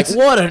NFL, it's like, it's-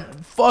 what a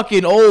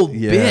fucking old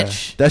Yeah.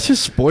 bitch. That's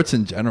just sports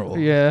in general.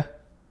 Yeah.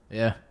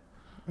 Yeah.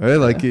 Right?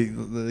 Like,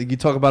 you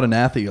talk about an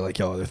athlete, you're like,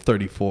 yo, they're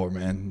 34,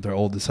 man. They're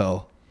old as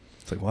hell.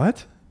 It's like,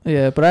 what?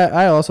 Yeah, but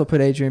I also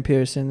put Adrian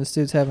Peterson. This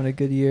dude's having a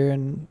good year,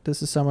 and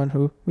this is someone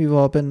who we've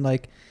all been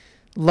like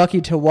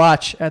lucky to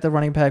watch at the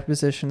running back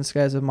position. This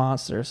guy's a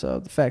monster. So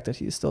the fact that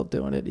he's still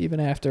doing it,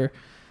 even after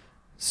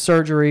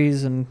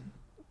surgeries and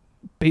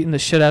beating the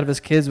shit out of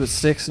his kids with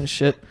sticks and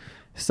shit,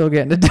 still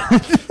getting it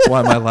done. Why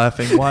am I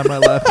laughing?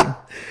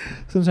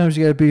 Sometimes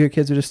you gotta beat your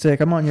kids with a stick.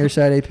 I'm on your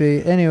side, AP.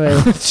 Anyway,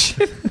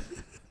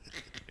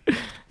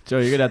 Joe,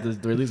 you're going to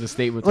have to release a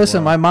statement.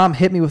 listen, my mom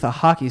hit me with a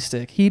hockey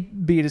stick. He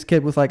beat his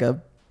kid with like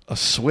a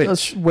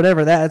Switch.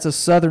 whatever that. It's a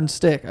southern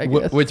stick, I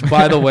guess. Which,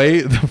 by the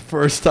way, the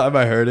first time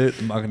I heard it,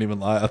 I'm not gonna even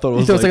lie, I thought it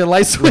was, He thought it was like a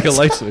light switch. Like a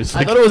light switch.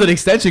 I thought it was an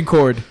extension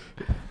cord.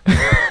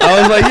 I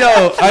was like,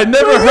 yo,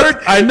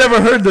 I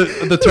never heard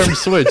the term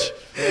switch.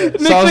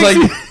 So I was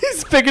like,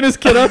 he's picking his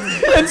kid up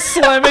and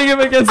slamming him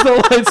against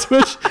the light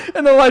switch,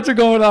 and the lights are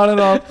going on and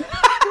off.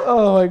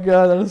 Oh my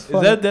god, that is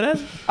funny.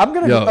 I'm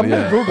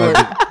gonna Google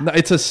it. No,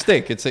 it's a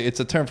stick. It's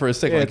a term for a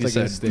stick, like you it's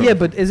like a said. stick. Yeah,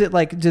 but is it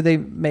like? Do they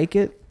make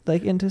it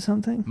like into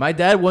something? My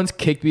dad once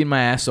kicked me in my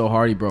ass so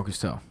hard he broke his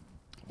toe.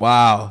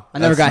 Wow, I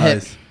never got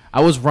hit. I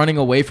was running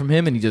away from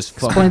him and he just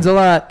Explains a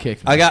lot.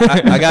 kicked me. I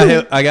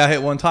got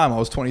hit one time. I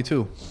was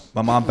 22.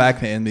 My mom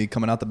backhanded me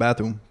coming out the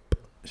bathroom.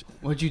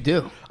 What'd you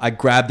do? I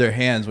grabbed her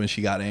hands when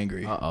she got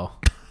angry. Uh-oh.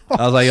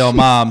 I was like, yo,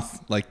 mom,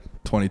 like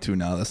 22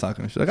 now. That's not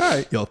gonna. She's like, all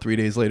right, yo. 3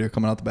 days later,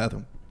 coming out the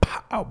bathroom,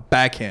 pow,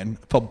 backhand,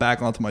 fell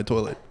back onto my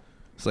toilet.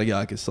 It's like, yeah,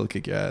 I can still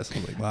kick your ass. I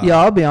was like, wow. Yeah,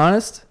 I'll be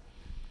honest.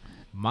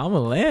 Mama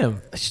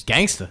Lamb. She's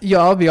gangster. Yo,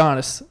 I'll be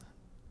honest.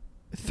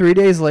 3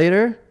 days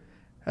later,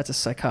 that's a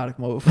psychotic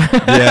move.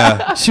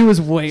 Yeah. She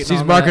was waiting.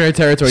 She's on marking that. her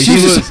territory. She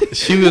was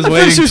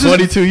waiting she was just-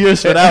 22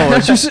 years for that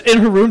one. She's in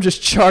her room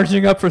just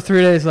charging up for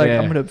 3 days. Like,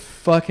 Yeah. I'm gonna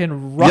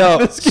fucking rock Yo,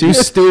 this She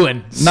was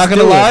stewing. Not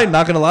gonna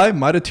lie,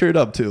 might have teared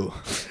up too.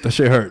 That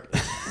shit hurt.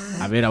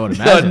 I mean, I would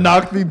That imagine.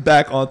 knocked me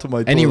back onto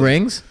my Any toilet.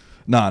 rings?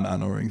 Nah,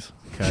 no rings.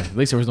 Okay. At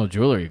least there was no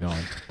jewelry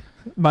going.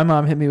 My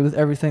mom hit me with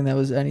everything that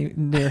was any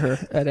near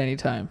her at any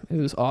time. It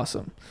was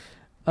awesome.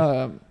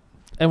 And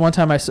one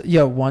time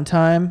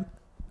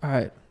all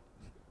right,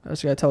 I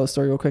just gotta tell the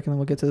story real quick and then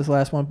we'll get to this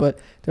last one. But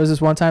there was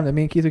this one time that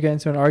me and Keith were getting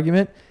into an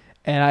argument,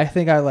 and I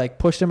think I like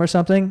pushed him or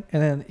something,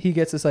 and then he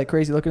gets this like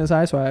crazy look in his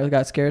eye, so I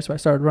got scared, so I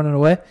started running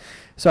away.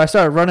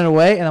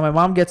 And then my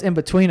mom gets in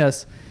between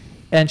us,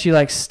 and she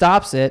like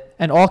stops it,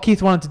 and all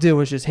Keith wanted to do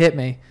was just hit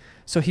me.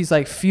 So he's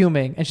like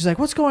fuming, and she's like,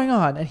 "What's going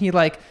on?" And he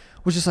like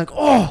was just like,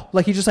 "Oh,"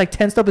 like he just like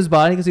tensed up his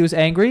body because he was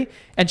angry,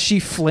 and she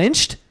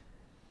flinched,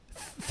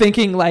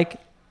 thinking like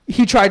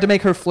he tried to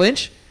make her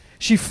flinch.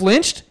 She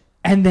flinched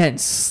and then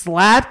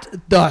slapped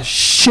the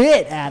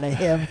shit out of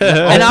him,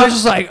 and I was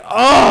just like,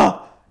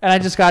 "Oh." and I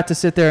just got to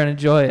sit there and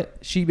enjoy it.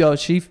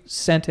 She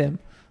sent him,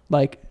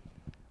 like,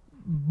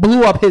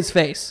 blew up his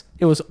face.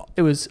 It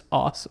was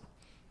awesome.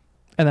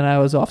 And then I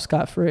was off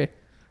scot-free.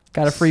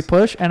 Got a free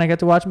push, and I got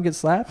to watch him get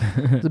slapped.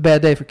 It was a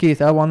bad day for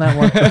Keith. I won that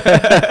one.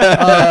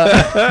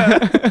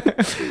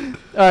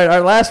 All right,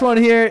 our last one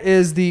here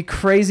is the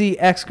crazy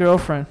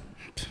ex-girlfriend.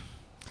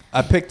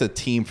 I picked a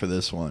team for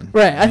this one.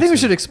 Right. I think we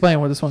should explain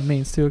what this one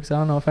means, too, because I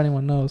don't know if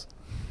anyone knows.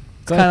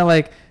 It's kind of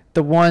like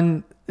the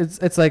one,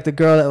 it's like the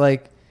girl that,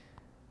 like,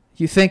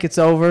 you think it's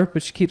over,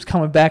 but she keeps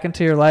coming back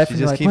into your life. She and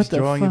just you're like, keeps what the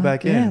drawing you fuck?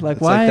 back in. Yeah, like,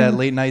 it's why? like that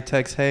late night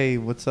text, hey,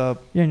 what's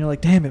up? Yeah, and you're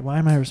like, damn it, why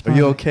am I Are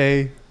responding? you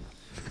okay?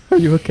 Are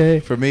you okay?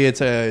 For me,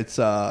 it's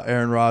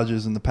Aaron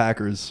Rodgers and the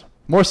Packers.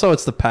 More so,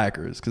 it's the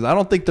Packers because I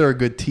don't think they're a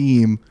good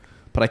team,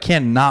 but I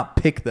can't not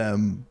pick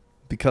them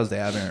because they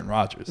have Aaron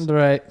Rodgers.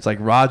 Right. It's like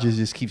Rodgers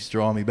just keeps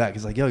drawing me back.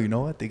 He's like, yo, you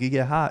know what? They could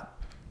get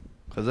hot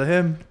because of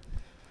him.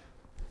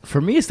 For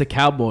me, it's the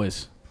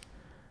Cowboys.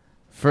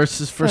 For The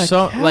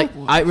some, like,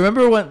 Cowboys. I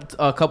remember when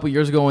a couple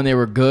years ago when they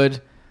were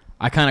good,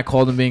 I kind of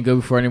called them being good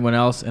before anyone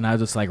else, and I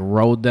just like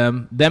rode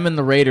them. Them and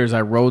the Raiders,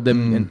 I rode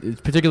them,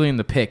 and particularly in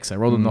the picks. I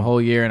rode them the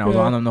whole year, and I was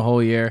on them the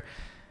whole year.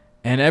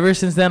 And ever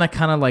since then, I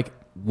kind of like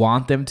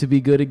want them to be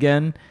good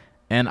again.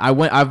 And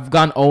I've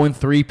gone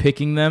 0-3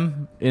 picking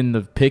them in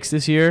the picks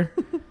this year.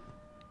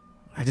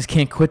 I just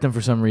can't quit them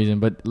for some reason.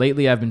 But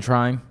lately, I've been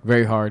trying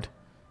very hard,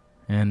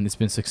 and it's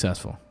been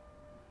successful.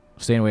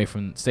 Staying away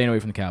from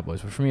the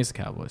Cowboys, but for me, it's the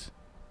Cowboys.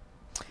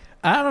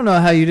 I don't know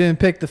how you didn't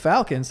pick the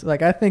Falcons.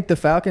 Like, I think the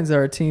Falcons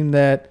are a team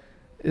that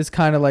is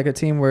kind of like a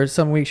team where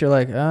some weeks you're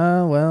like,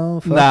 oh,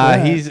 well, fuck Nah,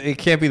 that. it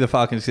can't be the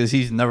Falcons because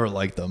he's never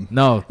liked them.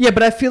 No, Yeah,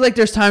 but I feel like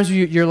there's times where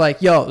you're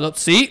like, yo, look,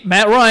 see,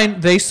 Matt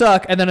Ryan, they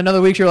suck. And then another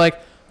week you're like,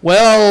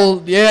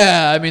 well,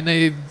 yeah, I mean,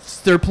 he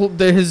threw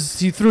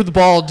the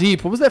ball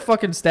deep. What was that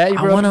fucking stat you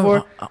brought up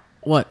before?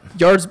 What?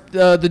 Yards,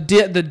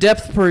 the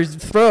depth per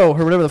throw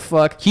or whatever the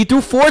fuck. He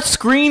threw 4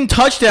 screen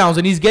touchdowns,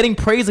 and he's getting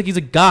praised like he's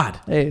a god.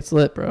 Hey, it's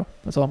lit, bro.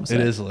 That's all I'm saying.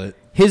 It is lit.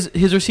 His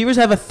receivers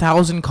have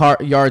 1,000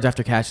 yards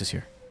after catch this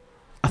year.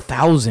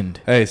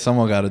 1,000. Hey,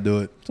 someone got to do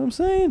it. That's what I'm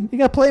saying. You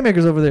got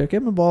playmakers over there.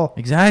 Give them the ball.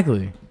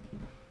 Exactly.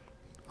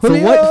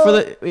 Julio!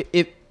 Let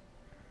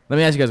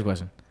me ask you guys a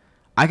question.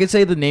 I could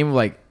say the name of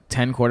like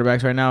 10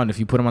 quarterbacks right now, and if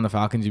you put them on the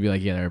Falcons, you'd be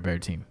like, yeah, they're a better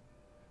team.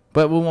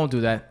 But we won't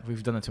do that.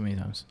 We've done that too many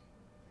times.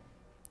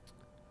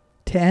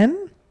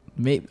 10?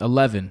 Maybe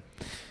 11.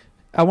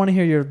 I want to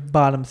hear your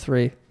bottom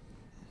 3.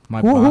 My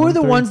Who are bottom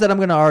the 3? ones that I'm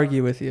going to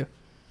argue with you?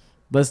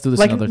 Let's do this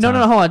Like, another no,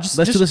 time. hold on. Let's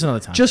do this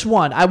another time. Just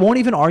one. I won't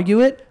even argue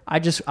it. I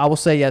will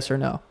say yes or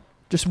no.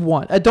 Just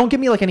one. Don't give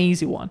me like an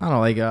easy one. I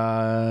don't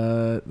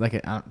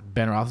know,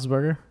 Ben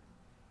Roethlisberger.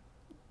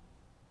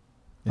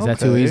 Is that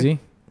too Okay. easy?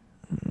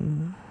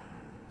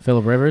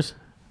 Phillip Rivers.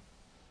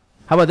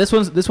 How about this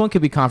one? This one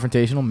could be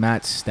confrontational.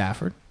 Matt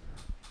Stafford.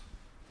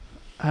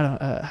 I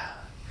don't.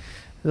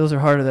 Those are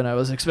harder than I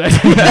was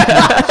expecting.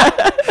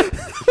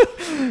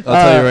 I'll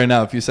tell you right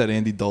now, if you said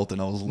Andy Dalton,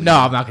 I was leaving. No,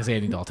 I'm not gonna say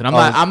Andy Dalton.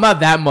 I'm not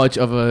that much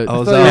of a I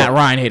was Matt out.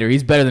 Ryan hater.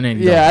 He's better than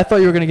Andy Yeah, I Dalton. thought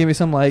you were gonna give me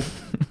some like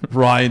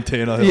Ryan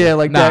Tannehill. yeah,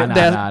 like Nah,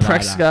 that nah,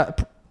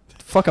 Prescott.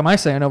 Fuck, am I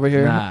saying over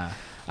here? Nah.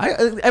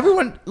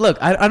 Everyone look.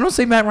 I don't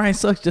say Matt Ryan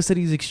sucks. Just that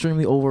he's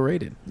extremely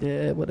overrated.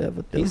 Yeah,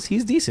 whatever. He's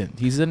decent.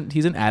 He's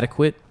an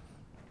adequate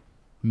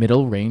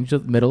middle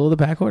of the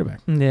pack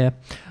quarterback. Yeah.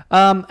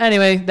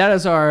 Anyway, that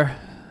is our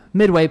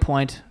midway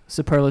point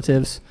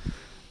superlatives.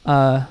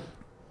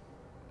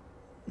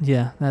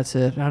 Yeah, that's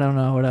it. I don't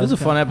know what else. This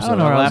is a fun episode. I don't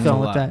know where I was laughed a going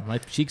with lot. that. My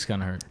cheeks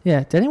kind of hurt.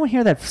 Yeah. Did anyone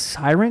hear that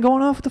siren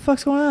going off? What the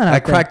fuck's going on? I out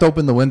there? cracked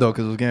open the window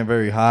because it was getting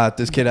very hot.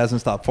 This kid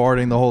hasn't stopped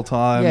farting the whole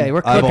time. Yeah,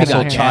 we're I've cooking also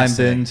out here. chimed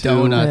in too.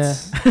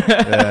 Donuts.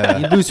 Yeah.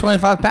 You lose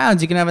 25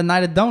 pounds, you can have a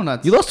night of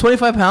donuts. You lost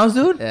 25 pounds,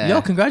 dude. Yeah.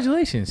 Yo,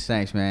 congratulations.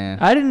 Thanks, man.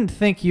 I didn't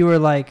think you were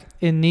like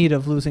in need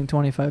of losing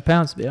 25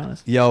 pounds, to be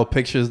honest. Yo,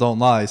 pictures don't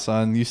lie,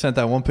 son. You sent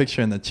that one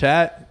picture in the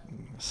chat.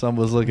 Some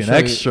was looking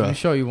Let extra. me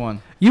show you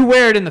one. You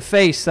wear it in the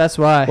face, that's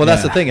why. Well,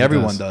 that's the Yeah, thing. it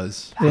Everyone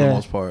does. does for Yeah. the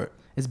most part.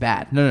 It's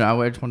bad.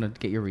 No, I just want to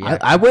get your reaction.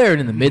 I wear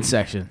it in the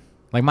midsection.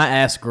 Like my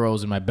ass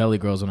grows and my belly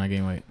grows when I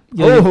gain weight.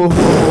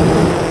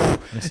 Oh.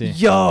 Let me see.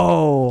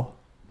 Yo.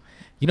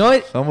 You know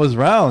what? Some was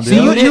round. See,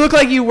 yeah. you look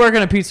like you work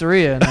in a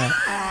pizzeria. In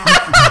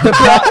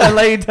that.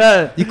 Like, it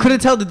does. You couldn't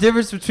tell the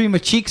difference between my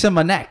cheeks and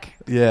my neck.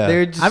 Yeah.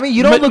 They're just, I mean,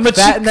 you don't Ma- look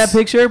fat in that cheeks.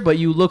 picture, but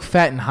you look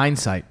fat in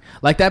hindsight.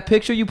 Like that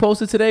picture you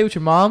posted today with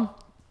your mom.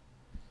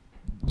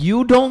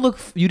 You didn't look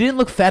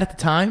fat at the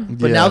time,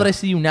 but Yeah. now that I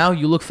see you now,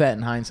 you look fat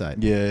in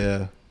hindsight.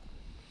 Yeah.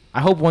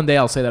 I hope one day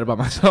I'll say that about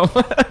myself.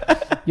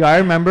 Yo, I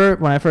remember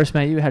when I first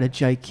met you, you had a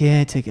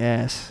gigantic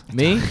ass.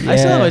 Me? Yeah. I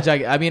still have a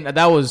jacket. I mean,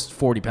 that was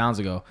 40 pounds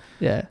ago.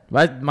 Yeah.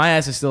 My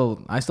ass is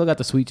still. I still got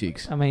the sweet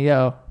cheeks. I mean,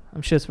 yo,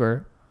 I'm shits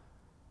were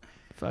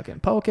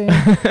fucking poking.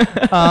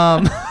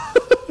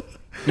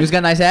 who's got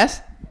a nice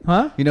ass?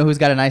 Huh? You know who's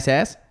got a nice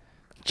ass?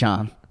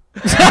 John.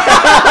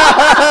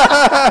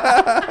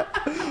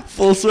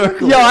 Full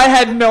circle. Yo, I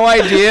had no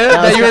idea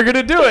that you were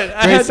gonna do it.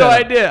 I Great had no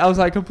setup. idea. I was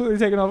like completely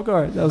taken off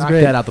guard. That was Knock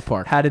great. that out the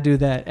park. How to do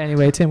that?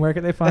 Anyway, Tim, where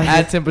can they find you?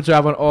 At Tim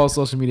Petrov on all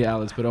social media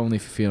outlets, but only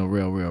if you're feeling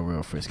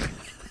real frisky.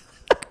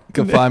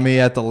 You can find me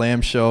at The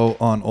Lamb Show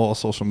on all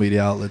social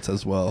media outlets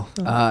as well.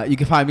 You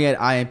can find me at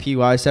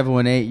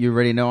IMPY718. You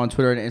already know on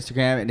Twitter and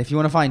Instagram. And if you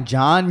want to find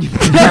John,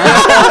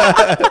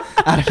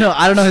 I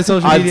don't know his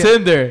social On media.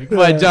 Tinder. You can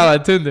find John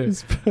on Tinder.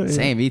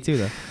 Same, me too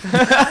though.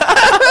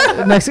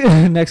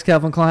 next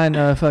Calvin Klein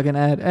fucking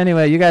ad.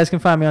 Anyway, you guys can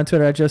find me on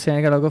Twitter at Joe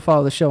Sanigato. Go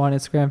follow the show on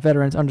Instagram,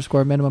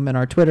 veterans_minimum, and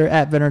our Twitter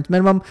at veterans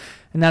minimum.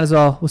 And that is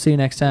all. We'll see you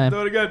next time.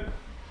 Do it again.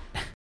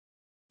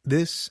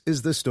 This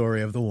is the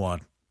story of the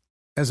one.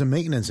 As a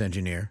maintenance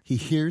engineer, he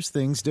hears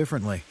things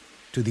differently.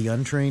 To the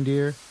untrained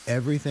ear,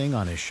 everything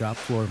on his shop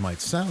floor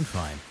might sound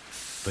fine,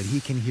 but he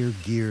can hear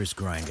gears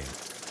grinding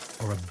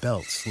or a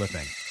belt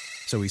slipping.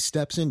 So he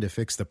steps in to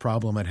fix the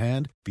problem at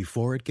hand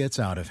before it gets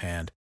out of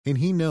hand. And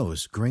he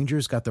knows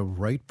Grainger's got the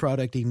right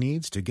product he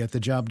needs to get the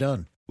job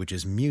done, which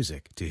is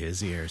music to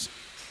his ears.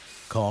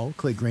 Call,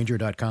 click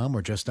Grainger.com,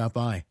 or just stop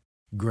by.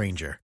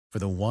 Grainger, for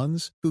the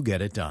ones who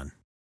get it done.